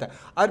सा आ जाता है?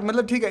 और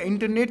मतलब ठीक है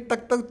इंटरनेट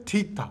तक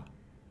ठीक था,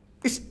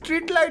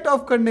 स्ट्रीट लाइट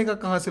ऑफ करने का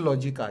कहाँ से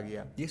लॉजिक आ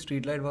गया? ये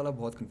स्ट्रीट लाइट वाला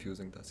बहुत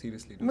कंफ्यूजिंग था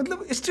सीरियसली।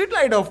 मतलब स्ट्रीट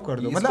लाइट ऑफ कर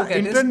दो, इसको मतलब कहते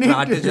हैं इंटरनेट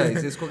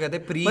strategize, इसको कहते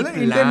हैं प्री मतलब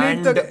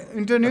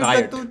इंटरनेट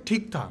तक तो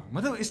ठीक था,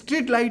 मतलब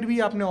स्ट्रीट लाइट भी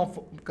आपने ऑफ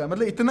कर,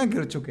 मतलब इतना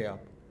गिर चुके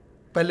आप।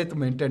 पहले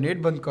तुम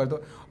इंटरनेट बंद कर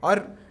दो।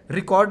 और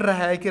रिकॉर्ड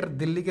रहा है कि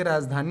दिल्ली की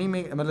राजधानी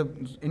में,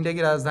 मतलब इंडिया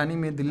की राजधानी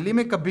में दिल्ली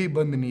में कभी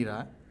बंद नहीं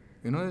रहा,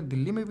 इन्होंने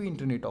दिल्ली में भी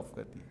इंटरनेट ऑफ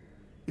कर दिया।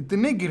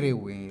 इतने गिरे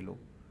हुए हैं ये लोग,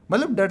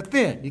 मतलब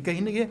डरते हैं ये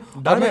कहीं ना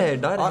कहीं,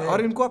 डर है।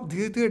 और इनको अब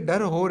धीरे धीरे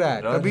डर हो रहा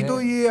है, तभी तो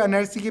ये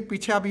एनआरसी के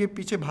पीछे आप ये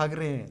पीछे भाग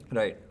रहे हैं।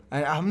 राइट।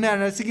 हमने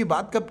एनआरसी की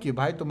बात कब की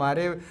भाई?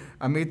 तुम्हारे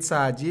अमित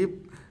शाह जी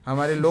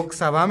हमारे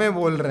लोकसभा में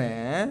बोल रहे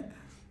हैं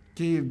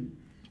कि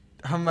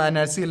हम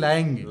एनआरसी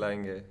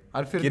लाएंगे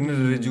और फिर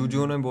किरण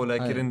रिजिजू ने बोला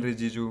है, किरण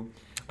रिजिजू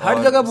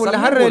हर जगह बोल रहे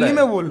हैं, हर रैली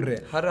में बोल रहे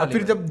हैं। और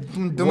फिर जब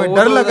तुम्हें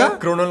डर लगा,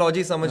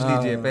 क्रोनोलॉजी समझ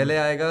लीजिए, पहले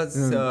आएगा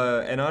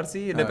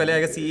एनआरसी, पहले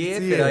आएगा सीए,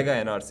 फिर आएगा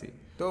एनआरसी।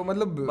 तो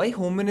मतलब भाई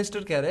होम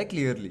मिनिस्टर कह रहा है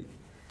क्लियरली,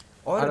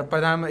 और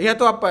प्रधान या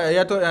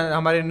तो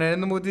हमारे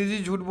नरेंद्र मोदी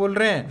जी झूठ बोल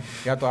रहे हैं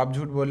या तो आप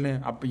झूठ बोल रहे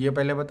हैं। आप ये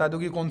पहले बता दो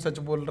कि कौन सच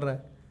बोल रहा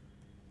है।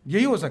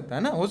 यही हो सकता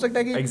है ना, हो सकता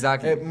है कि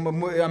Exactly.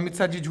 अमित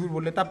शाह जी झूठ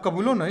बोल रहे हैं, तो आप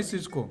कबूलो ना इस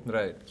चीज को।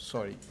 Right.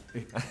 Sorry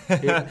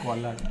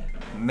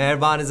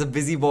Meharban is a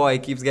busy boy,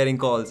 keeps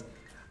getting calls.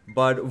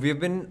 But we've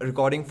been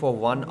recording for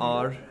 1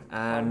 hour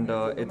and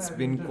it's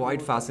been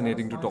quite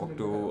fascinating to talk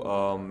to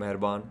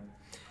Meharban.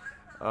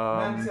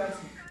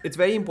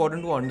 It's very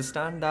important to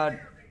understand that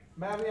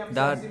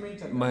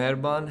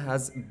Meharban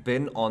has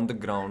been on the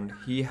ground.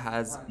 He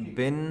has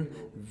been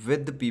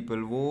with the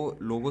people. वो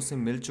लोगों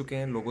से मिल चुके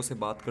हैं, लोगों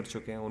से बात कर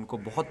चुके हैं, उनको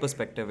बहुत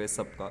पर्सपेक्टिव है इस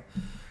सब का,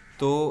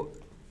 तो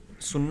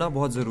सुनना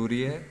बहुत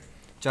ज़रूरी है।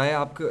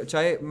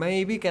 चाहे मैं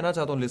ये भी कहना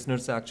चाहता हूँ लिसनर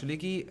से एक्चुअली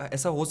कि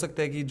ऐसा हो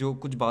सकता है कि जो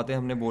कुछ बातें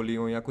हमने बोली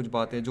हों या कुछ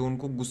बातें जो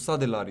उनको गुस्सा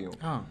दिला रही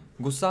हों,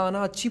 गुस्सा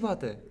आना अच्छी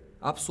बात है।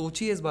 आप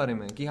सोचिए इस बारे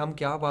में कि हम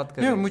क्या बात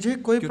कर रहे हैं। मुझे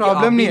कोई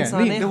प्रॉब्लम नहीं है,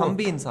 नहीं, हम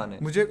भी इंसान हैं।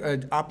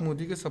 मुझे आप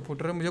मोदी के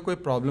सपोर्टर हैं, मुझे कोई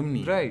प्रॉब्लम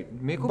नहीं है, राइट,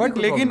 मेरे को बट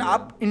लेकिन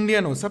आप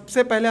इंडियन हो,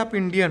 सबसे पहले आप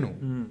इंडियन हो,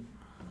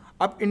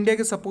 आप इंडिया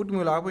के सपोर्ट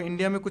में हो। आप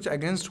इंडिया में कुछ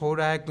अगेंस्ट हो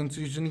रहा है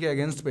कॉन्स्टिट्यूशन के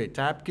अगेंस्ट पे,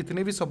 चाहे आप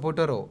कितने भी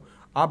सपोर्टर हो,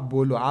 आप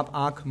बोलो, आप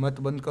आंख मत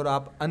बंद करो,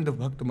 आप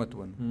अंधभक्त मत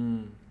बनो।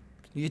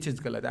 ये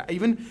चीज़ गलत है।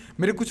 इवन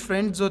मेरे कुछ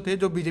फ्रेंड्स जो थे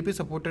जो बीजेपी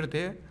सपोर्टर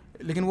थे,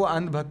 लेकिन वो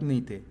अंधभक्त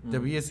नहीं थे।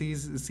 जब ये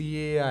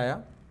CAA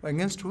आया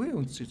अगेंस्ट हुए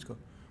उस चीज़ को,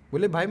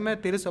 बोले भाई मैं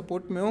तेरे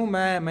सपोर्ट में हूँ,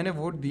 मैंने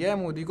वोट दिया है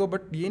मोदी को,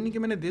 बट ये नहीं कि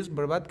मैंने देश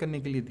बर्बाद करने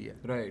के लिए दिया।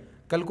 राइट।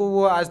 कल को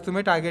वो आज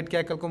तुम्हें टारगेट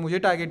किया, कल को मुझे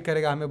टारगेट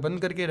करेगा, हमें बंद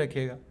करके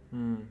रखेगा।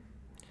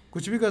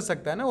 कुछ भी कर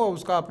सकता है ना वो,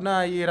 उसका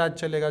अपना ये राज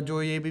चलेगा।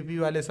 जो ABP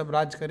वाले सब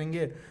राज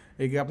करेंगे,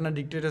 एक अपना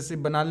डिक्टेटरशिप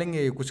बना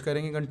लेंगे, कुछ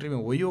करेंगे कंट्री में,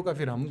 वही होगा,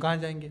 फिर हम कहाँ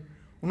जाएंगे।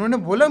 उन्होंने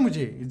बोला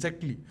मुझे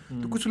एग्जैक्टली।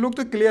 तो कुछ लोग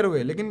तो क्लियर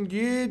हुए, लेकिन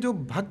ये जो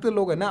भक्त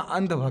लोग हैं ना,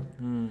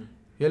 अंधभक्त,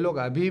 ये लोग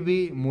अभी भी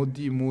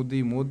मोदी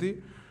मोदी मोदी,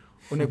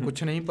 उन्हें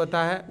कुछ नहीं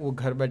पता है। वो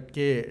घर बैठ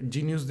के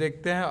जी न्यूज़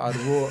देखते हैं, और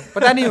वो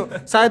पता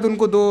नहीं शायद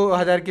उनको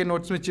 2000 के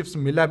नोट्स में चिप्स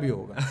मिला भी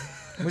होगा,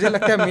 मुझे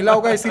लगता है मिला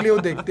होगा, इसीलिए वो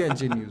देखते हैं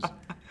जी न्यूज़,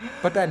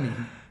 पता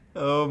नहीं।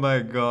 Oh my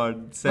God,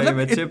 सही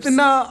में चिप्स।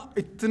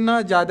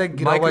 इतना ज़्यादा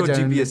गिरा हुआ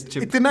जर्नलिस्ट,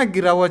 इतना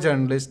गिरा हुआ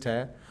जर्नलिस्ट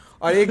है,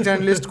 और एक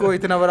जर्नलिस्ट को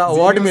इतना बड़ा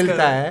अवार्ड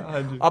मिलता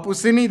है, आप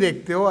उसे नहीं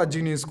देखते हो और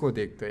जी न्यूज़ को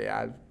देखते हो।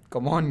 यार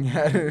कम ऑन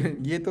यार,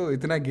 ये तो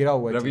इतना गिरा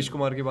हुआ है। रवीश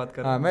कुमार की बात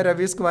कर रहा हूँ। मैं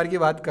रवीश कुमार की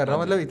बात कर रहा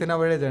हूँ, मतलब इतना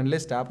बड़े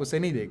जर्नलिस्ट है, आप उसे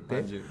नहीं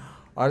देखते।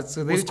 और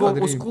सुधीर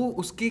चौधरी, उसको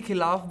उसके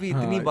खिलाफ भी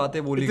इतनी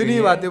बातें बोली,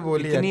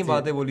 इतनी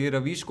बातें बोली है।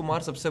 रवीश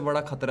कुमार सबसे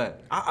बड़ा खतरा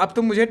है। अब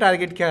तो मुझे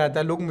टारगेट किया जाता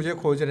है, लोग मुझे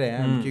खोज रहे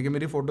हैं क्योंकि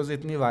मेरी फोटोज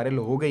इतनी वायरल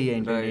हो गई है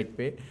इंटरनेट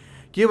पे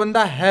कि ये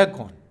बंदा है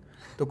कौन।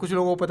 तो कुछ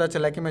लोगों को पता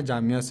चला कि मैं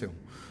जामिया से हूँ,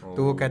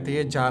 तो वो कहते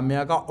हैं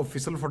जामिया का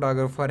ऑफिशियल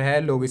फोटोग्राफर है,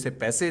 लोग इसे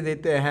पैसे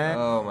देते हैं,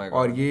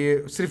 और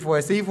ये सिर्फ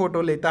वैसे ही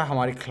फोटो लेता है,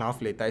 हमारे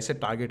खिलाफ लेता है, इसे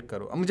टारगेट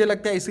करो। अब मुझे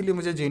लगता है इसीलिए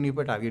मुझे JNU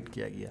पर टारगेट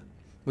किया गया,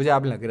 मुझे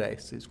अब लग रहा है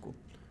इस चीज़ को,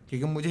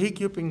 क्योंकि मुझे ही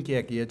क्यों पिंग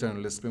किया गया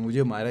जर्नलिस्ट पे,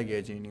 मुझे मारा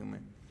गया JNU में।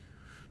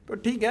 तो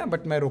ठीक है,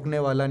 बट मैं रुकने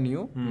वाला नहीं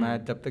हूँ। मैं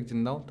जब तक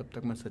जिंदा हूँ तब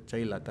तक मैं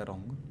सच्चाई लाता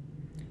रहूँगा।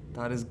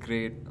 That is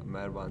great,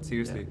 Meharban.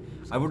 Seriously,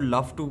 I would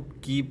love to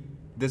keep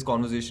this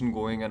conversation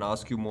going and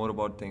ask you more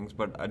about things,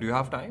 but do you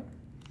have time?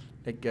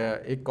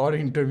 एक और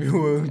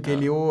इंटरव्यू के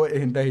लिए वो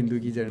हिंदू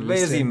की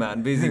जर्नलिस्ट है।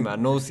 busy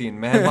man, no scene.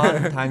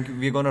 Meharban, thank you.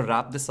 We're gonna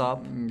wrap this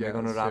up. We're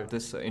gonna wrap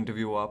this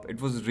interview up.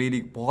 It was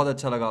really बहुत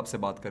अच्छा लगा आपसे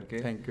बात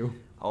करके। Thank you.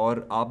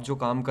 और आप जो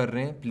काम कर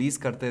रहे हैं प्लीज़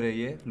करते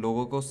रहिए,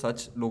 लोगों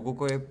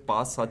को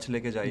पास सच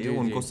लेके जाइए,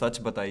 उनको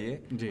सच बताइए,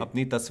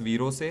 अपनी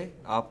तस्वीरों से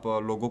आप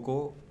लोगों को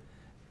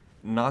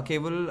ना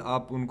केवल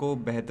आप उनको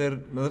बेहतर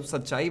मतलब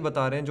सच्चाई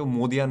बता रहे हैं जो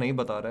मोदिया नहीं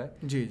बता रहा है,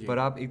 जी जी पर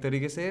आप एक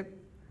तरीके से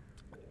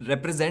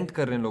रिप्रेजेंट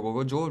कर रहे हैं लोगों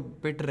को जो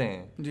पिट रहे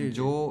हैं, जी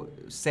जो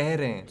सह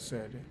रहे हैं,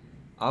 सर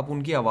आप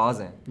उनकी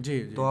आवाज़ हैं। जी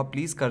जी तो आप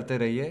प्लीज़ करते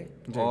रहिए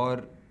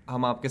और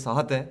हम आपके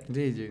साथ हैं।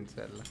 जी जी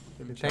इंशाल्लाह।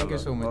 चलिए thank you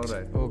so much.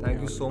 Alright. Thank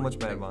you so much,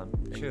 Meharban.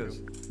 Cheers.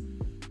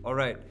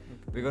 Alright.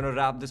 We're going to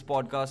wrap this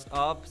podcast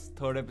up.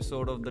 Third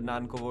episode of the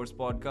NancoVerse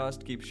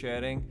podcast. Keep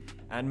sharing.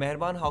 And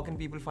Meharban, how can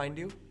people find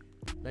you?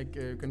 Like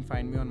you can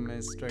find me on my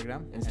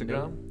Instagram.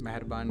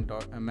 Meharban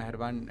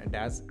Meharban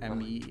dash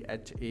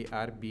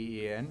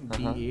MEHARBAN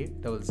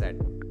DAZZ.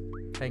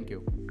 Thank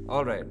you.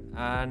 Alright.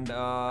 And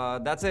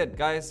that's it,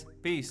 guys.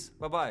 Peace.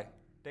 Bye bye.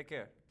 Take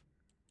care.